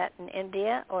Tibet and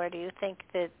India, or do you think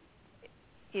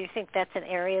that's an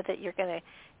area that you're going to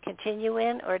continue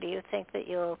in, or do you think that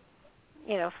you'll,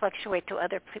 you know, fluctuate to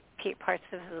other parts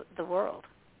of the world?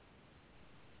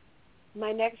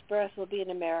 My next birth will be in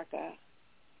America,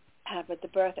 but the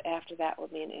birth after that will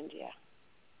be in India.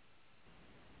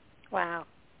 Wow.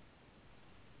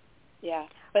 Yeah,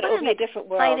 but it will be a different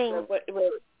world.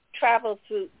 Where travel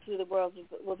through the world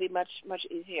will be much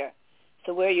easier.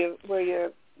 So where you're,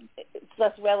 it's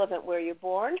less relevant where you're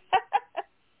born,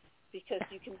 because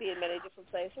you can be in many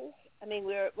different places. I mean,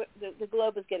 the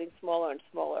globe is getting smaller and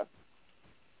smaller.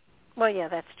 Well, yeah,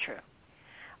 that's true.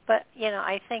 But you know,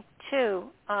 I think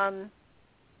too,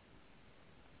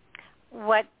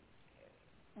 what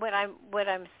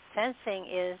I'm sensing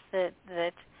is that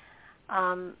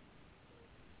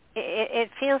it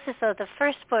feels as though the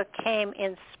first book came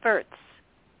in spurts.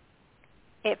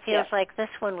 It feels like this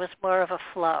one was more of a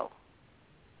flow.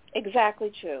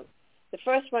 Exactly true. The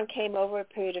first one came over a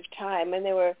period of time, and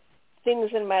there were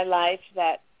things in my life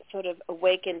that sort of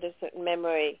awakened a certain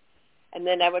memory, and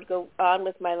then I would go on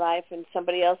with my life, and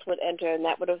somebody else would enter, and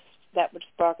that would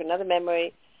spark another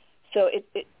memory. So it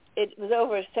was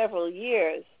over several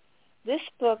years. This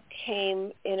book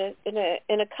came in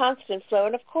a constant flow,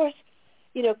 and of course,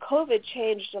 you know, COVID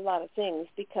changed a lot of things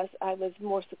because I was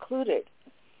more secluded.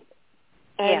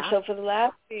 And so for the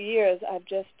last few years, I've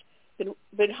just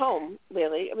been home,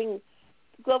 really. I mean,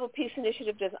 Global Peace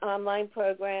Initiative does online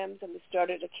programs, and we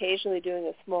started occasionally doing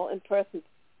a small in-person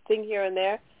thing here and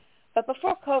there. But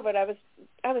before COVID,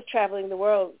 I was traveling the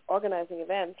world organizing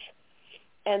events,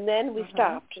 and then we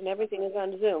stopped, and everything is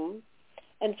on Zoom.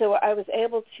 And so I was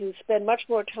able to spend much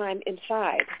more time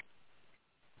inside,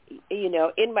 you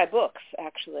know, in my books,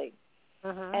 actually.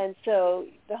 And so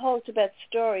the whole Tibet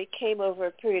story came over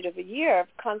a period of a year of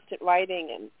constant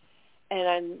writing, and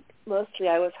I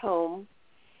was home.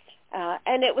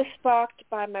 And it was sparked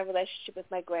by my relationship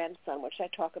with my grandson, which I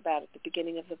talk about at the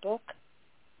beginning of the book.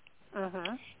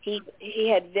 Mm-hmm. He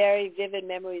had very vivid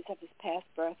memories of his past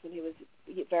birth when he was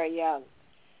very young,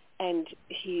 and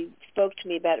he spoke to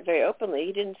me about it very openly.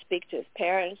 He didn't speak to his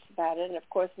parents about it, and of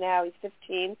course now he's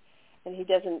 15, and he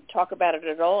doesn't talk about it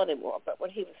at all anymore. But when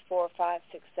he was 4, 5,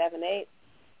 6, 7, 8,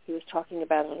 he was talking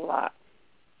about it a lot.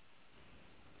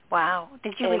 Wow!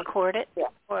 Did you record it,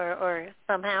 yeah. or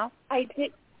somehow? I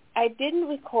didn't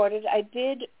record it. I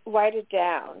did write it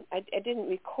down. I didn't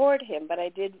record him, but I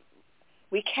did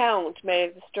recount many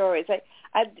of the stories.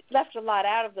 I left a lot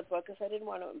out of the book because I didn't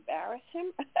want to embarrass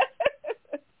him.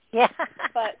 Yeah.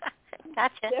 But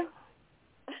gotcha.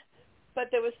 But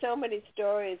there were so many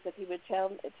stories that he would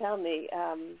tell me,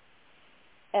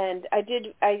 and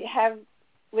I have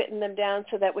written them down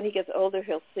so that when he gets older,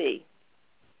 he'll see.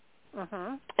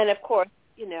 Mm-hmm. And of course,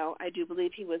 I do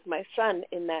believe he was my son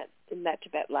in that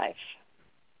Tibet life.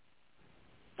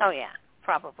 Oh yeah,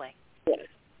 probably.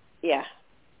 Yeah.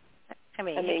 I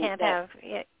mean you can't have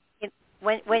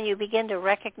when you begin to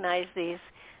recognize these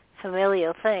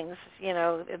familial things,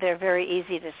 they're very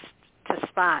easy to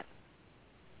spot.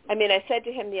 I mean, I said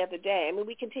to him the other day.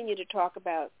 We continue to talk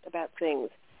about things,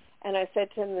 and I said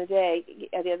to him the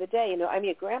other day, I'm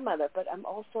your grandmother, but I'm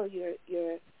also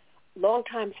your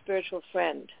longtime spiritual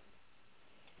friend,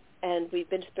 and we've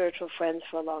been spiritual friends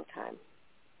for a long time.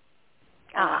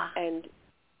 And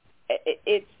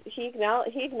he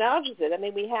acknowledges it. I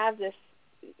mean, we have this,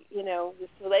 this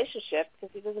relationship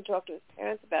because he doesn't talk to his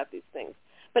parents about these things,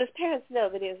 but his parents know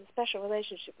that he has a special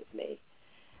relationship with me,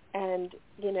 and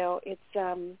it's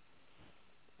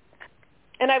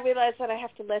and I realize that I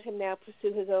have to let him now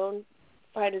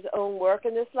find his own work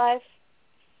in this life.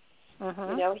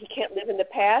 Mm-hmm. He can't live in the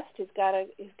past. He's got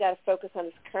to focus on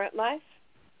his current life,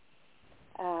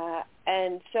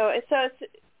 and so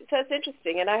it's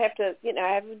interesting. And I have to,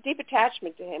 I have a deep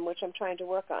attachment to him, which I'm trying to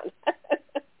work on.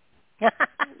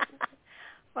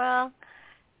 Well,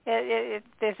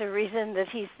 there's a reason that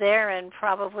he's there, and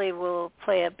probably will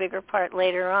play a bigger part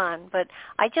later on. But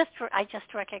I just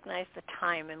recognize the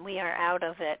time, and we are out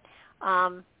of it.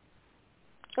 Oh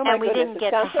my and we goodness, didn't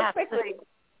get to half.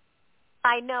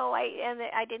 I know,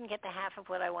 I didn't get to half of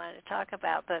what I wanted to talk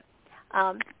about, but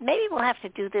maybe we'll have to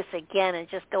do this again and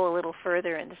just go a little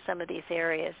further into some of these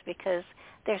areas because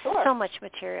there's so much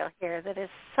material here that is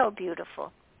so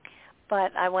beautiful.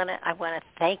 But I want to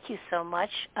thank you so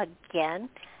much again.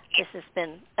 This has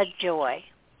been a joy.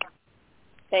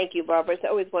 Thank you, Barbara. It's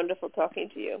always wonderful talking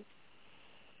to you.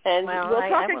 And we'll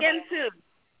talk again soon.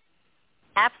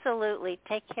 Absolutely.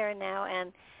 Take care now,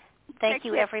 and thank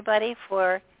you, everybody,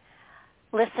 for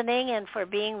listening and for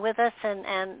being with us.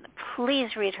 And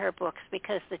please read her books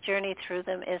because the journey through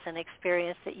them is an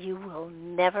experience that you will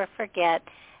never forget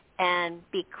and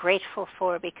be grateful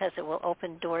for because it will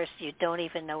open doors you don't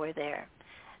even know are there.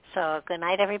 So good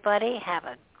night, everybody. Have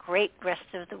a great rest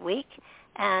of the week,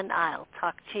 and I'll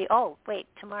talk to you. Oh, wait,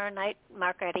 tomorrow night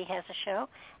Mark already has a show,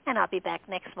 and I'll be back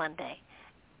next Monday.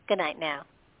 Good night now.